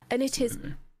universe, and it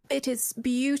is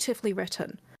beautifully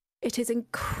written. It is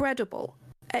incredible.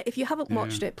 If you haven't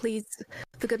watched it, please,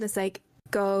 for goodness sake,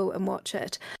 go and watch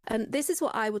it. And this is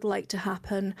what I would like to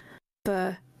happen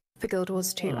for Guild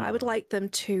Wars 2. I would like them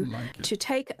to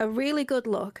take a really good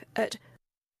look at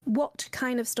what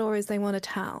kind of stories they want to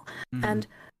tell, and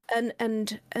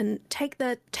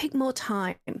take more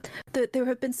time. There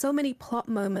have been so many plot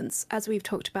moments, as we've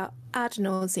talked about ad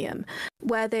nauseum,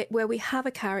 where we have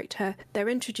a character, they're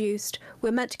introduced,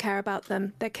 we're meant to care about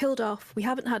them, they're killed off, we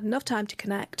haven't had enough time to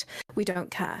connect, we don't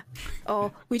care,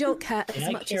 or we don't care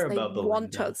as much as they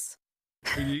want us.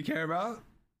 Who do you care about?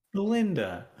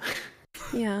 Belinda.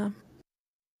 Yeah.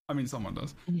 I mean, someone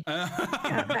does.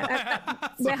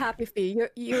 We're happy for you.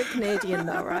 You're a Canadian,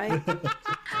 though, right?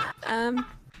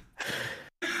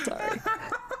 Sorry.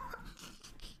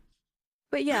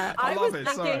 But yeah, I was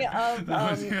thinking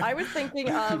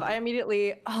of,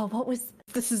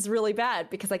 this is really bad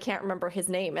because I can't remember his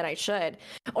name and I should.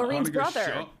 Orion's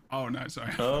brother. Oh, no,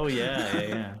 sorry. Oh,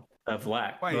 yeah.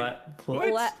 Blast. Oh.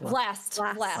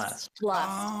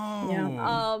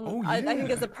 I think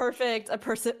it's a perfect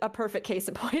case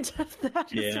in point of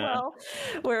that as well,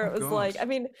 where it was like, I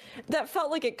mean, that felt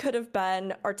like it could have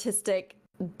been an artistic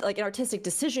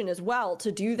decision as well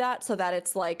to do that, so that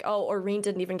it's like, oh, Orien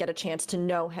didn't even get a chance to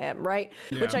know him, right?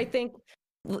 Which I think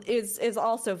is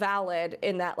also valid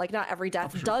in that, like, not every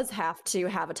death does have to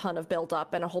have a ton of build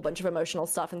up and a whole bunch of emotional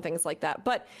stuff and things like that.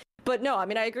 But no, I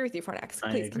mean, I agree with you, Fornax. Please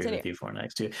continue. I agree with you,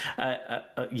 Fornax, too.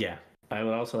 Yeah, I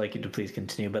would also like you to please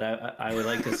continue, but I would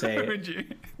like to say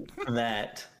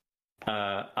that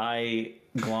I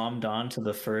glommed on to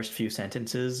the first few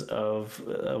sentences of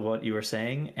what you were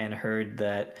saying and heard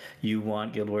that you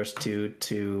want Guild Wars 2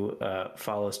 to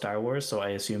follow Star Wars, so I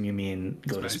assume you mean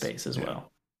go to space as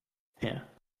well. Yeah.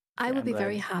 I would be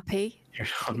very happy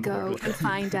to go and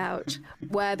find out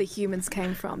where the humans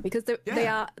came from, because they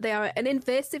are an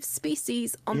invasive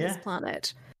species on this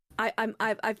planet.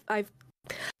 I've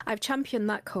championed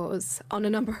that cause on a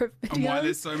number of videos. And why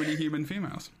there's so many human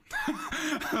females?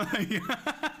 you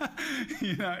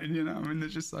know, I mean,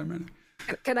 there's just so many.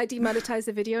 Can I demonetize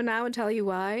the video now and tell you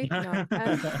why? No.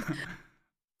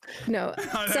 No.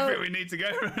 I don't think we need to go.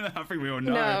 I think we all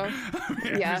know. No.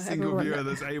 Every single viewer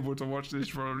that's able to watch this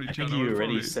probably. I think you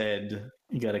already said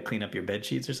you got to clean up your bed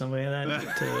sheets or something like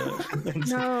that.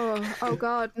 No. Oh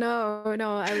God, no.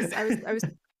 I was.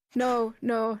 No,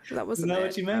 that wasn't. Is that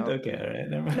what you meant? No. Okay, all right.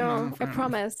 Never mind. No, I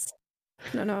promise.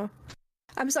 No.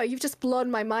 I'm sorry, you've just blown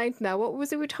my mind now. What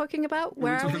was it we were talking about? We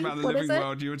were talking about the living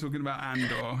world. You were talking about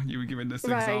Andor. You were giving us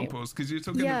examples because you're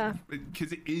talking.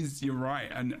 Because it is. You're right.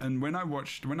 And when I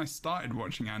started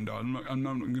watching Andor, I'm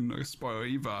not going to spoil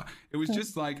either. It was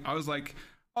just like I was like,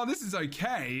 oh, this is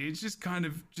okay. It's just kind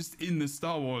of just in the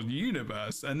Star Wars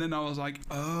universe. And then I was like,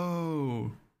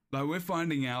 oh, like we're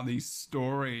finding out these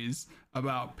stories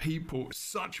about people,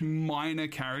 such minor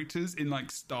characters in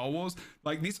like Star Wars,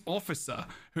 like this officer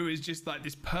who is just like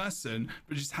this person,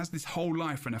 but just has this whole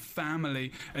life and a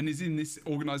family and is in this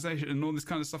organization and all this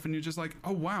kind of stuff. And you're just like,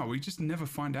 oh wow, we just never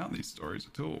find out these stories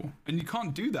at all. And you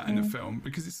can't do that in a film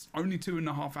because it's only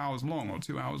 2.5 hours long or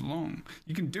 2 hours long.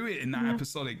 You can do it in that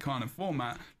episodic kind of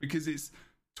format because it's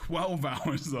 12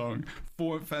 hours long,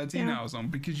 13 hours long,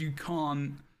 because you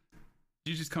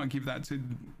just can't give that to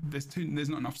there's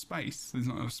not enough space. There's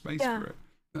not enough space for it.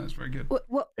 That's very good.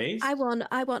 What I want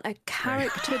a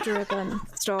character-driven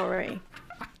story.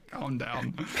 Calm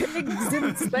down. Pigs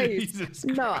in space.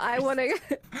 No, I want a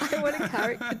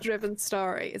character-driven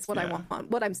story. Is what I want.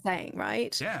 What I'm saying,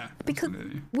 right? Yeah. Because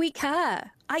we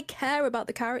care. I care about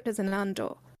the characters in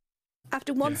Andor.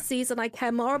 After one season, I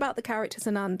care more about the characters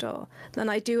in Andor than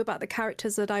I do about the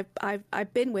characters that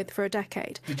I've been with for a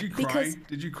decade. Did you cry?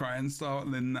 Did you cry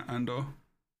in Andor?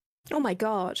 Oh my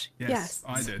God! Yes,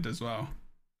 I did as well.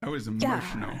 I was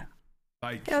emotional.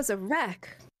 Like it was a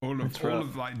wreck. All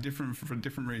of like for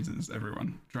different reasons.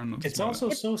 Everyone trying not to. It's also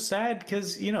so sad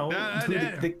because well, I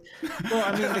mean, the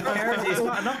character.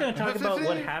 I'm not going to talk about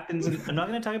what happens. I'm not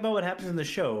going to talk about what happens in the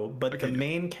show, but the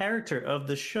main character of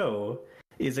the show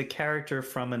is a character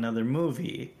from another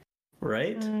movie,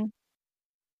 right?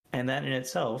 And that in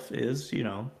itself is,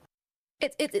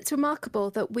 It's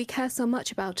remarkable that we care so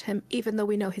much about him, even though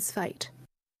we know his fate.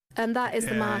 And that is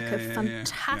the mark of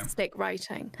fantastic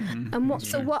writing. And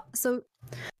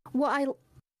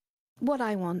what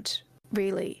I want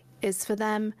really is for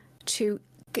them to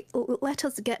let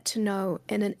us get to know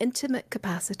in an intimate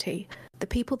capacity the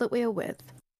people that we are with,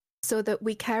 so that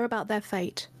we care about their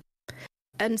fate.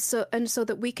 And so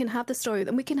that we can have the story,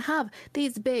 and we can have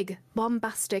these big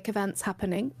bombastic events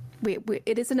happening.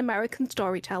 It is an American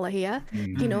storyteller here.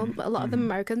 A lot of the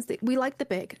Americans, we like the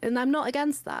big, and I'm not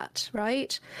against that,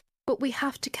 right? But we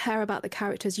have to care about the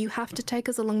characters. You have to take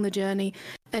us along the journey,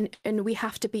 and we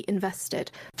have to be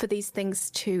invested for these things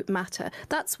to matter.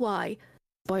 That's why,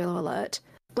 spoiler alert,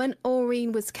 when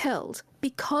Aureen was killed,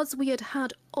 because we had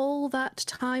had all that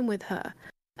time with her,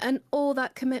 and all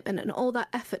that commitment and all that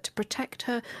effort to protect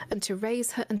her and to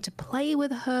raise her and to play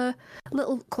with her,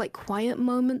 little quite quiet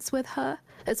moments with her,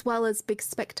 as well as big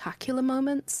spectacular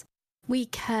moments, we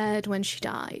cared when she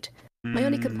died. My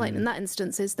only complaint in that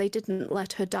instance is they didn't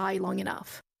let her die long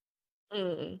enough.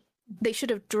 They should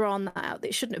have drawn that out.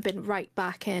 They shouldn't have been right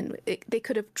back in. They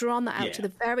could have drawn that out to the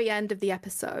very end of the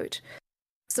episode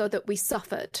so that we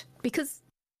suffered, because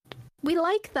we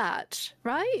like that,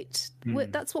 right?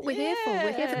 That's what we're here for.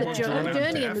 We're here for the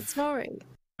journey and the story.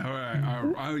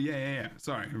 Oh, yeah.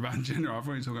 Sorry, about general. I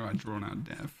thought you were talking about drawn out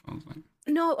death. I was like,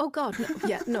 no, oh God,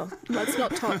 no. Let's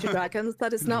not torture dragons.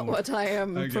 That is not what I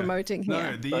am promoting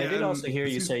here. No, I did also hear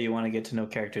you say you want to get to know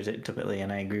characters intimately,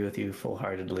 and I agree with you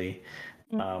full-heartedly.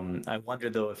 I wonder,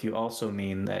 though, if you also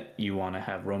mean that you want to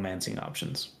have romancing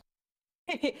options.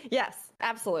 Yes,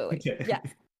 absolutely. Okay. Yes.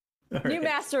 Right. New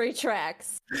mastery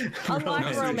tracks.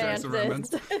 Unlock romances.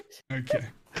 Okay,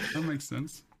 that makes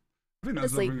sense.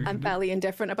 Honestly, I'm fairly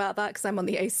indifferent about that because I'm on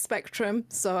the ace spectrum,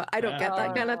 so I don't get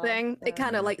that kind of thing. It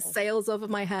kind of like sails over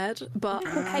my head. But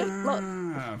hey, look,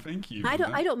 thank you. I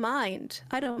don't mind.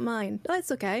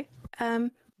 That's okay.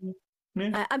 I'm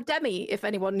Demi. If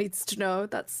anyone needs to know,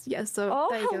 that's So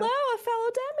there you hello, go. A fellow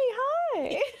Demi.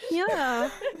 Hi.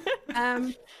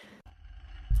 Yeah.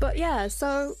 But yeah,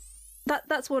 so.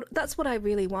 That's what I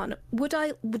really want.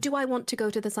 Do I want to go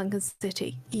to the Sunken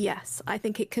City? Yes, I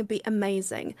think it could be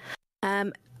amazing.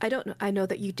 I don't know. I know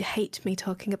that you hate me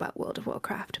talking about World of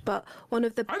Warcraft, but one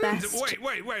of the best.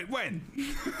 Wait, when?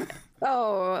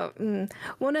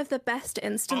 One of the best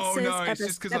instances. Oh no, it's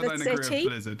just because I don't agree with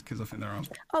Blizzard, because I think they're on.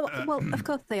 Oh well, of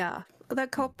course they are. They're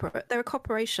corporate. They're a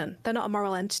corporation. They're not a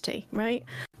moral entity, right?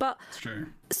 But it's true.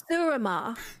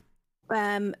 Suramar,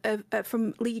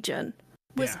 from Legion,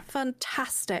 was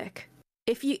fantastic.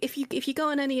 If you go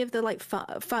on any of the like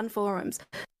fan forums,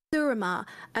 Suramar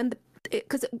and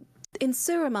because in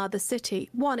Suramar, the city,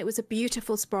 it was a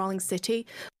beautiful sprawling city,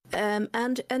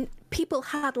 and people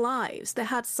had lives. They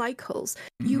had cycles.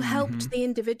 You helped the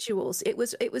individuals. It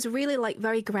was really like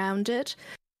very grounded,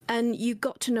 and you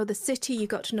got to know the city, you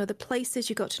got to know the places,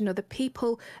 you got to know the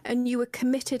people, and you were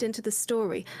committed into the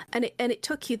story. And it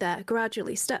took you there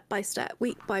gradually, step by step,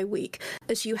 week by week,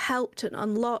 as you helped and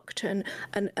unlocked and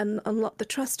unlocked the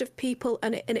trust of people,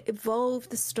 and it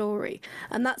evolved the story.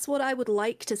 And that's what I would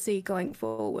like to see going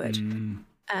forward.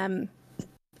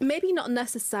 Maybe not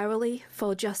necessarily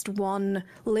for just one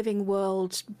living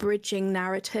world bridging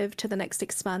narrative to the next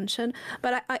expansion,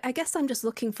 but I guess I'm just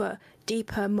looking for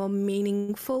deeper, more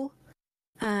meaningful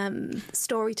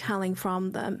storytelling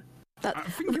from them. That I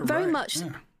think you're very right.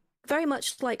 very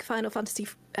much like Final Fantasy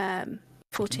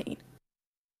 14.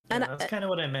 And that's kind of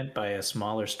what I meant by a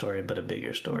smaller story, but a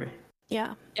bigger story.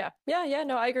 Yeah.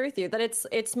 No, I agree with you that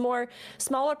it's more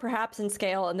smaller perhaps in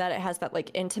scale, and that it has that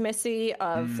like intimacy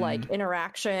of like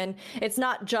interaction. It's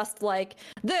not just like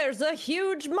there's a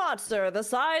huge monster the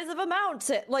size of a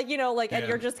mountain, like, you know, like, and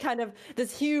you're just kind of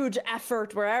this huge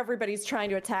effort where everybody's trying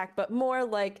to attack, but more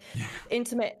like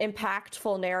intimate,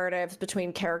 impactful narratives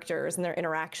between characters and their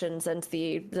interactions and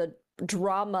the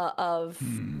drama of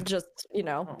just, you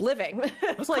know, living.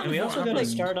 Like, we also got to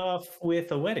start off with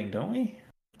a wedding, don't we?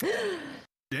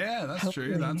 Yeah, that's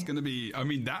true. That's going to be, I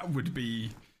mean,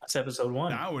 that's episode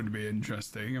 1. That would be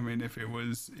interesting. I mean, if it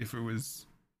was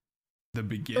the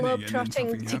beginning,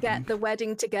 globetrotting to get the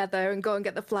wedding together and go and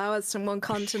get the flowers from one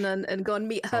continent and go and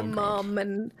meet her mom,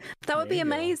 and that would be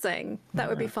amazing. That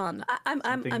would be fun.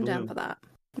 I'm down for that.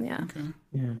 Yeah. Okay.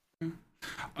 Yeah.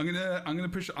 I'm gonna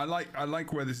push. I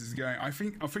like where this is going. I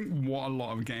think what a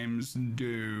lot of games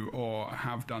do or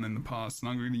have done in the past,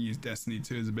 and I'm going to use Destiny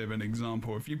 2 as a bit of an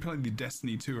example. If you play the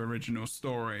Destiny 2 original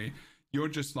story, you're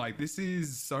just like, this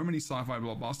is so many sci-fi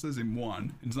blockbusters in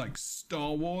one. It's like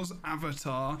Star Wars,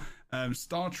 Avatar,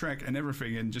 Star Trek, and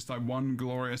everything in just like one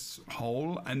glorious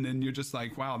whole. And then you're just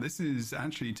like, wow, this is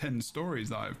actually 10 stories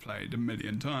that I've played a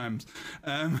million times.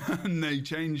 And they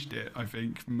changed it, I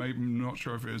think. Maybe, I'm not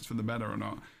sure if it was for the better or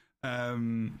not.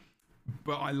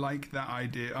 But I like that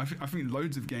idea. I think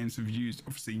loads of games have used,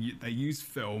 obviously, they use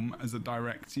film as a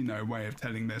direct, you know, way of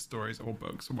telling their stories, or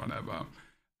books or whatever.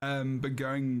 But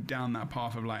going down that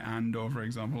path of like Andor, for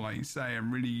example, like you say,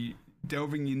 and really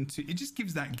delving into it, just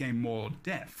gives that game more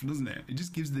depth, doesn't it? It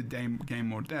just gives the game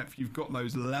more depth. You've got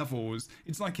those levels.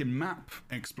 It's like in map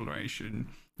exploration.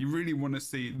 You really want to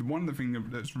see, one of the things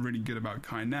that's really good about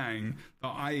Kai Nang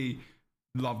that I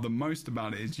love the most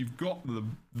about it is you've got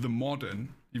the modern,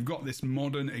 you've got this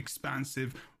modern,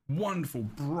 expansive, wonderful,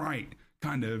 bright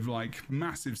kind of like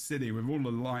massive city with all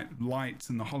the lights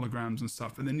and the holograms and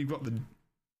stuff, and then you've got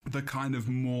the kind of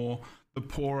more the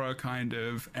poorer kind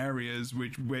of areas where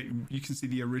you can see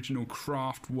the original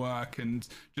craft work and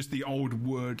just the old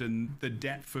wood and the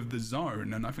depth of the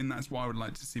zone. And I think that's what I would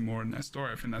like to see more in their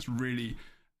story. I think that's really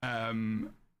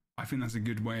I think that's a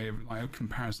good way of like a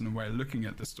comparison, a way of looking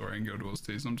at the story in Guild Wars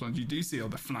 2. Sometimes you do see all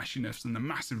the flashiness and the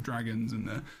massive dragons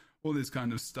and all this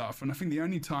kind of stuff. And I think the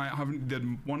only time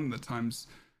one of the times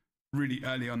really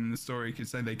early on in the story you could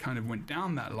say they kind of went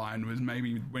down that line was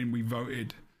maybe when we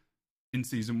voted in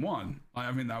season 1.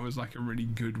 I think that was like a really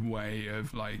good way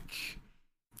of like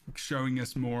showing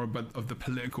us more of the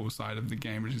political side of the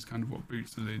game, which is kind of what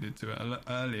Boots alluded to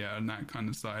earlier, and that kind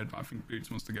of side. But I think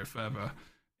Boots wants to go further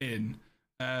in.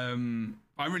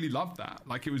 I really loved that.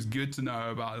 Like, it was good to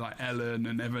know about like Ellen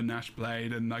and Evan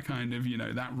Nashblade and that kind of, you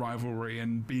know, that rivalry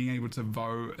and being able to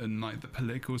vote and like the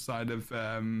political side of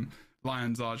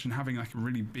Lion's Arch and having like a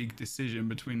really big decision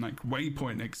between like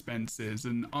waypoint expenses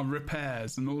and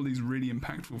repairs and all these really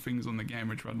impactful things on the game,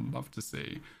 which I'd love to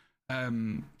see.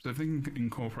 So if they can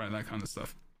incorporate that kind of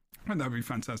stuff, that would be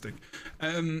fantastic.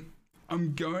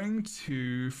 I'm going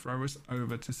to throw us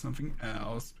over to something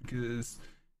else because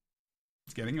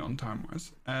it's getting on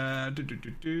time-wise.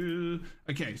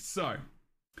 Okay, so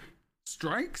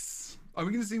strikes. Are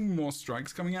we going to see more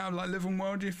strikes coming out of like Living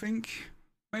World, do you think?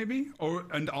 Maybe?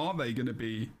 And are they going to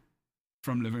be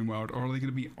from Living World, or are they going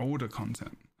to be older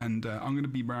content? And I'm going to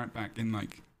be right back in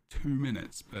like 2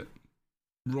 minutes, but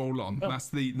roll on. Oh. That's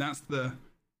the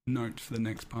note for the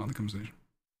next part of the conversation?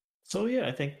 So yeah,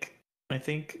 I think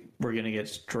we're gonna get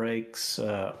strikes.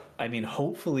 I mean,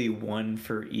 hopefully one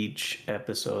for each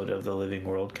episode of The Living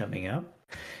World coming up.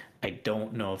 I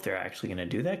don't know if they're actually going to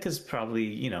do that because probably,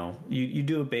 you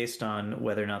do it based on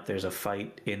whether or not there's a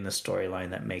fight in the storyline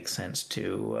that makes sense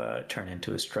to turn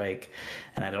into a strike.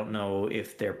 And I don't know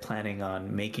if they're planning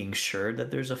on making sure that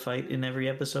there's a fight in every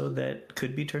episode that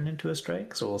could be turned into a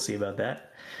strike. So we'll see about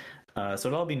that. So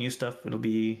it'll all be new stuff. It'll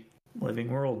be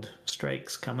Living World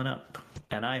strikes coming up.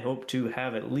 And I hope to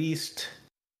have at least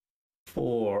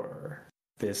 4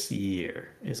 this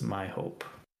year is my hope.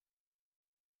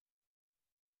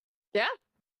 Yeah,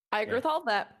 I agree with all of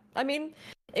that. I mean,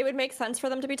 it would make sense for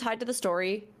them to be tied to the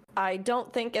story. I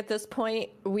don't think at this point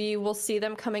we will see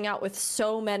them coming out with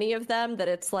so many of them that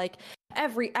it's like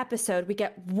every episode we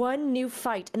get one new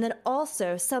fight and then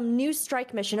also some new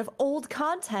strike mission of old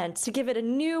content to give it a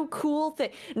new cool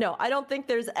thing. No, I don't think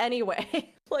there's any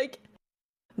way. Like,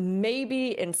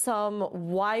 maybe in some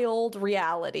wild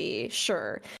reality,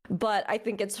 sure. But I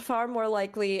think it's far more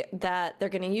likely that they're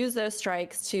going to use those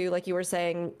strikes to, like you were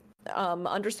saying,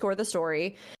 underscore the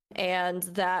story, and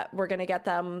that we're going to get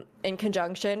them in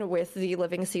conjunction with the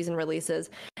living season releases.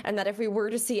 And that if we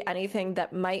were to see anything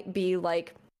that might be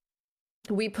like,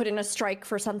 we put in a strike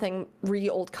for something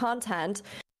old content,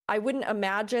 I wouldn't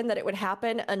imagine that it would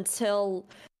happen until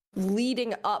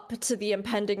leading up to the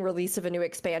impending release of a new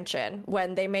expansion,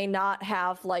 when they may not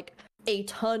have like a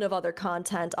ton of other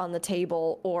content on the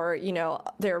table, or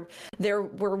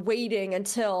we're waiting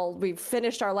until we've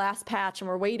finished our last patch and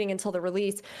we're waiting until the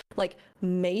release. Like,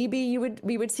 maybe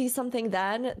we would see something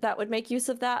then that would make use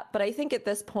of that. But I think at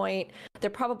this point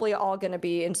they're probably all going to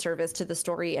be in service to the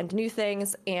story and new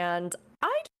things, and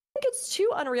I think it's too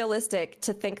unrealistic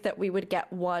to think that we would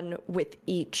get one with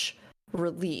each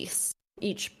release,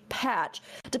 each patch,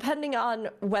 depending on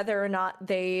whether or not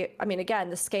again,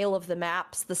 the scale of the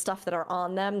maps, the stuff that are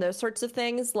on them, those sorts of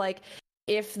things. Like,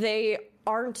 if they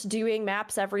aren't doing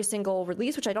maps every single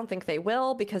release, which I don't think they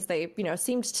will, because they,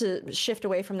 seemed to shift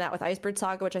away from that with Icebird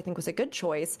Saga, which I think was a good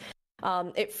choice.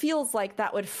 It feels like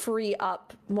that would free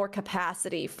up more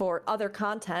capacity for other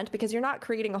content, because you're not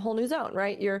creating a whole new zone,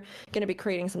 right? You're going to be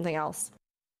creating something else.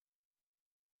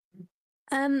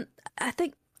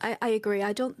 I agree.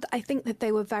 I think that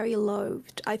they were very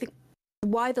loathed. I think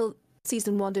why the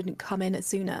season 1 didn't come in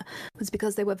sooner was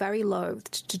because they were very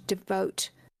loathed to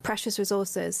devote precious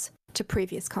resources to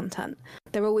previous content.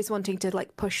 They're always wanting to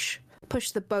like push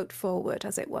the boat forward,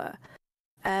 as it were.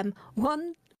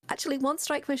 One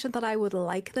strike mission that I would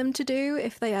like them to do,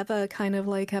 if they ever kind of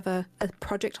like have a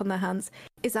project on their hands,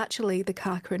 is actually the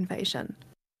Karka invasion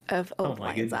of Old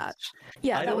Lion's Arch.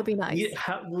 Yeah, that would be nice.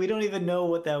 We don't even know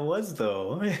what that was,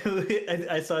 though.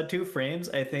 I saw 2 frames.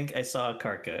 I think I saw a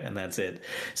Karka, and that's it.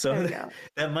 So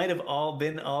that might have all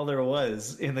been all there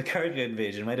was in the Karka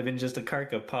invasion. Might have been just a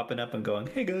Karka popping up and going,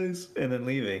 "Hey guys," and then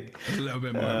leaving. A little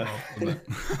bit more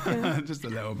involved. Just a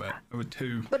little bit. Or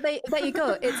 2. But there you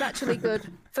go. It's actually good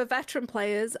for veteran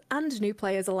players and new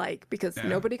players alike, because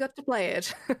nobody got to play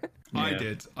it. I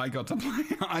did. I got to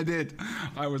play. I did.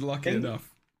 I was lucky enough.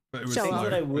 But it was things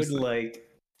that I would like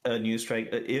a new strike,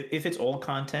 if it's old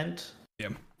content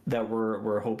that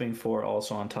we're hoping for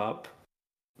also on top,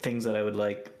 things that I would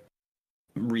like,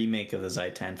 remake of the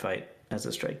Zaitan fight as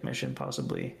a strike mission,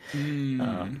 possibly.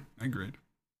 Agreed.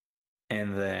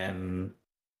 And then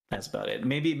that's about it.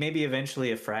 Maybe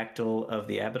eventually a fractal of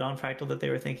the Abaddon fractal that they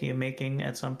were thinking of making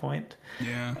at some point.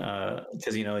 Yeah.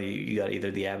 Because you got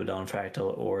either the Abaddon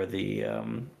fractal or the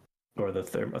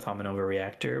Thomanova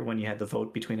reactor when you had the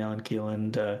vote between Ellen Keel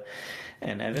and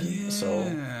Evan. Yeah. So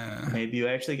maybe you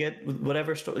actually get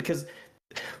whatever story. Because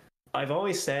I've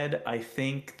always said I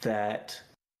think that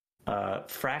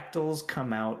fractals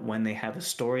come out when they have a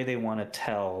story they want to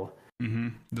tell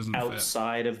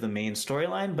outside of the main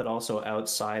storyline, but also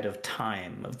outside of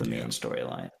time of the main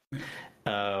storyline.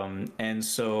 And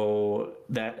so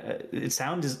that it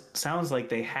sounds like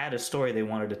they had a story they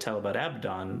wanted to tell about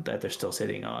Abaddon that they're still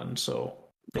sitting on, so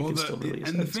they can still release.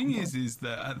 And the thing is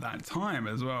that at that time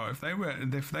as well, if they were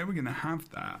going to have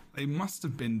that, they must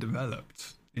have been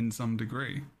developed in some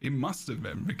degree. It must have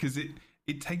been, because it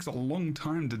takes a long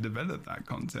time to develop that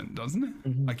content, doesn't it?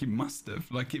 Mm-hmm. Like, it must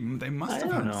have. Like, they must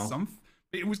have had some.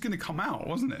 It was going to come out,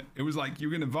 wasn't it? It was like you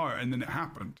were going to vote, and then it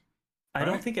happened. I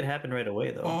don't think it happened right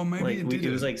away, though. Oh, maybe it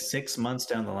was like 6 months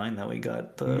down the line that we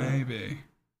got the... Maybe.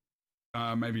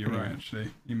 Maybe you're right,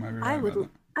 actually. You might be right.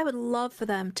 I would love for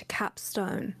them to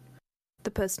capstone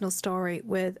the personal story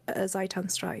with a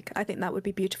Zaitan strike. I think that would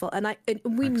be beautiful. And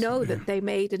we know that they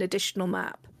made an additional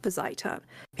map for Zaitan,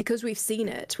 because we've seen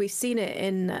it. We've seen it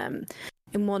in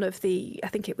in one of the, I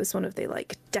think it was one of the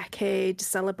like decade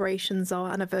celebrations or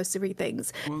anniversary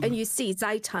things, and you see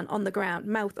Zaitan on the ground,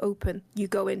 mouth open. You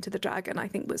go into the dragon, I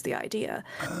think was the idea.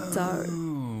 So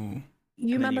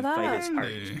you remember that? Fight his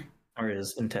heart or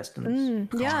his intestines.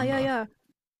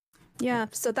 Yeah.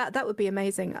 So that would be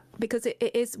amazing because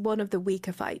it is one of the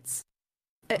weaker fights.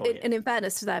 And in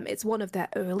fairness to them, it's one of their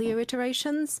earlier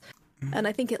iterations. And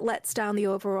I think it lets down the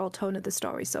overall tone of the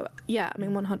story. So, yeah, I mean,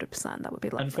 100%, that would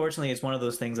be lovely. Unfortunately, it's one of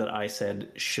those things that I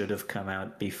said should have come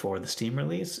out before the Steam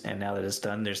release. And now that it's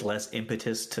done, there's less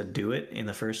impetus to do it in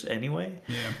the first anyway.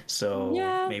 Yeah. So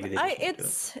maybe they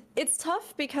it's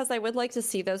tough because I would like to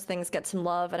see those things get some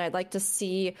love. And I'd like to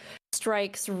see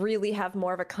strikes really have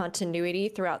more of a continuity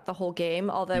throughout the whole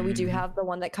game. Although we do have the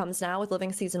one that comes now with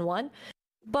Living Season 1.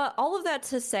 But all of that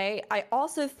to say, I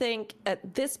also think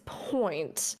at this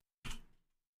point,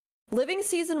 Living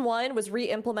Season 1 was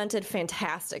re-implemented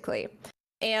fantastically.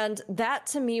 And that,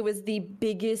 to me, was the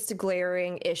biggest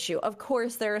glaring issue. Of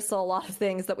course, there are still a lot of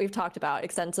things that we've talked about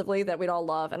extensively that we'd all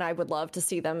love, and I would love to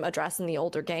see them address in the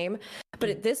older game. But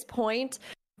at this point,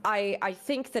 I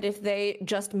think that if they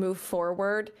just move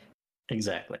forward...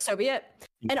 Exactly. So be it.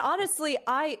 And honestly,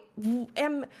 I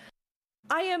am...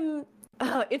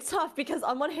 it's tough because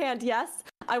on one hand, yes,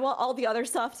 I want all the other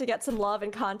stuff to get some love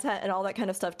and content and all that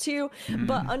kind of stuff too.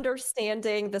 But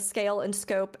understanding the scale and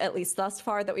scope, at least thus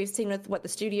far, that we've seen with what the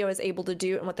studio is able to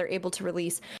do and what they're able to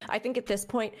release, I think at this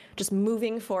point, just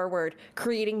moving forward,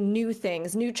 creating new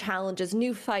things, new challenges,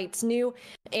 new fights,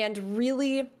 and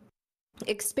really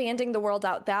expanding the world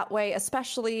out that way,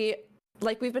 especially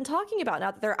like we've been talking about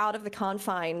now that they're out of the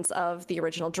confines of the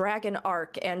original Dragon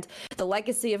arc and the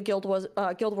legacy of Guild Wars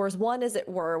 1, as it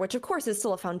were, which of course is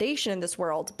still a foundation in this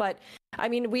world. But I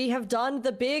mean, we have done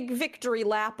the big victory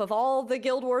lap of all the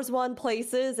Guild Wars 1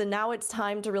 places, and now it's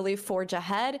time to really forge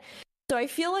ahead. So I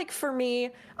feel like for me,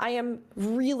 I am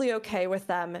really okay with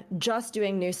them just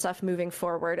doing new stuff moving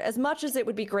forward. As much as it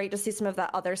would be great to see some of that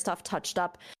other stuff touched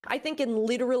up, I think in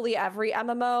literally every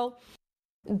MMO,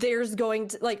 there's going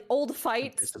to, like, old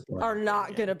fights are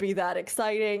not going to be that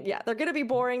exciting. Yeah, they're going to be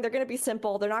boring. They're going to be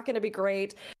simple. They're not going to be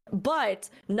great. But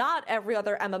not every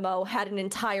other MMO had an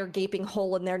entire gaping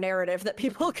hole in their narrative that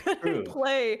people couldn't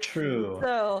play. True.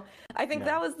 So I think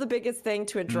that was the biggest thing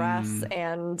to address.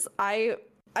 And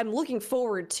I'm looking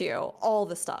forward to all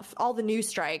the stuff, all the new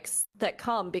strikes that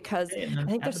come, because I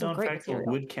think there's some great material.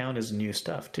 Would count as new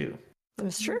stuff too.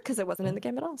 It's true, because it wasn't in the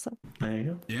game at all. So there you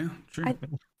go. Yeah, true.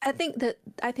 I think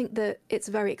that it's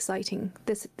very exciting.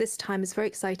 This time is very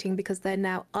exciting because they're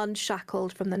now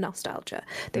unshackled from the nostalgia.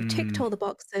 They've ticked all the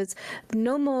boxes.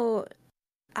 No more.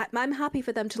 I'm happy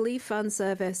for them to leave fan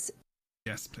service.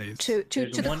 Yes, please. To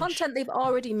the content they've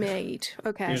already made.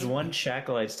 Okay. There's one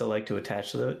shackle I'd still like to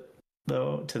attach to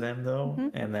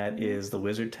them, and that is the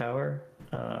Wizard Tower.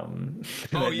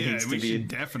 We should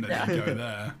definitely go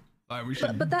there. Like, we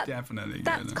should definitely go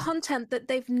there. That's content that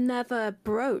they've never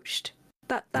broached.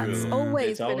 That's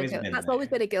always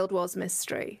been a Guild Wars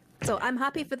mystery. So I'm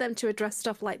happy for them to address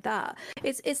stuff like that.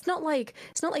 It's not like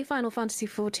Final Fantasy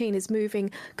XIV is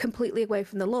moving completely away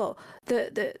from the lore.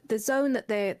 The zone that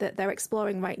they're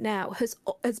exploring right now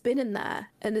has been in there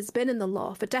and has been in the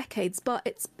lore for decades, but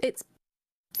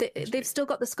they've still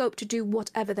got the scope to do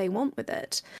whatever they want with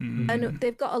it. And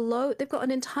they've got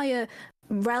an entire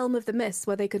realm of the Mists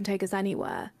where they can take us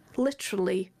anywhere,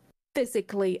 literally,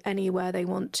 physically anywhere they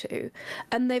want to.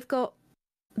 And they've got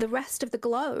the rest of the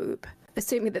globe,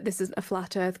 assuming that this isn't a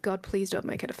flat Earth. God, please don't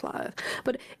make it a flat Earth.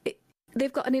 But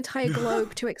they've got an entire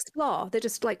globe to explore. They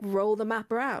just like roll the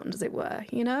map around, as it were.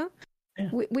 You know,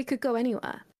 we could go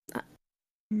anywhere.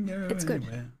 It's good.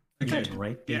 Okay.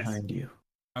 Right behind you.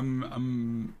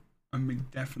 I'm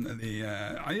definitely.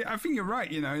 I think you're right.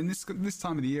 You know, in this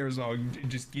time of the year as well, it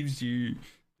just gives you.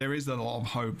 There is a lot of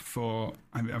hope for.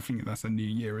 I think that's a new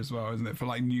year as well, isn't it? For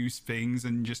like new things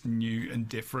and just new and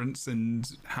difference, and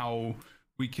how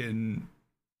we can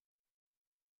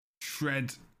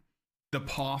tread the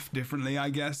path differently.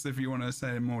 I guess, if you want to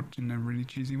say it more in a really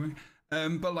cheesy way.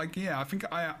 But like, yeah, I think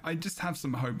I just have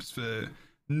some hopes for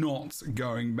not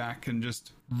going back and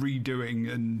just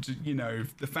redoing, and you know,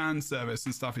 the fan service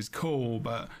and stuff is cool,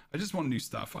 but I just want new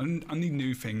stuff. I need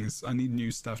new things. I need new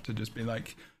stuff to just be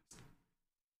like,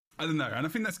 I don't know. And I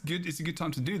think that's good. It's a good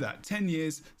time to do that. 10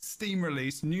 years, Steam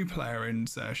release, new player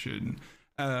insertion.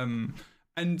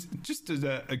 And just as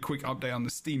a quick update on the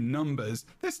Steam numbers,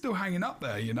 they're still hanging up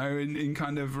there, you know, in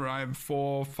kind of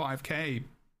 4-5k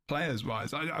players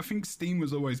wise. I think Steam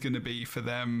was always going to be for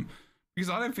them, because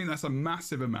I don't think that's a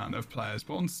massive amount of players,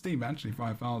 but on Steam, actually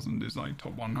 5,000 is like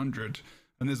top 100.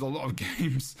 and there's a lot of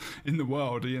games in the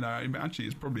world. Actually,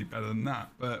 it's probably better than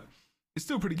that, but it's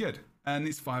still pretty good. And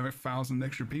it's 5,000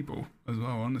 extra people as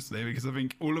well, honestly, because I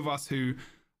think all of us who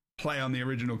play on the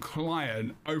original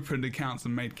client opened accounts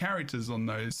and made characters on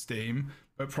those Steam,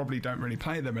 but probably don't really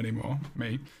play them anymore.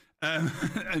 Me, and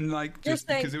just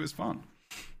because it was fun.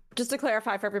 Just to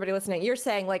clarify for everybody listening, you're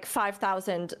saying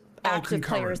 5,000 active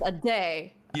players a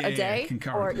day. A day?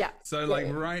 Concurrent. So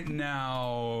right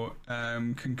now,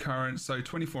 concurrent, so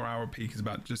 24-hour peak is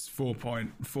about just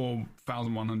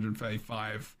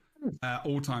 4,135.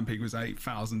 All-time peak was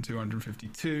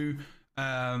 8,252.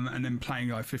 And then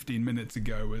playing 15 minutes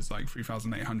ago was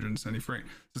 3,873. So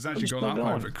it's actually gone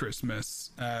up over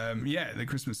Christmas. The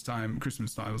Christmas time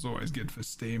was always good for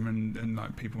Steam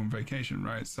and people on vacation,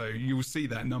 right? So you will see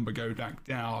that number go back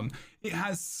down. It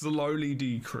has slowly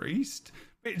decreased.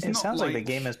 It sounds like the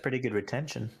game has pretty good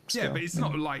retention. Still. Yeah, but it's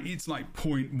not it's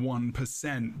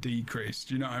 0.1%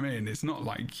 decreased. You know what I mean? It's not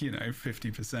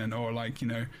 50% or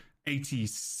 80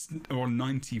 or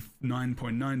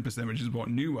 99.9%, which is what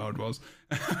New World was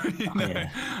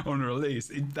on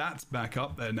release. That's back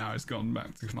up there now. It's gone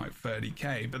back to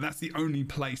 30k, but that's the only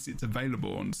place it's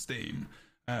available on Steam.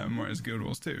 Whereas Guild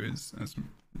Wars 2 is, as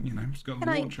it's got the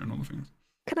launcher and all the things.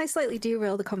 Can I slightly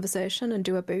derail the conversation and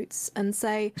do a Boots and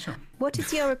say, sure. What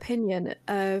is your opinion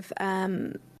of?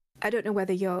 I don't know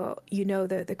whether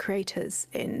the creators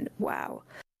in WoW,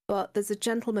 but there's a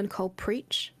gentleman called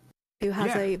Preach who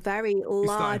has a very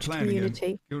large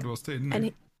community. Guild Wars 2, didn't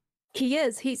and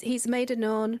he's made it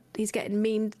known. He's getting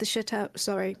memed the shit out.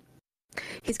 Sorry,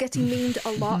 he's getting memed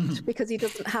a lot because he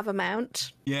doesn't have a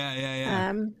mount.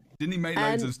 Yeah. Didn't he make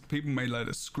loads of people made loads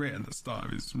of scrit at the start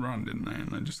of his run, didn't they?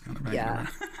 And they just kind of made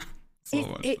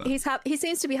he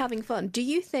seems to be having fun. Do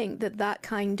you think that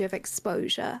kind of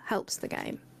exposure helps the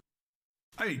game?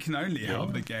 It can only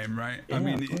help the game, right? Yeah, I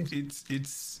mean,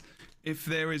 it's if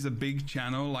there is a big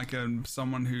channel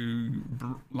someone who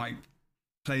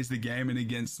plays the game and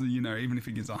against even if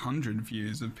it gets 100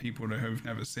 views of people that have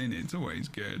never seen it, it's always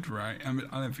good, right? I mean,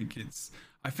 I think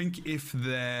if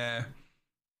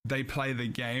they play the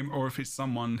game, or if it's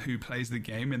someone who plays the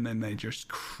game and then they just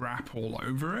crap all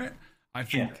over it, I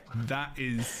think that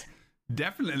is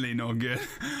definitely not good.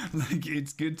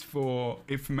 It's good for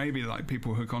if maybe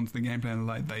people hook onto the gameplay and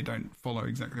they don't follow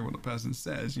exactly what the person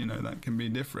says, that can be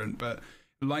different. But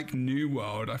New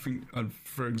World, I think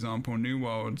for example, a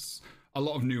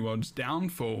lot of New World's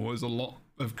downfall was a lot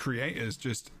of creators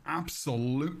just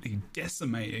absolutely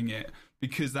decimating it,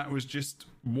 because that was just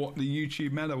what the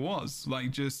YouTube meta was,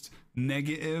 just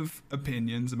negative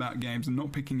opinions about games and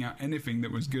not picking out anything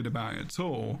that was good about it at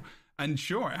all. And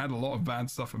sure, it had a lot of bad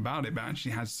stuff about it, but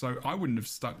actually I wouldn't have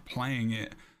stuck playing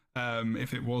it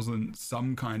if it wasn't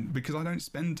some kind, because I don't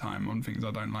spend time on things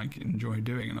I don't enjoy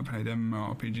doing, and I played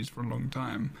MMORPGs for a long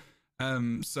time.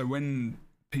 So when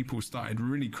people started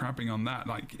really crapping on that,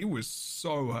 it was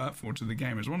so hurtful to the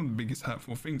game. It was one of the biggest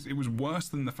hurtful things. It was worse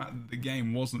than the fact that the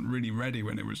game wasn't really ready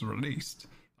when it was released.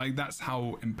 That's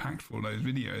how impactful those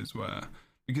videos were,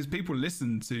 because people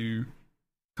listen to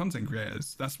content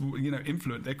creators. That's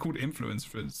they're called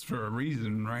influencers for a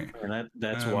reason, right? And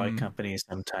that's why companies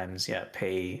sometimes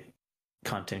pay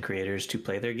content creators to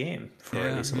play their game for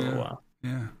at least a little while.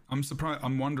 Yeah, I'm surprised. I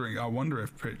wonder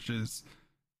if Pritch is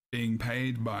being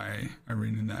paid by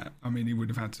ArenaNet. I mean, he would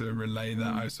have had to relay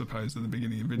that, I suppose, at the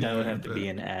beginning of the video. That would have to be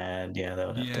an ad. Yeah, that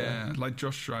would have to. Yeah, like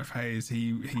Josh Strife Hayes,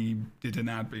 he did an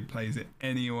ad, but he plays it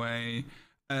anyway.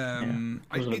 Those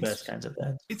are the best kinds of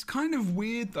ads. It's kind of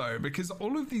weird though, because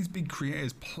all of these big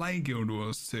creators play Guild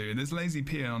Wars 2. There's Lazy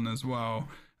Peon as well.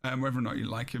 Whether or not you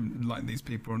like these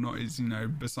people or not is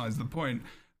besides the point,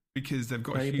 because they've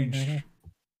got a huge.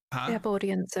 They have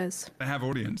audiences. They have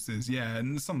audiences, yeah,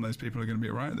 and some of those people are going to be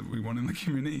right that we want in the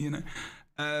community,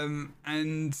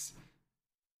 and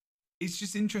it's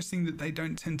just interesting that they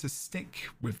don't tend to stick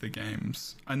with the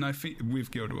games, and I think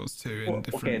with Guild Wars 2 in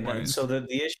different ways. So the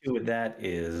issue with that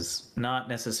is not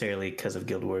necessarily because of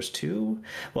Guild Wars 2.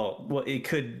 Well,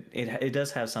 it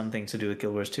does have something to do with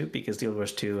Guild Wars 2, because Guild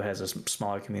Wars 2 has a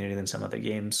smaller community than some other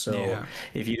games. So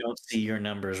if you don't see your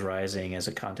numbers rising as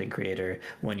a content creator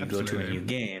when you go to a new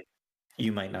game,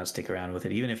 you might not stick around with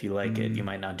it. Even if you like it, you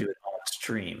might not do it on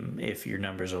stream if your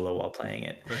numbers are low while playing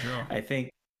it. For sure. I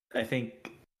think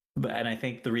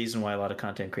the reason why a lot of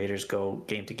content creators go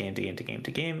game to game to game to game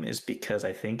to game is because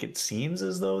I think it seems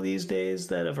as though these days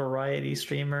that a variety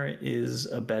streamer is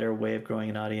a better way of growing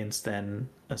an audience than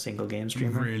a single game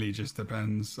streamer. It really just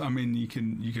depends. I mean, you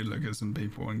can look at some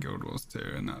people in Guild Wars 2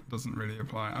 and that doesn't really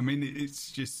apply. I mean,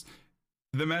 it's just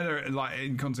the meta,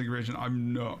 in content creation,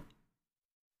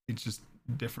 it's just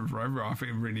different for everyone. I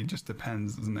think it really just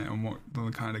depends, doesn't it, on what the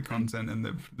kind of content and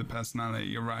the personality.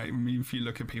 You're right. I mean, if you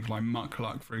look at people like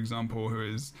Muckluck, for example, who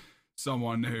is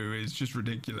someone who is just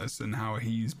ridiculous, and how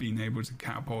he's been able to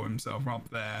catapult himself up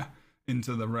there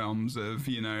into the realms of,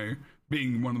 you know,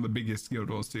 being one of the biggest Guild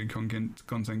Wars 2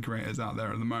 content creators out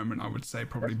there at the moment. I would say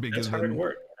probably bigger than hard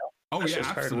work. Oh, that's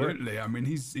yeah, absolutely. I mean,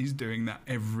 he's doing that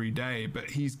every day, but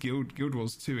he's Guild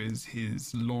Wars 2 is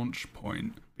his launch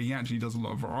point. But he actually does a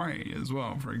lot of variety as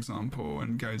well, for example,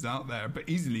 and goes out there, but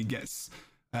easily gets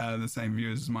the same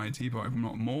viewers as Mighty Teapot, if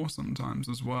not more sometimes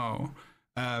as well.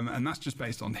 And that's just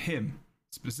based on him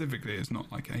specifically. It's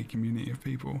not like a community of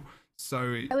people.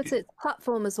 So I would say it's a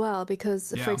platform as well,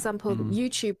 because, for example,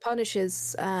 YouTube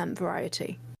punishes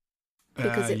variety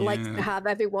because it likes to have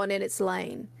everyone in its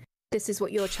lane. This is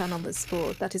what your channel is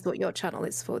for. That is what your channel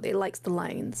is for. It likes the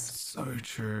lanes. So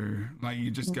true. Like,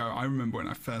 you just go, I remember when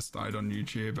I first started on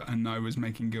YouTube and I was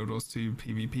making Guild Wars 2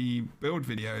 PvP build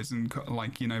videos and,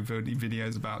 like, you know,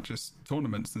 videos about just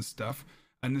tournaments and stuff.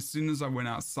 And as soon as I went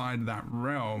outside that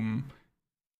realm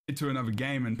into another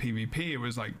game and PvP, it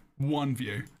was like one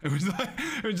view. It was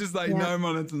just like no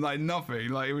monitor, like nothing.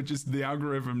 Like, it was just, the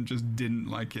algorithm just didn't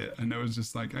like it, and it was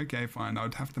just like, okay, fine, I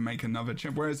would have to make another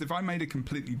channel. Whereas if I made a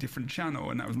completely different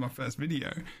channel and that was my first video,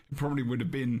 it probably would have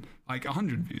been like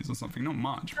 100 views or something. Not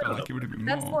much, but like it would have been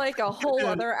more. That's like a whole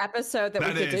other episode that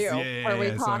we could do, where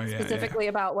we talk specifically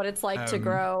about what it's like to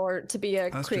grow or to be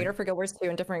a creator for Guild Wars 2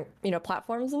 and different, you know,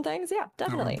 platforms and things. Yeah,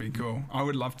 definitely. That would be cool. I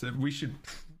would love to. We should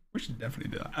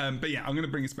definitely do that. But yeah, I'm going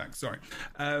to bring us back. Sorry.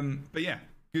 But yeah,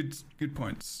 good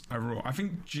points overall. I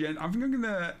think I'm going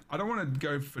to. I don't want to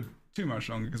go for too much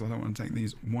longer because I don't want to take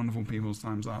these wonderful people's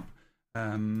times up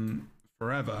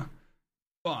forever.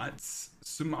 But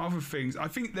some other things. I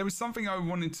think there was something I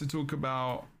wanted to talk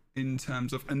about in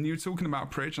terms of, and you're talking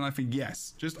about Pritch, and I think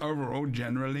yes, just overall,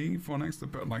 generally, Phoenix, to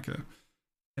put like a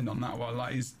pin on that one,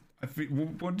 like is. I think,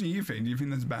 what do you think? Do you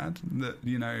think that's bad? That,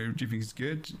 you know, do you think it's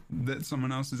good that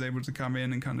someone else is able to come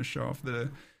in and kind of show off the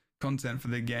content for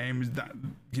the game? Is that,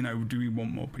 you know, do we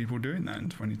want more people doing that in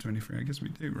 2023? I guess we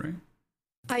do,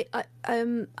 right?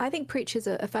 I think Preach is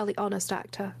a fairly honest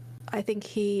actor. I think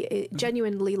he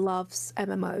genuinely loves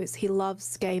MMOs. He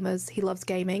loves gamers. He loves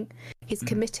gaming. He's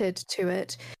committed to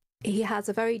it. He has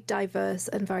a very diverse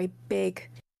and very big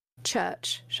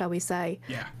church, shall we say?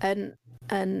 Yeah.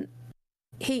 And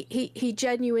he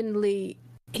genuinely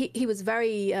he was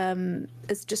very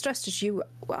as distressed as you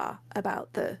are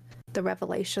about the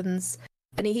revelations,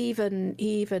 and he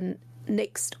even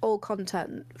nixed all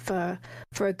content for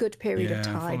a good period of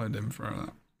time. I followed him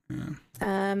for that.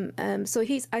 Yeah. So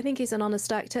I think he's an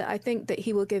honest actor. I think that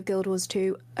he will give Guild Wars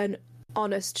 2 an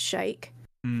honest shake.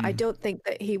 I don't think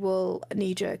that he will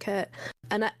knee-jerk it,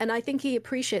 and I think he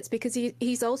appreciates, because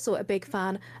he's also a big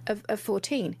fan of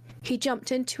 14. He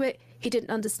jumped into it. He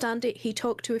didn't understand it. He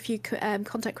talked to a few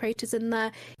content creators in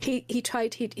there. He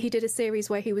did a series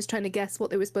where he was trying to guess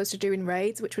what they were supposed to do in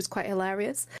raids, which was quite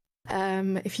hilarious.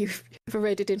 If you've ever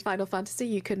raided in Final Fantasy,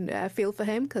 you can feel for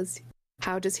him, because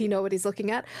how does he know what he's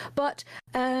looking at? But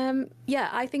yeah,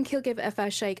 I think he'll give it a fair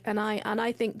shake, and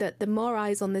I think that the more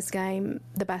eyes on this game,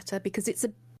 the better, because it's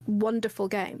a wonderful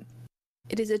game.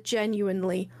 It is a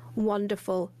genuinely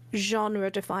wonderful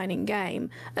genre-defining game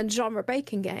and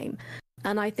genre-breaking game.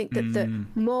 And I think that the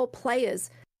more players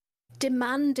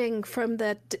demanding from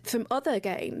other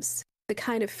games the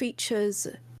kind of features,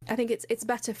 I think it's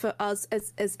better for us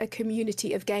as a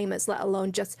community of gamers, let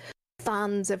alone just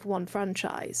fans of one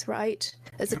franchise, right?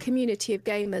 As a community of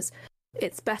gamers,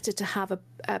 it's better to have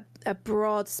a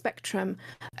broad spectrum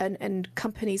and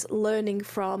companies learning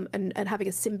from and having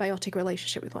a symbiotic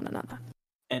relationship with one another.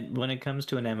 And when it comes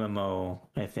to an MMO,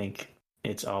 I think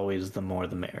it's always the more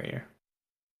the merrier.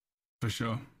 For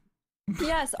sure.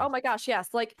 Yes. Oh my gosh. Yes.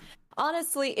 Like,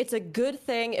 honestly, it's a good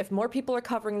thing if more people are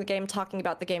covering the game, talking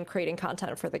about the game, creating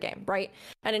content for the game, right?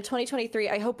 And in 2023,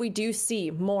 I hope we do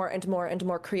see more and more and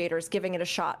more creators giving it a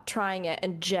shot, trying it,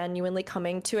 and genuinely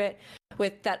coming to it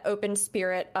with that open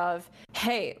spirit of,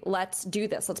 hey, let's do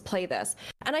this, let's play this.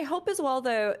 And I hope as well,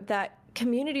 though, that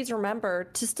communities remember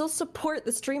to still support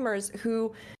the streamers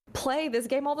who play this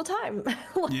game all the time.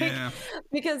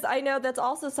 Because I know that's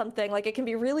also something, like, it can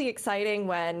be really exciting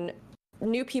when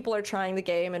new people are trying the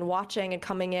game and watching and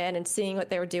coming in and seeing what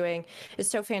they're doing is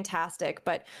so fantastic.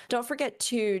 But don't forget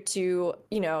to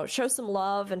you know, show some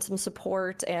love and some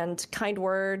support and kind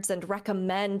words, and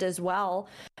recommend as well,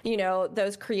 you know,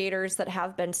 those creators that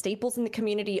have been staples in the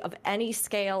community of any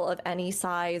scale, of any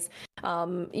size,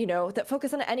 you know, that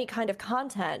focus on any kind of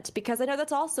content. Because I know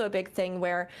that's also a big thing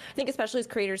where I think, especially as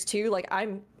creators too, like,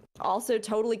 I'm also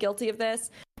totally guilty of this.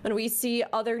 when we see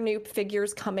other new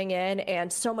figures coming in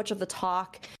and so much of the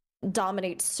talk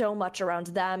dominates so much around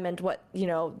them and what, you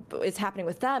know, is happening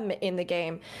with them in the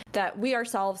game, that we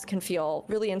ourselves can feel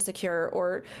really insecure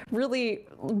or really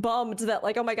bummed that,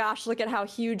 like, oh my gosh, look at how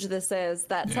huge this is,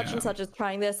 that such and such is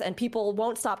trying this, and people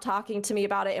won't stop talking to me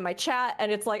about it in my chat,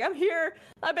 and it's like, I've been here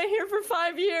for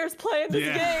 5 years playing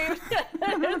this game.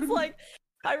 And it's like,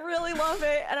 I really love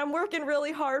it and I'm working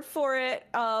really hard for it.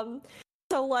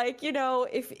 So, like, you know,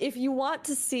 if you want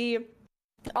to see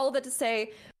all of that, to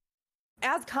say,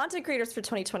 as content creators for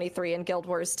 2023 and Guild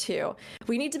Wars 2,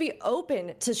 we need to be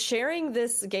open to sharing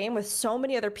this game with so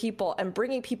many other people and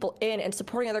bringing people in and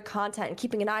supporting other content and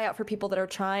keeping an eye out for people that are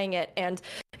trying it and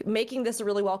making this a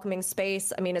really welcoming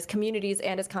space, I mean, as communities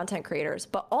and as content creators.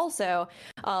 But also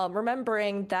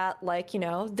remembering that, like, you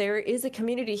know, there is a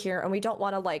community here and we don't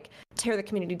want to, like, tear the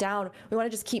community down. We want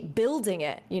to just keep building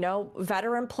it, you know,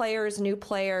 veteran players, new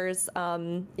players,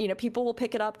 you know, people will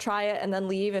pick it up, try it, and then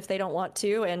leave if they don't want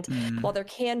to. And while there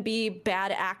can be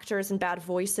bad actors and bad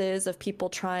voices of people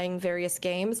trying various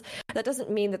games, that doesn't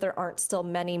mean that there aren't still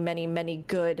many, many, many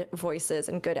good voices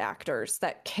and good actors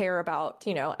that care about,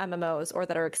 you know, MMOs, or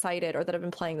that are excited, or that have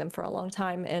been playing them for a long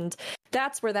time. And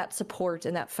that's where that support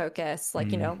and that focus,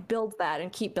 like, you know, build that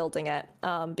and keep building it.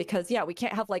 Because we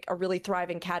can't have like a really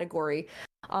thriving category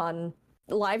on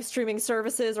live streaming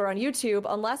services or on YouTube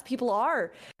unless people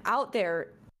are out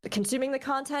there consuming the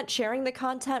content, sharing the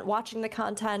content, watching the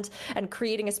content, and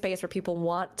creating a space where people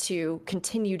want to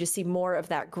continue to see more of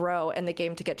that grow and the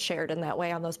game to get shared in that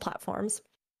way on those platforms.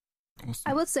 Awesome.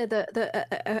 I would say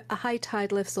that a high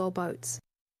tide lifts all boats.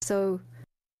 So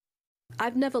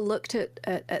I've never looked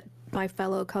at my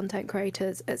fellow content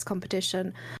creators as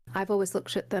competition. I've always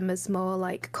looked at them as more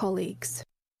like colleagues.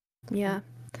 Yeah.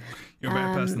 You're a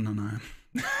better person than I am.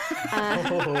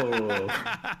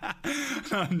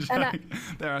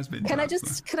 There has been. Can I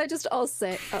just also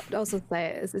say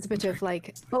it's a bit of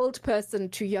like old person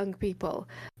to young people,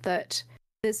 that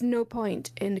there's no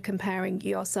point in comparing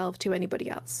yourself to anybody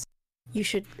else. You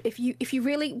should, if you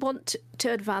really want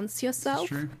to advance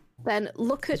yourself, then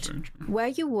look at where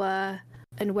you were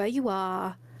and where you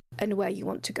are and where you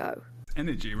want to go.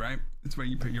 Energy, right? It's where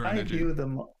you put your energy. I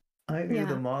view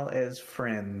them all as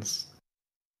friends.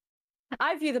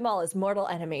 I view them all as mortal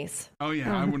enemies. Oh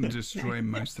yeah, I wouldn't destroy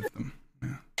most of them.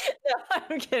 Yeah. No,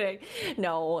 I'm kidding.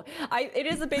 No, it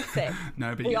is a big thing.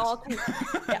 No, but we all.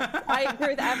 I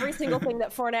agree with every single thing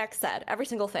that Fornax said. Every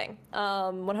single thing.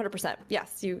 100%.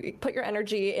 Yes, you put your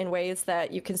energy in ways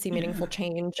that you can see meaningful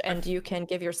change, and you can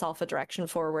give yourself a direction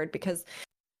forward. Because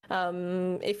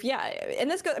and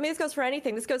this goes for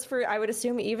anything. This goes for, I would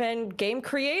assume, even game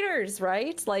creators,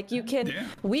 right? Like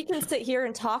we can sit here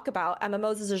and talk about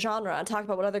MMOs as a genre and talk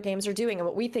about what other games are doing and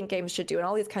what we think games should do and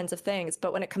all these kinds of things.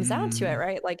 But when it comes down to it,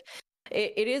 right, like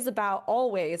it is about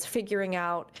always figuring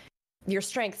out your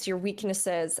strengths, your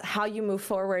weaknesses, how you move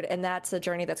forward, and that's a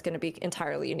journey that's going to be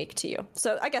entirely unique to you.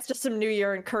 So I guess just some New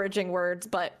Year encouraging words,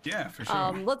 but yeah, for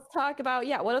sure. Let's talk about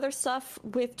what other stuff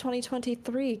with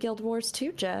 2023 Guild Wars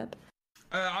 2, Jeb.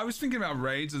 I was thinking about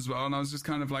raids as well, and I was just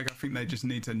kind of like, I think they just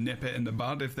need to nip it in the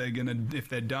bud. If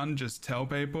they're done, just tell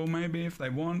people maybe if they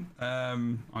want. I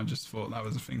just thought that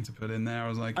was a thing to put in there. I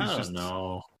was like,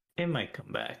 no, it might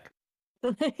come back.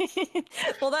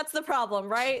 Well, that's the problem,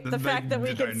 right? The fact that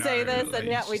we can say this and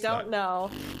yet we don't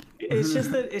know. It's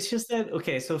just that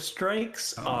okay, so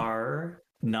strikes are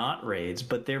not raids,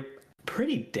 but they're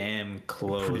pretty damn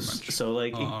close. So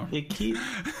like it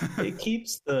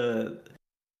keeps the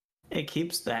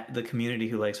community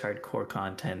who likes hardcore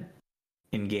content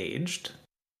engaged.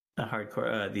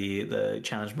 The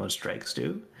challenge mode strikes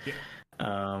do.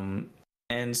 Yeah.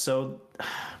 And so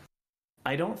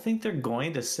I don't think they're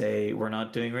going to say we're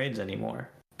not doing raids anymore,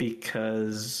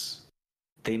 because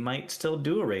they might still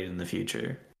do a raid in the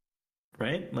future,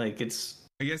 right? Like I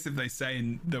guess if they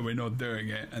say that we're not doing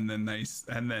it, and then I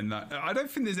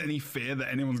don't think there's any fear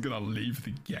that anyone's gonna leave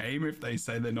the game if they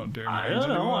say they're not doing raids. I don't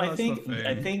know. I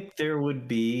think there would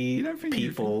be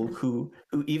people who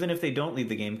even if they don't leave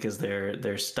the game because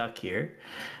they're stuck here,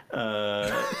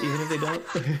 even if they don't,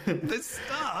 they're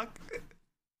stuck.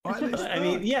 I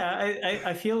mean, yeah,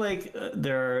 I feel like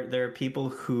there are people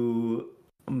who,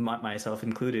 myself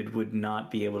included, would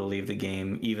not be able to leave the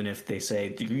game even if they say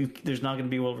there's not going to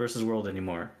be world versus world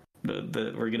anymore.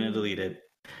 We're going to delete it,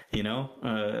 you know.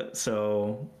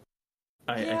 So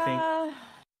I think.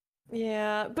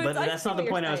 Yeah, but that's not the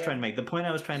point I was trying to make. The point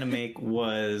I was trying to make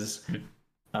was,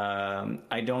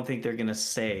 I don't think they're going to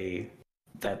say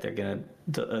that they're going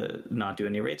to not do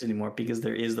any raids anymore, because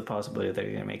there is the possibility that they're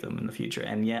going to make them in the future.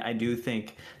 And yet I do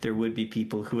think there would be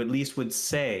people who at least would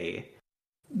say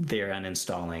they're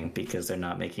uninstalling because they're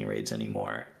not making raids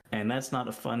anymore. And that's not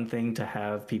a fun thing to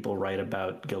have people write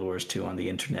about Guild Wars 2 on the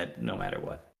internet, no matter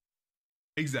what.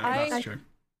 Exactly, that's true.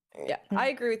 Yeah, I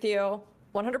agree with you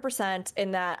 100%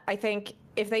 in that. I think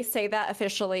if they say that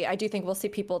officially, I do think we'll see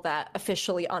people that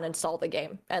officially uninstall the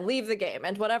game and leave the game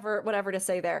and whatever to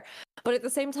say there. But at the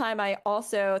same time, I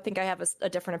also think I have a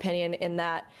different opinion in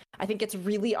that I think it's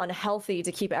really unhealthy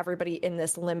to keep everybody in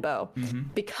this limbo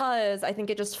because I think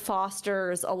it just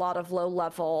fosters a lot of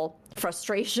low-level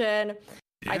frustration.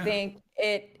 Yeah. I think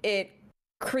it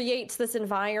creates this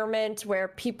environment where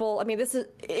people, I mean, this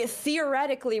is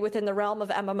theoretically within the realm of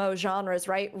MMO genres,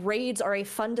 right? Raids are a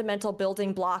fundamental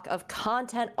building block of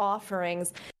content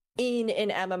offerings in an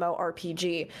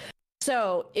MMORPG.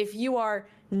 So if you are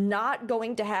not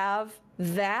going to have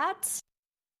that,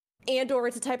 and or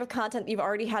it's a type of content that you've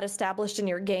already had established in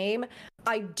your game,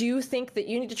 I do think that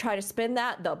you need to try to spin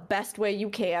that the best way you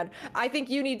can. I think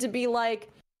you need to be like,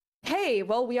 hey,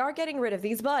 well, we are getting rid of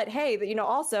these, but hey,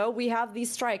 also we have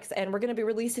these strikes and we're going to be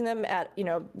releasing them at,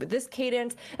 this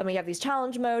cadence, and we have these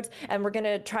challenge modes and we're going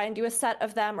to try and do a set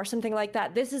of them or something like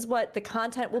that. This is what the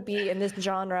content will be in this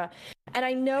genre. And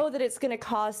I know that it's going to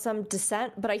cause some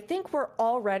dissent, but I think we're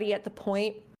already at the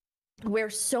point where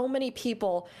so many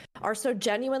people are so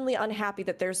genuinely unhappy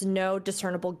that there's no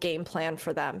discernible game plan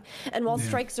for them. And while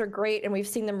strikes are great and we've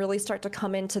seen them really start to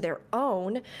come into their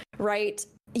own, right?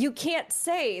 You can't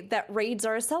say that raids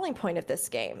are a selling point of this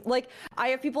game. Like, I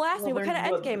have people ask me, what kind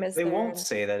of end game is there? They won't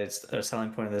say that it's a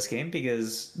selling point of this game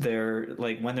because they're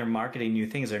like, when they're marketing new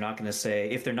things, they're not going to say,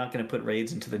 if they're not going to put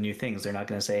raids into the new things, they're not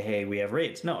going to say, hey, we have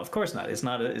raids. No, of course not. It's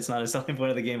not a selling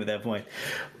point of the game at that point.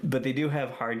 But they do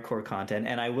have hardcore content.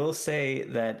 And I will say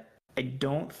that I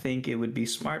don't think it would be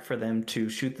smart for them to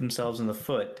shoot themselves in the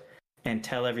foot and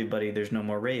tell everybody there's no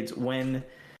more raids when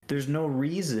there's no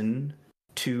reason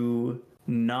to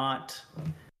not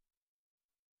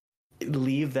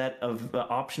leave that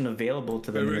option available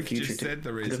to them in the future to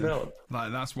develop.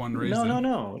 Like, that's one reason.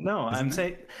 No. I'm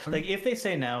saying, like, if they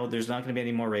say now there's not going to be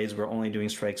any more raids, we're only doing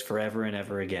strikes forever and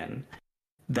ever again.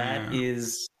 That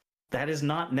is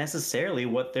not necessarily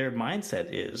what their mindset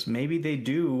is. Maybe they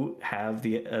do have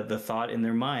the thought in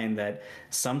their mind that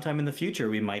sometime in the future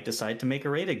we might decide to make a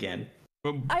raid again.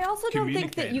 I also don't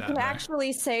think that you can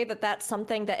actually say that that's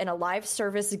something that in a live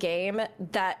service game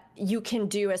that you can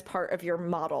do as part of your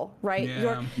model, right?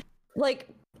 Yeah.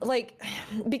 You're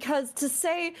because to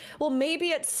say, well,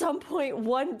 maybe at some point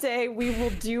one day we will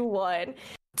do one,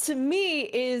 to me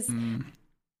is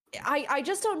I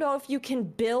just don't know if you can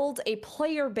build a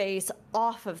player base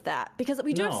off of that, because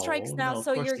we do have strikes now,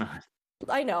 so you're not.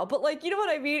 I know, but you know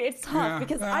what I mean? It's tough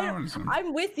because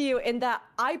I'm with you in that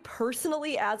I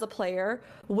personally, as a player,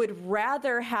 would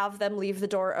rather have them leave the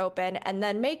door open and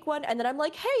then make one. And then I'm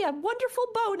like, hey, a wonderful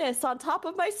bonus on top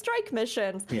of my strike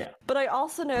missions. Yeah. But I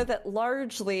also know that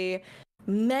largely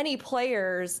many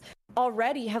players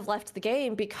already have left the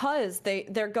game because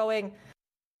they're going,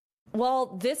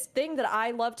 well, this thing that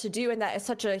I love to do and that is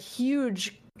such a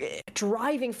huge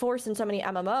driving force in so many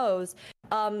MMOs,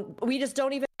 we just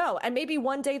don't even know. And maybe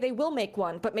one day they will make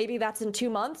one, but maybe that's in 2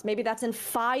 months, maybe that's in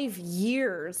 5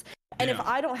 years. And if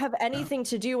I don't have anything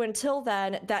to do until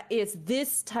then, that is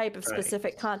this type of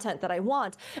specific content that I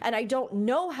want, and I don't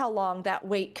know how long that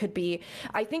wait could be,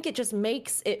 I think it just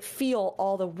makes it feel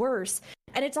all the worse.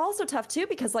 And it's also tough too,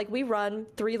 because we run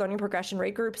 3 learning progression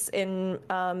raid groups in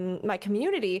my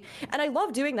community, and I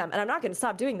love doing them, and I'm not going to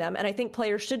stop doing them. And I think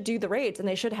players should do the raids, and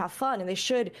they should have fun, and they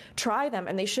should try them,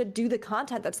 and they should do the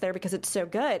content that's there because it's so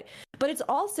good. But it's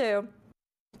also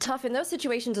tough in those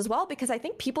situations as well, because I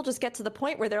think people just get to the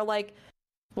point where they're like,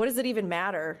 what does it even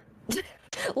matter?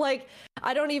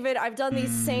 I've done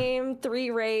these same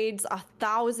 3 raids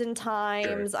 1,000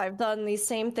 times. I've done these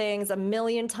same things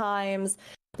 1,000,000 times.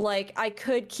 I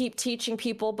could keep teaching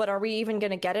people, but are we even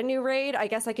going to get a new raid? I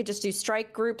guess I could just do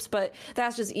strike groups, but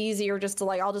that's just easier just to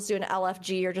I'll just do an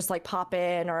LFG or just pop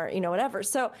in or, whatever.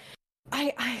 So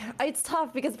it's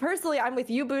tough because personally I'm with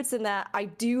you, Boots, in that I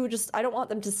don't want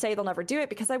them to say they'll never do it,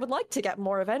 because I would like to get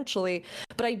more eventually.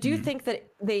 But I do think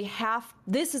that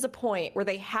this is a point where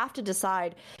they have to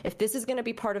decide if this is going to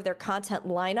be part of their content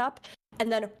lineup. And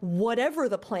then whatever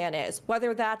the plan is,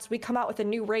 whether that's we come out with a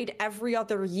new raid every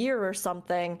other year or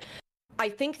something, I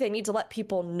think they need to let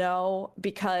people know,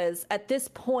 because at this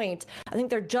point, I think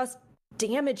they're just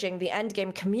damaging the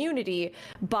endgame community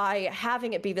by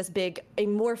having it be this big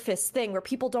amorphous thing where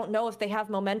people don't know if they have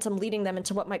momentum leading them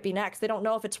into what might be next. They don't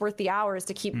know if it's worth the hours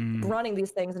to keep running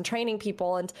these things and training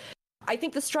people. And I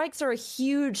think the strikes are a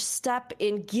huge step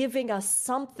in giving us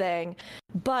something,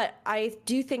 but I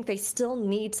do think they still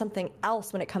need something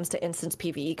else when it comes to instance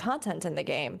PvE content in the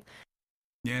game.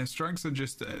 Yeah, strikes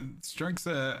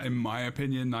are, in my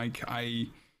opinion, like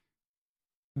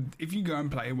if you go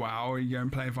and play WoW or you go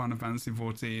and play Final Fantasy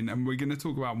 14, and we're going to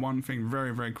talk about one thing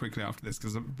very, very quickly after this,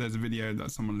 because there's a video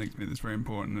that someone linked me that's very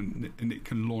important, and it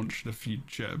can launch the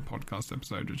future podcast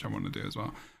episode, which I want to do as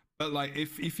well. But like,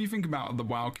 if you think about the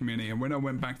WoW community, and when I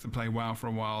went back to play WoW for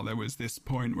a while, there was this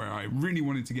point where I really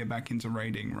wanted to get back into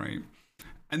raiding, right?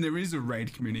 And there is a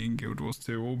raid community in Guild Wars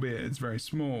 2, albeit it's very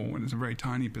small and it's a very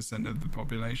tiny percent of the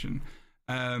population.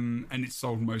 And it's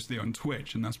sold mostly on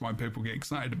Twitch, and that's why people get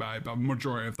excited about it. But the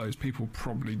majority of those people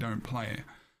probably don't play it.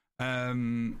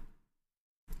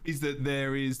 Is that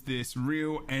there is this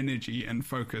real energy and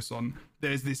focus on,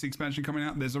 there's this expansion coming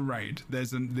out, there's a raid,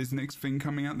 there's next thing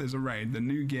coming out, there's a raid, the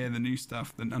new gear, the new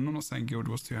stuff. And I'm not saying Guild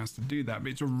Wars 2 has to do that,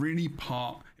 but it's a really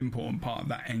important part of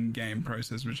that end game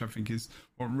process, which I think is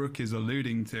what Rook is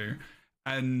alluding to,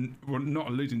 and well, not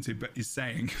alluding to, but is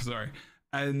saying, sorry.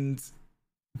 And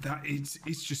that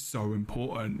it's just so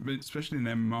important, but especially in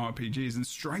MMORPGs. And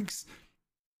strikes,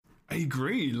 I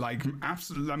agree, like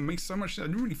absolutely, that makes so much sense. I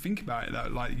didn't really think about it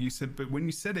that, like you said, but when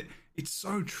you said it, it's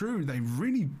so true. They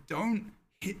really don't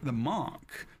hit the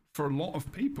mark for a lot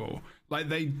of people. Like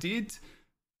they did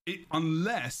it,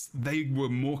 unless they were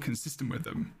more consistent with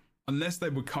them, unless they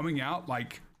were coming out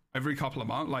like every couple of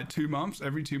months, like 2 months,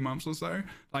 every 2 months or so,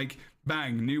 like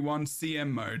bang, new one, CM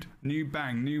mode,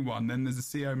 new one, then there's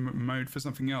a CO mode for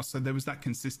something else. So there was that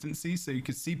consistency, so you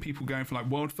could see people going for like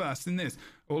world first in this,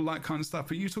 all that kind of stuff.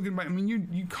 But you're talking about, I mean,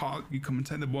 you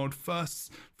commentate the world firsts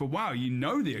for WoW, you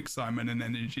know the excitement and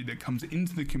energy that comes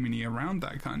into the community around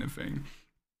that kind of thing.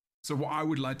 So what I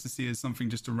would like to see is something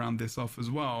just to round this off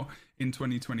as well in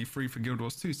 2023 for Guild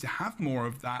Wars 2, is to have more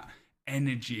of that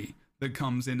energy that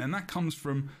comes in, and that comes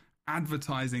from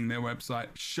advertising their website,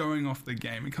 showing off the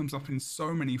game. It comes up in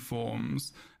so many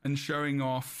forms, and showing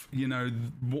off, you know,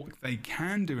 what they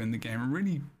can do in the game, and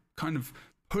really kind of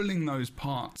pulling those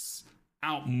parts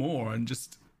out more and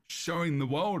just showing the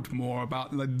world more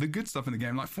about like the good stuff in the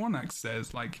game. Like Fornax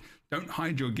says, like, don't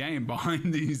hide your game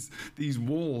behind these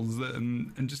walls,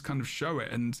 and just kind of show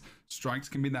it. And strikes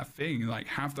can be that thing, like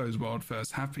have those world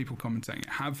first, have people commentating,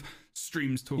 have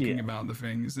streams talking about the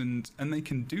things, and they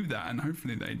can do that, and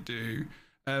hopefully they do.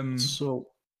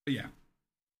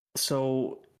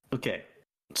 So okay,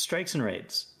 strikes and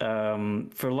raids.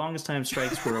 For the longest time,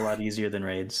 strikes were a lot easier than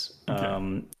raids.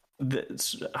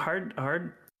 The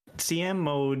hard CM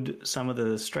mode, some of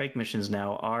the strike missions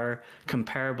now are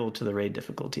comparable to the raid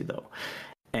difficulty though,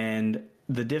 and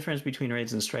the difference between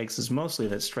raids and strikes is mostly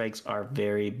that strikes are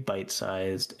very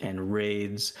bite-sized, and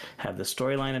raids have the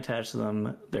storyline attached to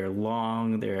them. They're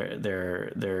long,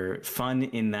 they're fun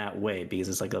in that way, because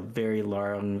it's like a very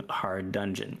long, hard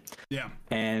dungeon. Yeah.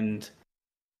 And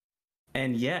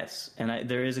yes,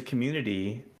 there is a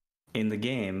community in the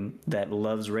game that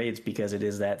loves raids because it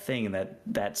is that thing, and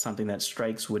that's something that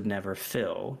strikes would never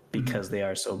fill because they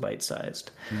are so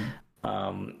bite-sized.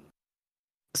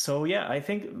 So yeah, I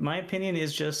think my opinion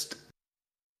is just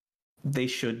they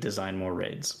should design more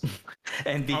raids.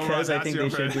 And because I think they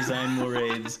should design more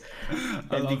raids,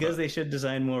 and because they should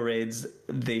design more raids,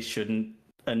 they shouldn't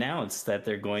announce that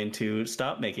they're going to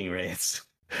stop making raids.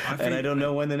 And I don't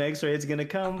know when the next raid's going to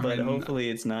come, but hopefully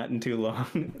it's not in too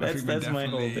long. That's my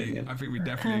whole opinion. I think we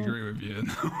definitely agree with you.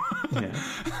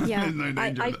 Yeah. No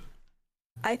danger.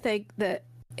 I think that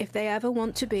if they ever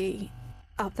want to be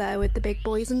up there with the big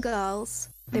boys and girls,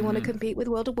 they want to compete with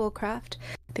World of Warcraft,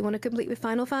 they want to compete with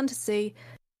Final Fantasy,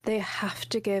 they have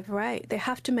to they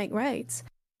have to make raids.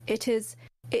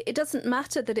 It doesn't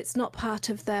matter that it's not part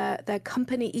of their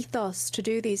company ethos to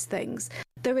do these things.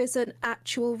 There is an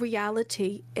actual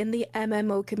reality in the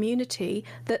MMO community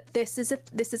that this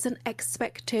is an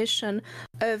expectation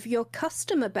of your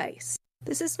customer base.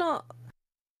 This is not...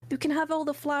 You can have all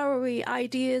the flowery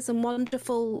ideas and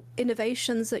wonderful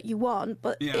innovations that you want,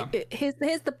 but here's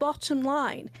the bottom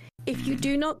line. If you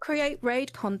do not create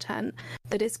raid content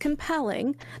that is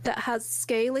compelling, that has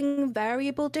scaling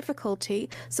variable difficulty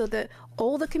so that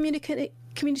all the community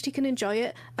can enjoy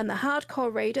it, and the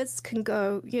hardcore raiders can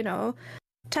go,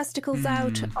 testicles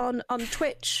out on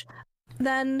Twitch,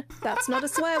 then that's not a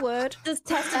swear word. Does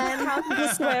testicles count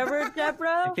as a swear word,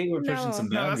 Deborah? I think we're pushing some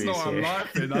boundaries. No, that's not here.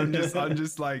 what I'm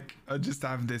laughing. I just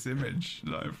have this image,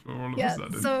 like, for all of a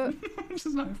sudden. So I'm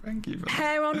just like, thank you for that.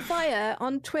 Hair on fire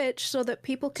on Twitch so that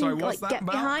people can get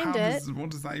behind it. What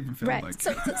does that even feel like?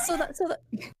 So that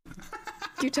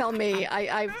you tell me.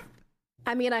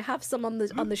 I mean, I have some on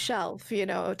the shelf,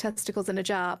 testicles in a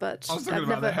jar, but I've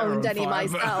never owned any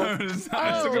myself. I was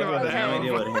talking about the hair on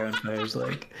idea what hair on fire is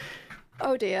like.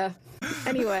 Oh dear.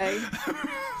 Anyway,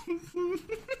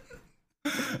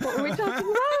 what were we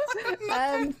talking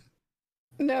about?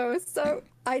 No, so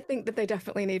I think that they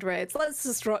definitely need raids. Let's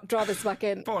just draw this back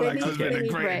in. They need a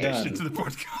great addition to the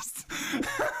podcast.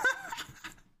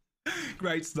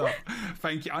 Great stuff.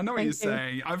 Thank you. I know what you're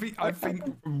saying. I think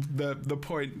the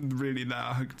point really that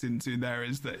I hooked into there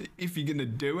is that if you're gonna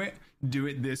do it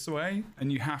this way,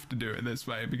 and you have to do it this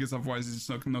way because otherwise it's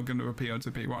not going to appeal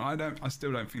to people. I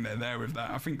still don't think they're there with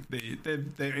that. I think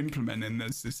they're implementing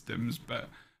their systems, but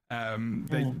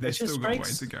they still got a way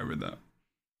to go with that.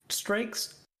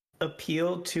 Strikes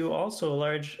appeal to also a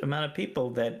large amount of people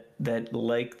that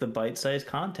like the bite-sized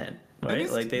content.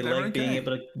 Right, like they like being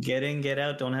able to get in, get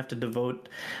out. Don't have to devote.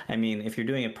 I mean, if you're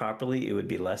doing it properly, it would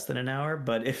be less than an hour.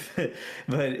 But if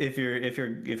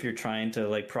you're trying to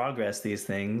like progress these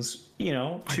things,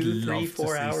 2, 3,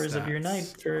 4 hours of your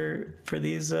night for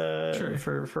these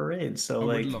for raids.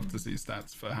 So I would love to see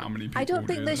stats for how many people. I don't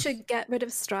think they should get rid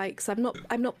of strikes. I'm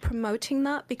not promoting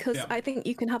that because I think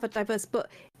you can have a diverse. But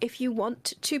if you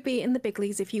want to be in the big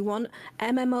leagues, if you want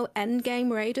MMO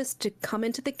endgame raiders to come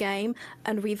into the game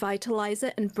and revitalize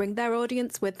it and bring their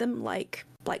audience with them, like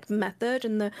Method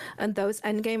and those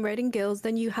endgame raiding guilds,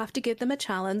 then you have to give them a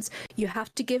challenge. You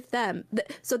have to give them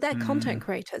so they're content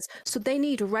creators, so they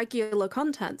need regular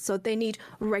content, so they need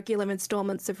regular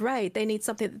installments of raid. They need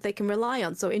something that they can rely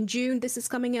on. So in June this is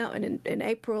coming out, and in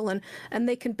April, and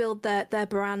they can build their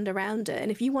brand around it.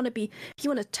 And if you want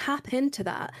to tap into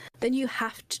that, then you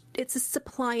have to. It's a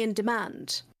supply and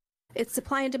demand. It's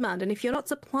supply and demand, and if you're not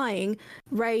supplying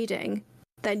raiding,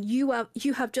 then you have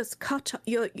just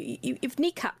you've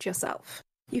kneecapped yourself.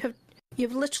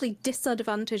 You've literally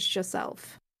disadvantaged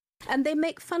yourself. And they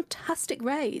make fantastic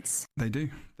raids. They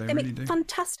do. They really make do.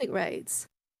 Fantastic raids.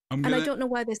 And I don't know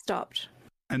why they stopped.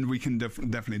 And we can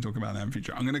definitely talk about that in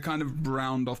future. I'm going to kind of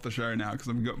round off the show now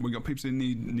because we got people who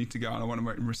need to go, and I want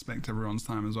to respect everyone's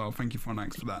time as well. Thank you,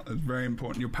 Phonax, for that. That's very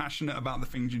important. You're passionate about the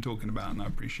things you're talking about, and I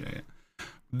appreciate it.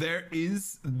 There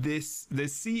is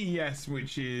there's CES,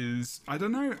 which is, I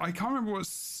don't know, I can't remember what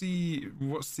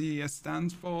CES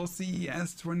stands for,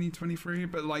 CES 2023,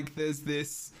 but like there's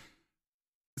this,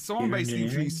 someone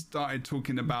basically started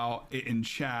talking about it in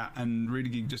chat and Really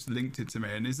Geek just linked it to me,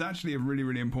 and it's actually a really,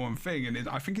 really important thing, and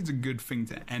I think it's a good thing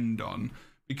to end on,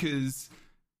 because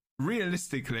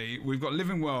realistically, we've got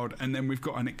Living World and then we've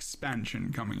got an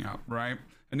expansion coming up, right?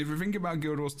 And if we think about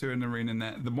Guild Wars 2 and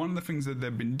ArenaNet, one of the things that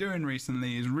they've been doing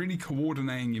recently is really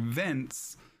coordinating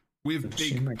events with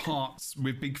big parts,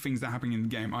 with big things that are happening in the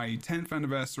game, i.e. 10th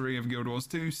anniversary of Guild Wars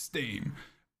 2, Steam,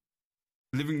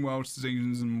 Living World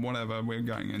seasons and whatever we're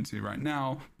going into right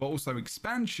now, but also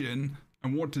expansion,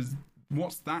 and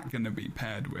what's that going to be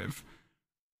paired with?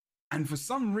 And for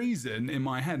some reason in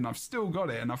my head, and I've still got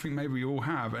it, and I think maybe we all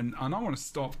have, and I want to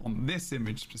stop on this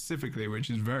image specifically, which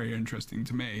is very interesting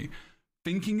to me,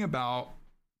 thinking about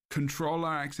controller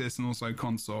access and also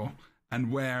console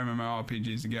and where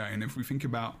MMORPGs are going. If we think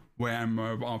about where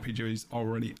MMORPGs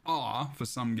already are for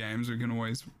some games, we can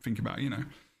always think about,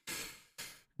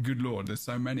 good lord, there's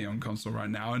so many on console right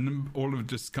now, and all of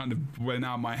just kind of went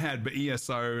out of my head, but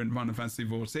ESO and Final Fantasy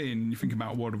 14, you think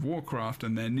about World of Warcraft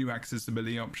and their new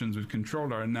accessibility options with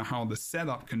controller, and now how the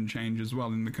setup can change as well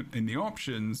in the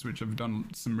options, which I've done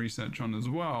some research on as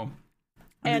well.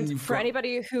 And for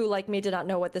anybody who, like me, did not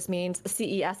know what this means,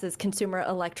 CES is Consumer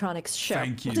Electronics Show.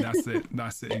 Thank you.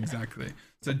 That's it, exactly.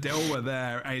 So Dell were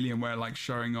there, Alienware, like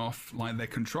showing off like their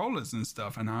controllers and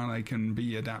stuff and how they can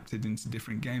be adapted into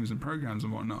different games and programs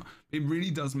and whatnot. It really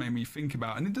does make me think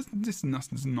about, and it doesn't just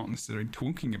not necessarily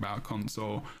talking about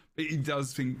console, but it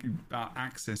does think about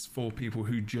access for people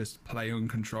who just play on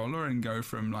controller and go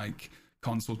from like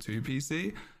console to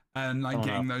PC. And like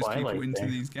getting those people into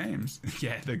these games.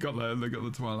 Yeah, they got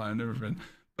the Twilight and everything.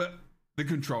 But the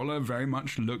controller very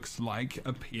much looks like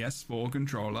a PS4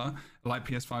 controller, like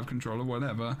PS5 controller,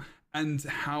 whatever. And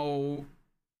how,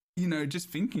 just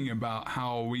thinking about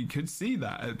how we could see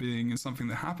that as being something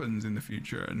that happens in the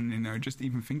future. And, just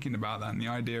even thinking about that and the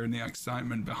idea and the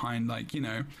excitement behind like,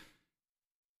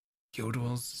 Guild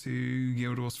Wars 2,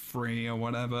 Guild Wars 3 or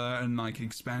whatever, and like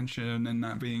expansion and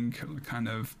that being kind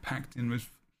of packed in with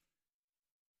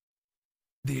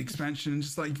the expansion,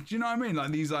 just like, do you know what I mean?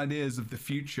 Like these ideas of the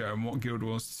future and what Guild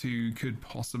Wars 2 could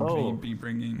possibly be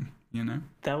bringing,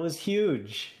 That was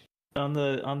huge on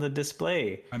the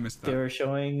display. I missed that. They were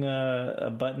showing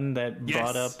a button that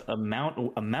brought up a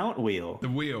mount wheel. The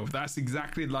wheel. That's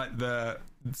exactly like the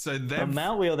So the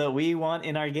mount wheel that we want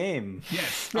in our game.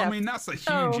 Yes, yeah. I mean that's a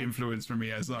huge influence from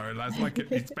ESO. That's like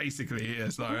it's basically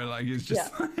ESO. Like it's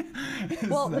just.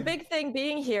 Well, the big thing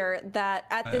being here that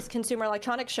at this Consumer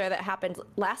Electronics Show that happened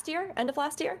last year, end of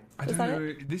last year. I don't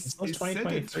know. This is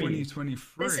 2023.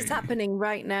 This is happening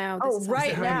right now.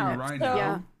 Right now.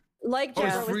 Yeah. Like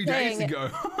Deborah was 3 saying, days ago.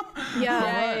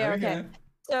 Okay.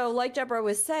 So, like Deborah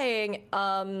was saying,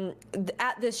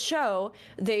 at this show,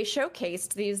 they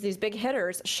showcased these big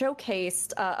hitters,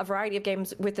 showcased a variety of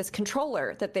games with this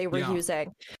controller that they were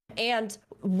using. And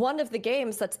one of the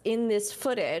games that's in this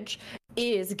footage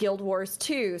is Guild Wars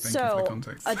 2. So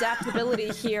adaptability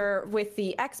here with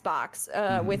the Xbox,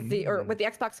 with the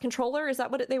Xbox controller. Is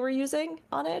that what they were using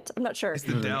on it? I'm not sure. It's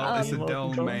the Dell. It's a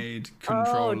Dell-made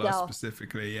controller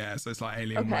specifically. Yeah, so it's like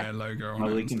Alienware logo on it.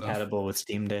 Probably compatible with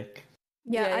Steam Deck.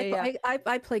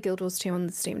 I play Guild Wars 2 on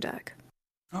the Steam Deck.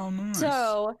 Oh, nice.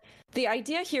 So the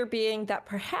idea here being that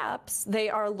perhaps they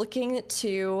are looking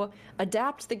to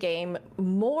adapt the game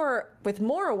with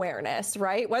more awareness,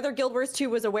 right? Whether Guild Wars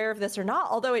 2 was aware of this or not,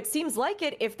 although it seems like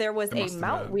it, if there was a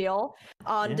mount wheel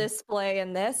on display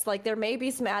in this, like there may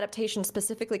be some adaptation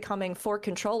specifically coming for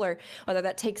controller, whether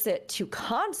that takes it to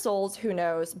consoles, who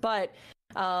knows, but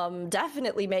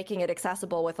definitely making it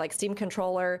accessible with like Steam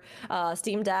controller,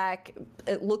 Steam Deck.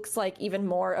 It looks like even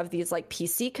more of these like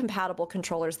PC compatible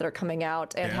controllers that are coming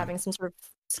out and having some sort of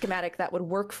schematic that would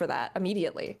work for that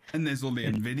immediately. And there's all the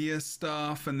Nvidia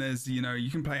stuff, and there's, you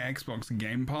can play Xbox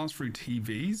Game Pass through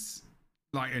TVs.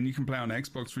 And you can play on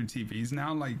Xbox through TVs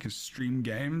now, like you can stream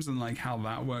games, and like how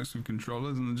that works with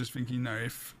controllers. And I'm just thinking,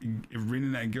 if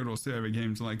Arena and Guild Wars 2 ever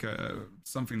came to like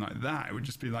something like that, it would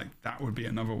just be like that would be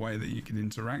another way that you could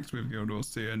interact with Guild Wars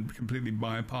 2 and completely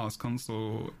bypass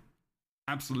console.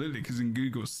 Absolutely, because in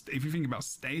Google, if you think about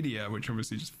Stadia, which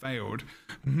obviously just failed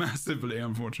massively,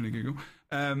 unfortunately, Google,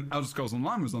 Elder Scrolls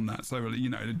Online was on that. So,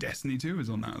 Destiny 2 was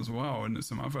on that as well, and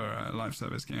some other live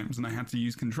service games, and they had to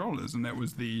use controllers, and that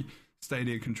was the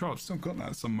Stadia control. I've still got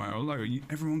that somewhere, although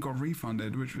everyone got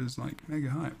refunded, which was like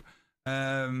mega hype.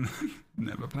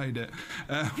 Never played it.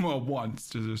 Once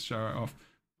to just show it off.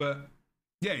 But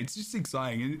yeah, it's just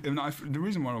exciting. And the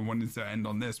reason why I wanted to end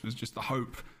on this was just the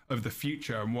hope of the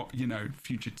future and what,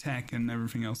 future tech and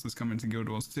everything else that's coming to Guild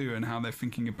Wars 2 and how they're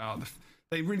thinking about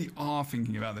they really are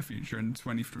thinking about the future in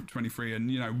 2023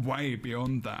 and, way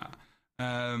beyond that.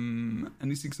 And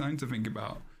it's exciting to think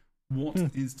about what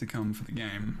is to come for the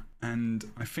game. And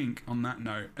I think on that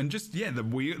note, and just the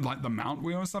wheel, like the mount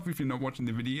wheel and stuff, if you're not watching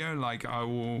the video, like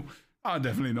I'll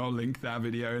definitely not link that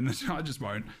video in the I just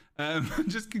won't.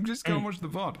 Just go and watch the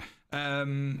VOD.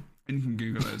 And you can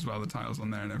Google it as well, the title's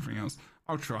on there and everything else.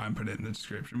 I'll try and put it in the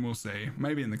description, we'll see,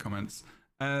 maybe in the comments.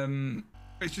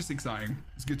 It's just exciting.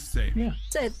 It's good to see. Yeah.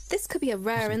 So this could be a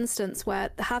rare instance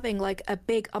where having like a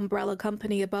big umbrella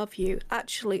company above you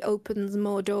actually opens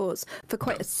more doors for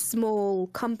quite a small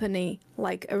company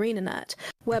like ArenaNet,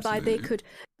 whereby they could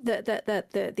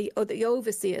the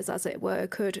overseers, as it were,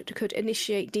 could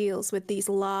initiate deals with these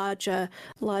larger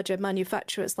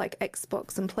manufacturers like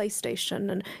Xbox and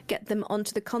PlayStation and get them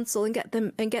onto the console and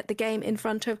get the game in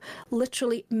front of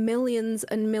literally millions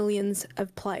and millions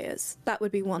of players. That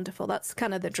would be wonderful. That's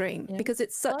kind of the dream because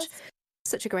it's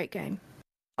such a great game.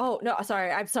 Oh, no,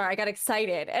 sorry. I'm sorry. I got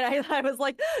excited. And I was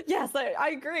like, yes, I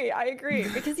agree.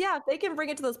 Because, if they can bring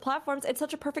it to those platforms, it's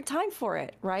such a perfect time for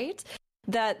it, right?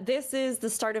 That this is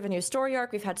the start of a new story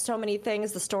arc. We've had so many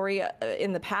things. The story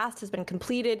in the past has been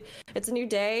completed. It's a new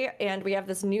day, and we have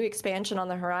this new expansion on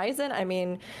the horizon. I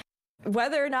mean,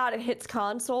 whether or not it hits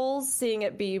consoles, seeing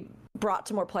it be brought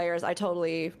to more players, I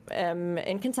totally am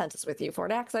in consensus with you,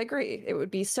 Fornax. I agree. It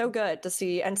would be so good to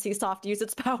see NCSoft use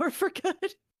its power for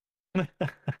good.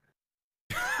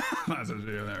 That's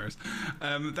actually hilarious.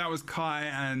 That was Kai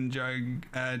and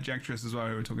Jactress as well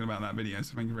who were talking about that video,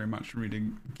 so thank you very much.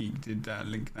 Reading Geek did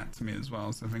link that to me as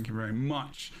well, so thank you very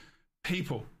much.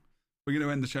 People, we're going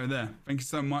to end the show there. Thank you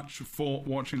so much for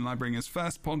watching Lightbringers'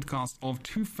 first podcast of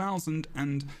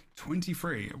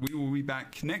 2023. We will be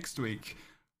back next week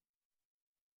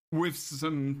with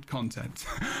some content.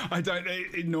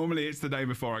 Normally it's the day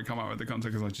before I come up with the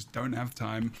content because I just don't have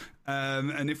time.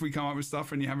 And if we come up with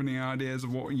stuff and you have any ideas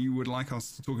of what you would like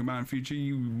us to talk about in future,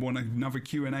 you want another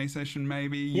Q&A session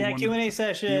maybe? Q&A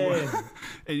session.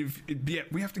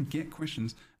 We have to get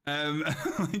questions.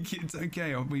 It's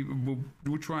okay.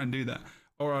 We'll try and do that.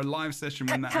 or a live session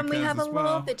when that Can we have a well.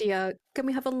 lore video? Can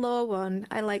we have a lore one?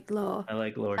 I like lore. I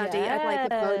like lore. Daddy, I'd like a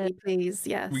bogey, please.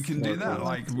 Yes. We can do that.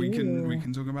 Like we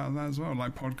can talk about that as well.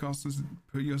 Like podcasters,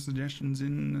 put your suggestions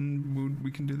in, and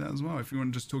we can do that as well. If you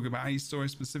want to just talk about a story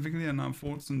specifically and our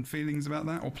thoughts and feelings about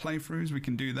that, or playthroughs, we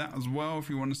can do that as well. If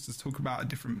you want us to talk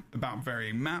about about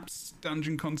varying maps,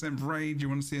 dungeon content, raid, you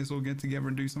want to see us all get together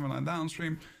and do something like that on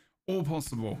stream. All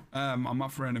possible. I'm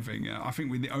up for anything. I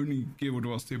think we're the only Guild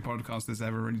Wars 2 podcast that's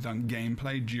ever really done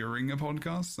gameplay during a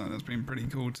podcast, so that's been pretty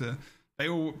cool to.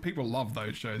 People love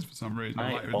those shows for some reason.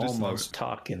 I almost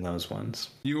talk in those ones.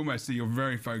 You're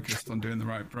very focused on doing the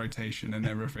right rotation and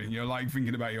everything. You're like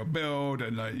thinking about your build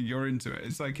and like you're into it.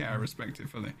 It's like, yeah, I respect it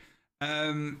fully.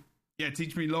 Yeah,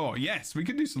 teach me lore. Yes, we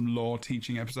could do some lore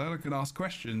teaching episode. I could ask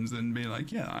questions and be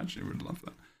like, yeah, I actually would love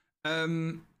that.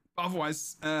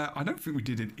 Otherwise, I don't think we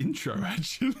did an intro,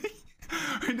 actually.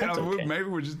 Okay. Maybe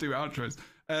we'll just do outros.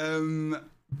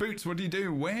 Boots, what do you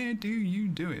do? Where do you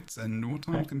do it? And what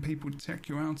time can people check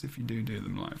you out if you do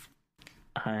them live?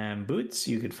 I am Boots.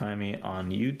 You could find me on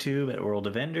YouTube at World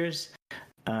of Enders.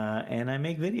 And I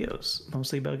make videos,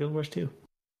 mostly about Guild Wars 2.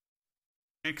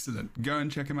 Excellent. Go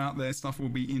and check them out. Their stuff will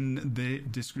be in the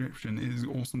description. It is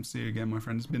awesome to see you again, my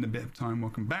friend. It's been a bit of time.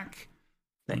 Welcome back.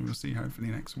 Thanks. And we'll see you hopefully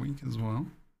next week as well.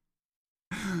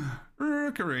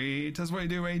 Rookery, tell us what you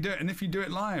do, where you do it, and if you do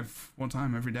it live, what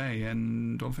time every day,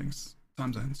 and all things,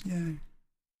 time zones. Yay.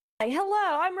 Hey,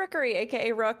 hello, I'm Rookery,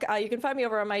 aka Rook. You can find me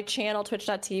over on my channel,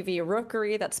 twitch.tv,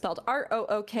 Rookery, that's spelled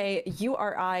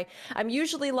Rookuri. I'm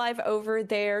usually live over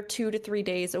there 2 to 3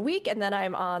 days a week, and then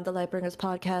I'm on the Lightbringers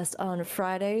podcast on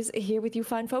Fridays here with you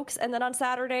fine folks, and then on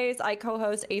Saturdays, I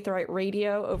co-host Aetherite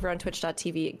Radio over on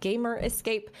twitch.tv, Gamer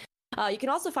Escape. You can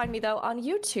also find me, though, on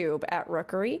YouTube at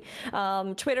Rookery,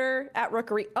 Twitter at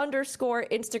Rookery_,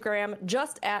 Instagram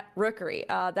just at Rookery.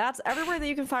 That's everywhere that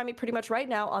you can find me pretty much right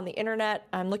now on the internet.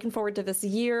 I'm looking forward to this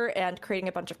year and creating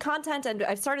a bunch of content. And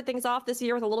I've started things off this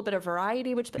year with a little bit of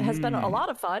variety, which has been a lot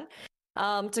of fun.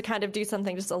 To kind of do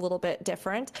something just a little bit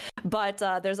different. But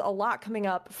there's a lot coming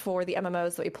up for the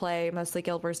MMOs that we play, mostly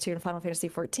Guild Wars 2 and Final Fantasy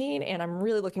 14. And I'm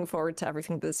really looking forward to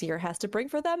everything this year has to bring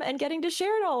for them and getting to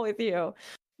share it all with you.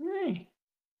 Right.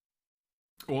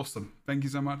 Awesome. Thank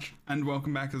you so much. And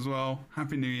welcome back as well.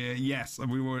 Happy New Year. Yes,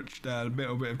 we watched a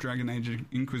little bit of Dragon Age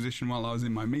Inquisition while I was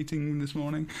in my meeting this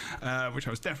morning, which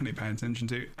I was definitely paying attention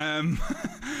to.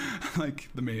 Like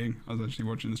the meeting, I was actually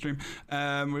watching the stream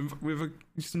with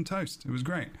some toast. It was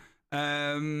great.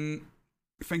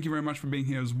 Thank you very much for being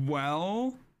here as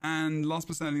well. And last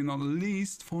but certainly not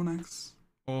least, Fornax,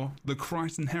 or the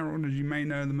Crichton Herald, as you may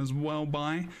know them as well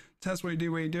by. Tell us what you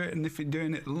do, where you do it, and if you're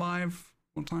doing it live,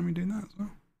 what time are you doing that as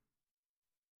well?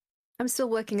 I'm still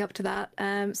working up to that.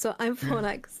 So I'm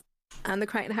Fornax and the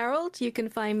Crichton Herald. You can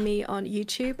find me on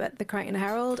YouTube at the Crichton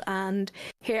Herald, and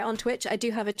here on Twitch I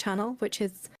do have a channel which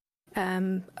is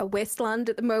a wasteland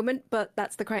at the moment, but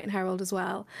that's the Crichton Herald as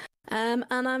well. And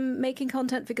I'm making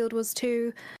content for Guild Wars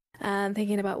 2 and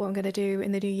thinking about what I'm going to do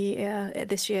in the new year,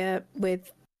 this year,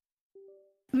 with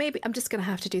maybe I'm just going to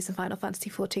have to do some Final Fantasy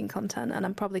 14 content, and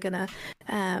I'm probably going to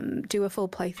do a full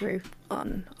playthrough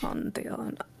on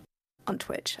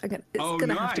Twitch. It's going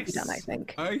to have to be done, I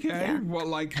think. Okay. Yeah. What,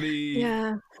 like the...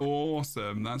 Yeah.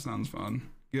 Awesome. That sounds fun.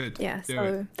 Good. Yeah,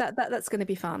 so that's going to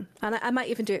be fun. And I might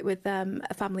even do it with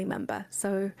a family member.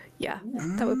 So, yeah,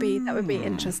 that would be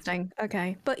interesting.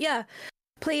 Okay. But, yeah,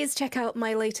 please check out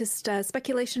my latest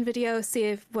speculation video,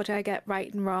 see what I get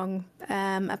right and wrong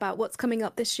about what's coming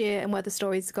up this year and where the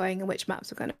story's going and which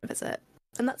maps we're going to visit.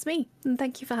 And that's me. And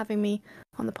thank you for having me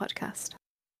on the podcast.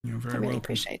 You're very welcome. I really welcome.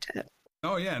 Appreciate it.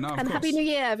 Oh, yeah, no, of and course. Happy New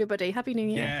Year, everybody. Happy New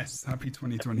Year. Yes, happy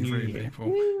 2023, people.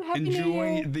 Woo, happy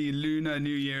Enjoy the Lunar New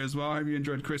Year as well. I hope you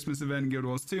enjoyed Christmas event in Guild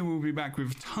Wars 2. We'll be back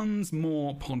with tons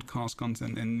more podcast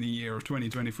content in the year of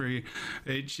 2023,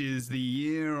 which is the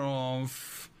year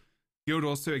of Guild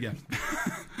Wars 2 again.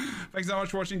 Thanks so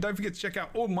much for watching. Don't forget to check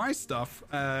out all my stuff.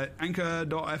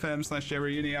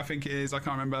 Anchor.fm/JebroUni, I think it is. I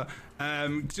can't remember.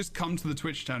 Just come to the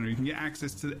Twitch channel. You can get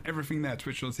access to everything there.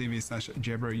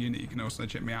 Twitch.tv/JebroUni. You can also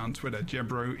check me out on Twitter,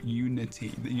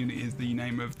 JebroUnity. The Unity is the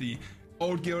name of the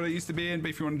old guild I used to be in, but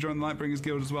if you want to join the Lightbringers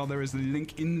Guild as well, there is a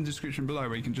link in the description below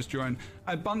where you can just join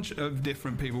a bunch of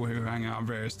different people who hang out at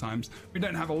various times. We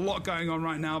don't have a lot going on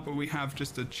right now, but we have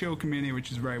just a chill community,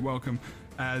 which is very welcome,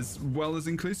 as well as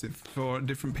inclusive for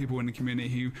different people in the community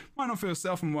who might not feel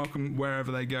safe and welcome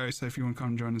wherever they go. So if you want to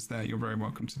come join us there, you're very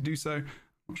welcome to do so.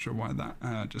 Not sure why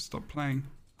that just stopped playing.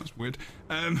 That's weird.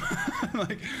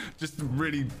 Like just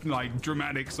really like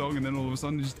dramatic song, and then all of a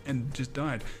sudden just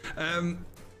died.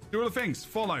 Do all the things.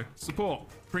 Follow, support.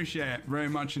 Appreciate it very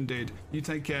much indeed. You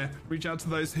take care. Reach out to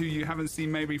those who you haven't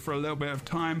seen maybe for a little bit of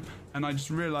time. And I just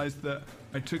realized that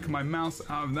I took my mouse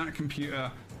out of that computer.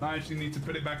 I actually need to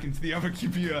put it back into the other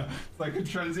computer so I can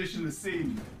transition the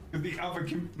scene. The other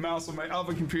mouse on my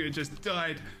other computer just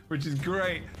died, which is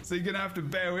great. So you're gonna have to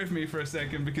bear with me for a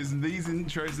second because these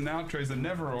intros and outros are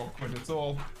never awkward at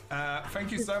all.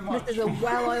 Thank you so much. This is a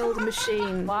well-oiled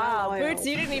machine. Wow, Boots,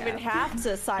 you didn't even have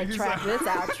to sidetrack this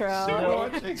outro.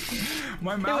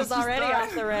 My mouse was already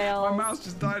off the rails. My mouse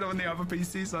just died on the other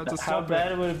PC, so I had to stop How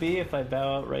bad would it be if I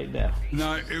bow out right now?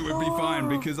 No, it would be fine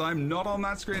because I'm not on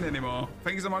that screen anymore.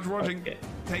 Thank you so much for watching. Okay.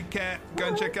 Take care. Go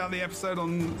and check out the episode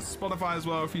on Spotify as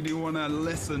well if you do want to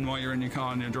listen while you're in your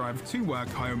car on your drive to work,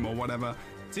 home, or whatever.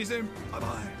 See you soon.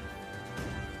 Bye-bye.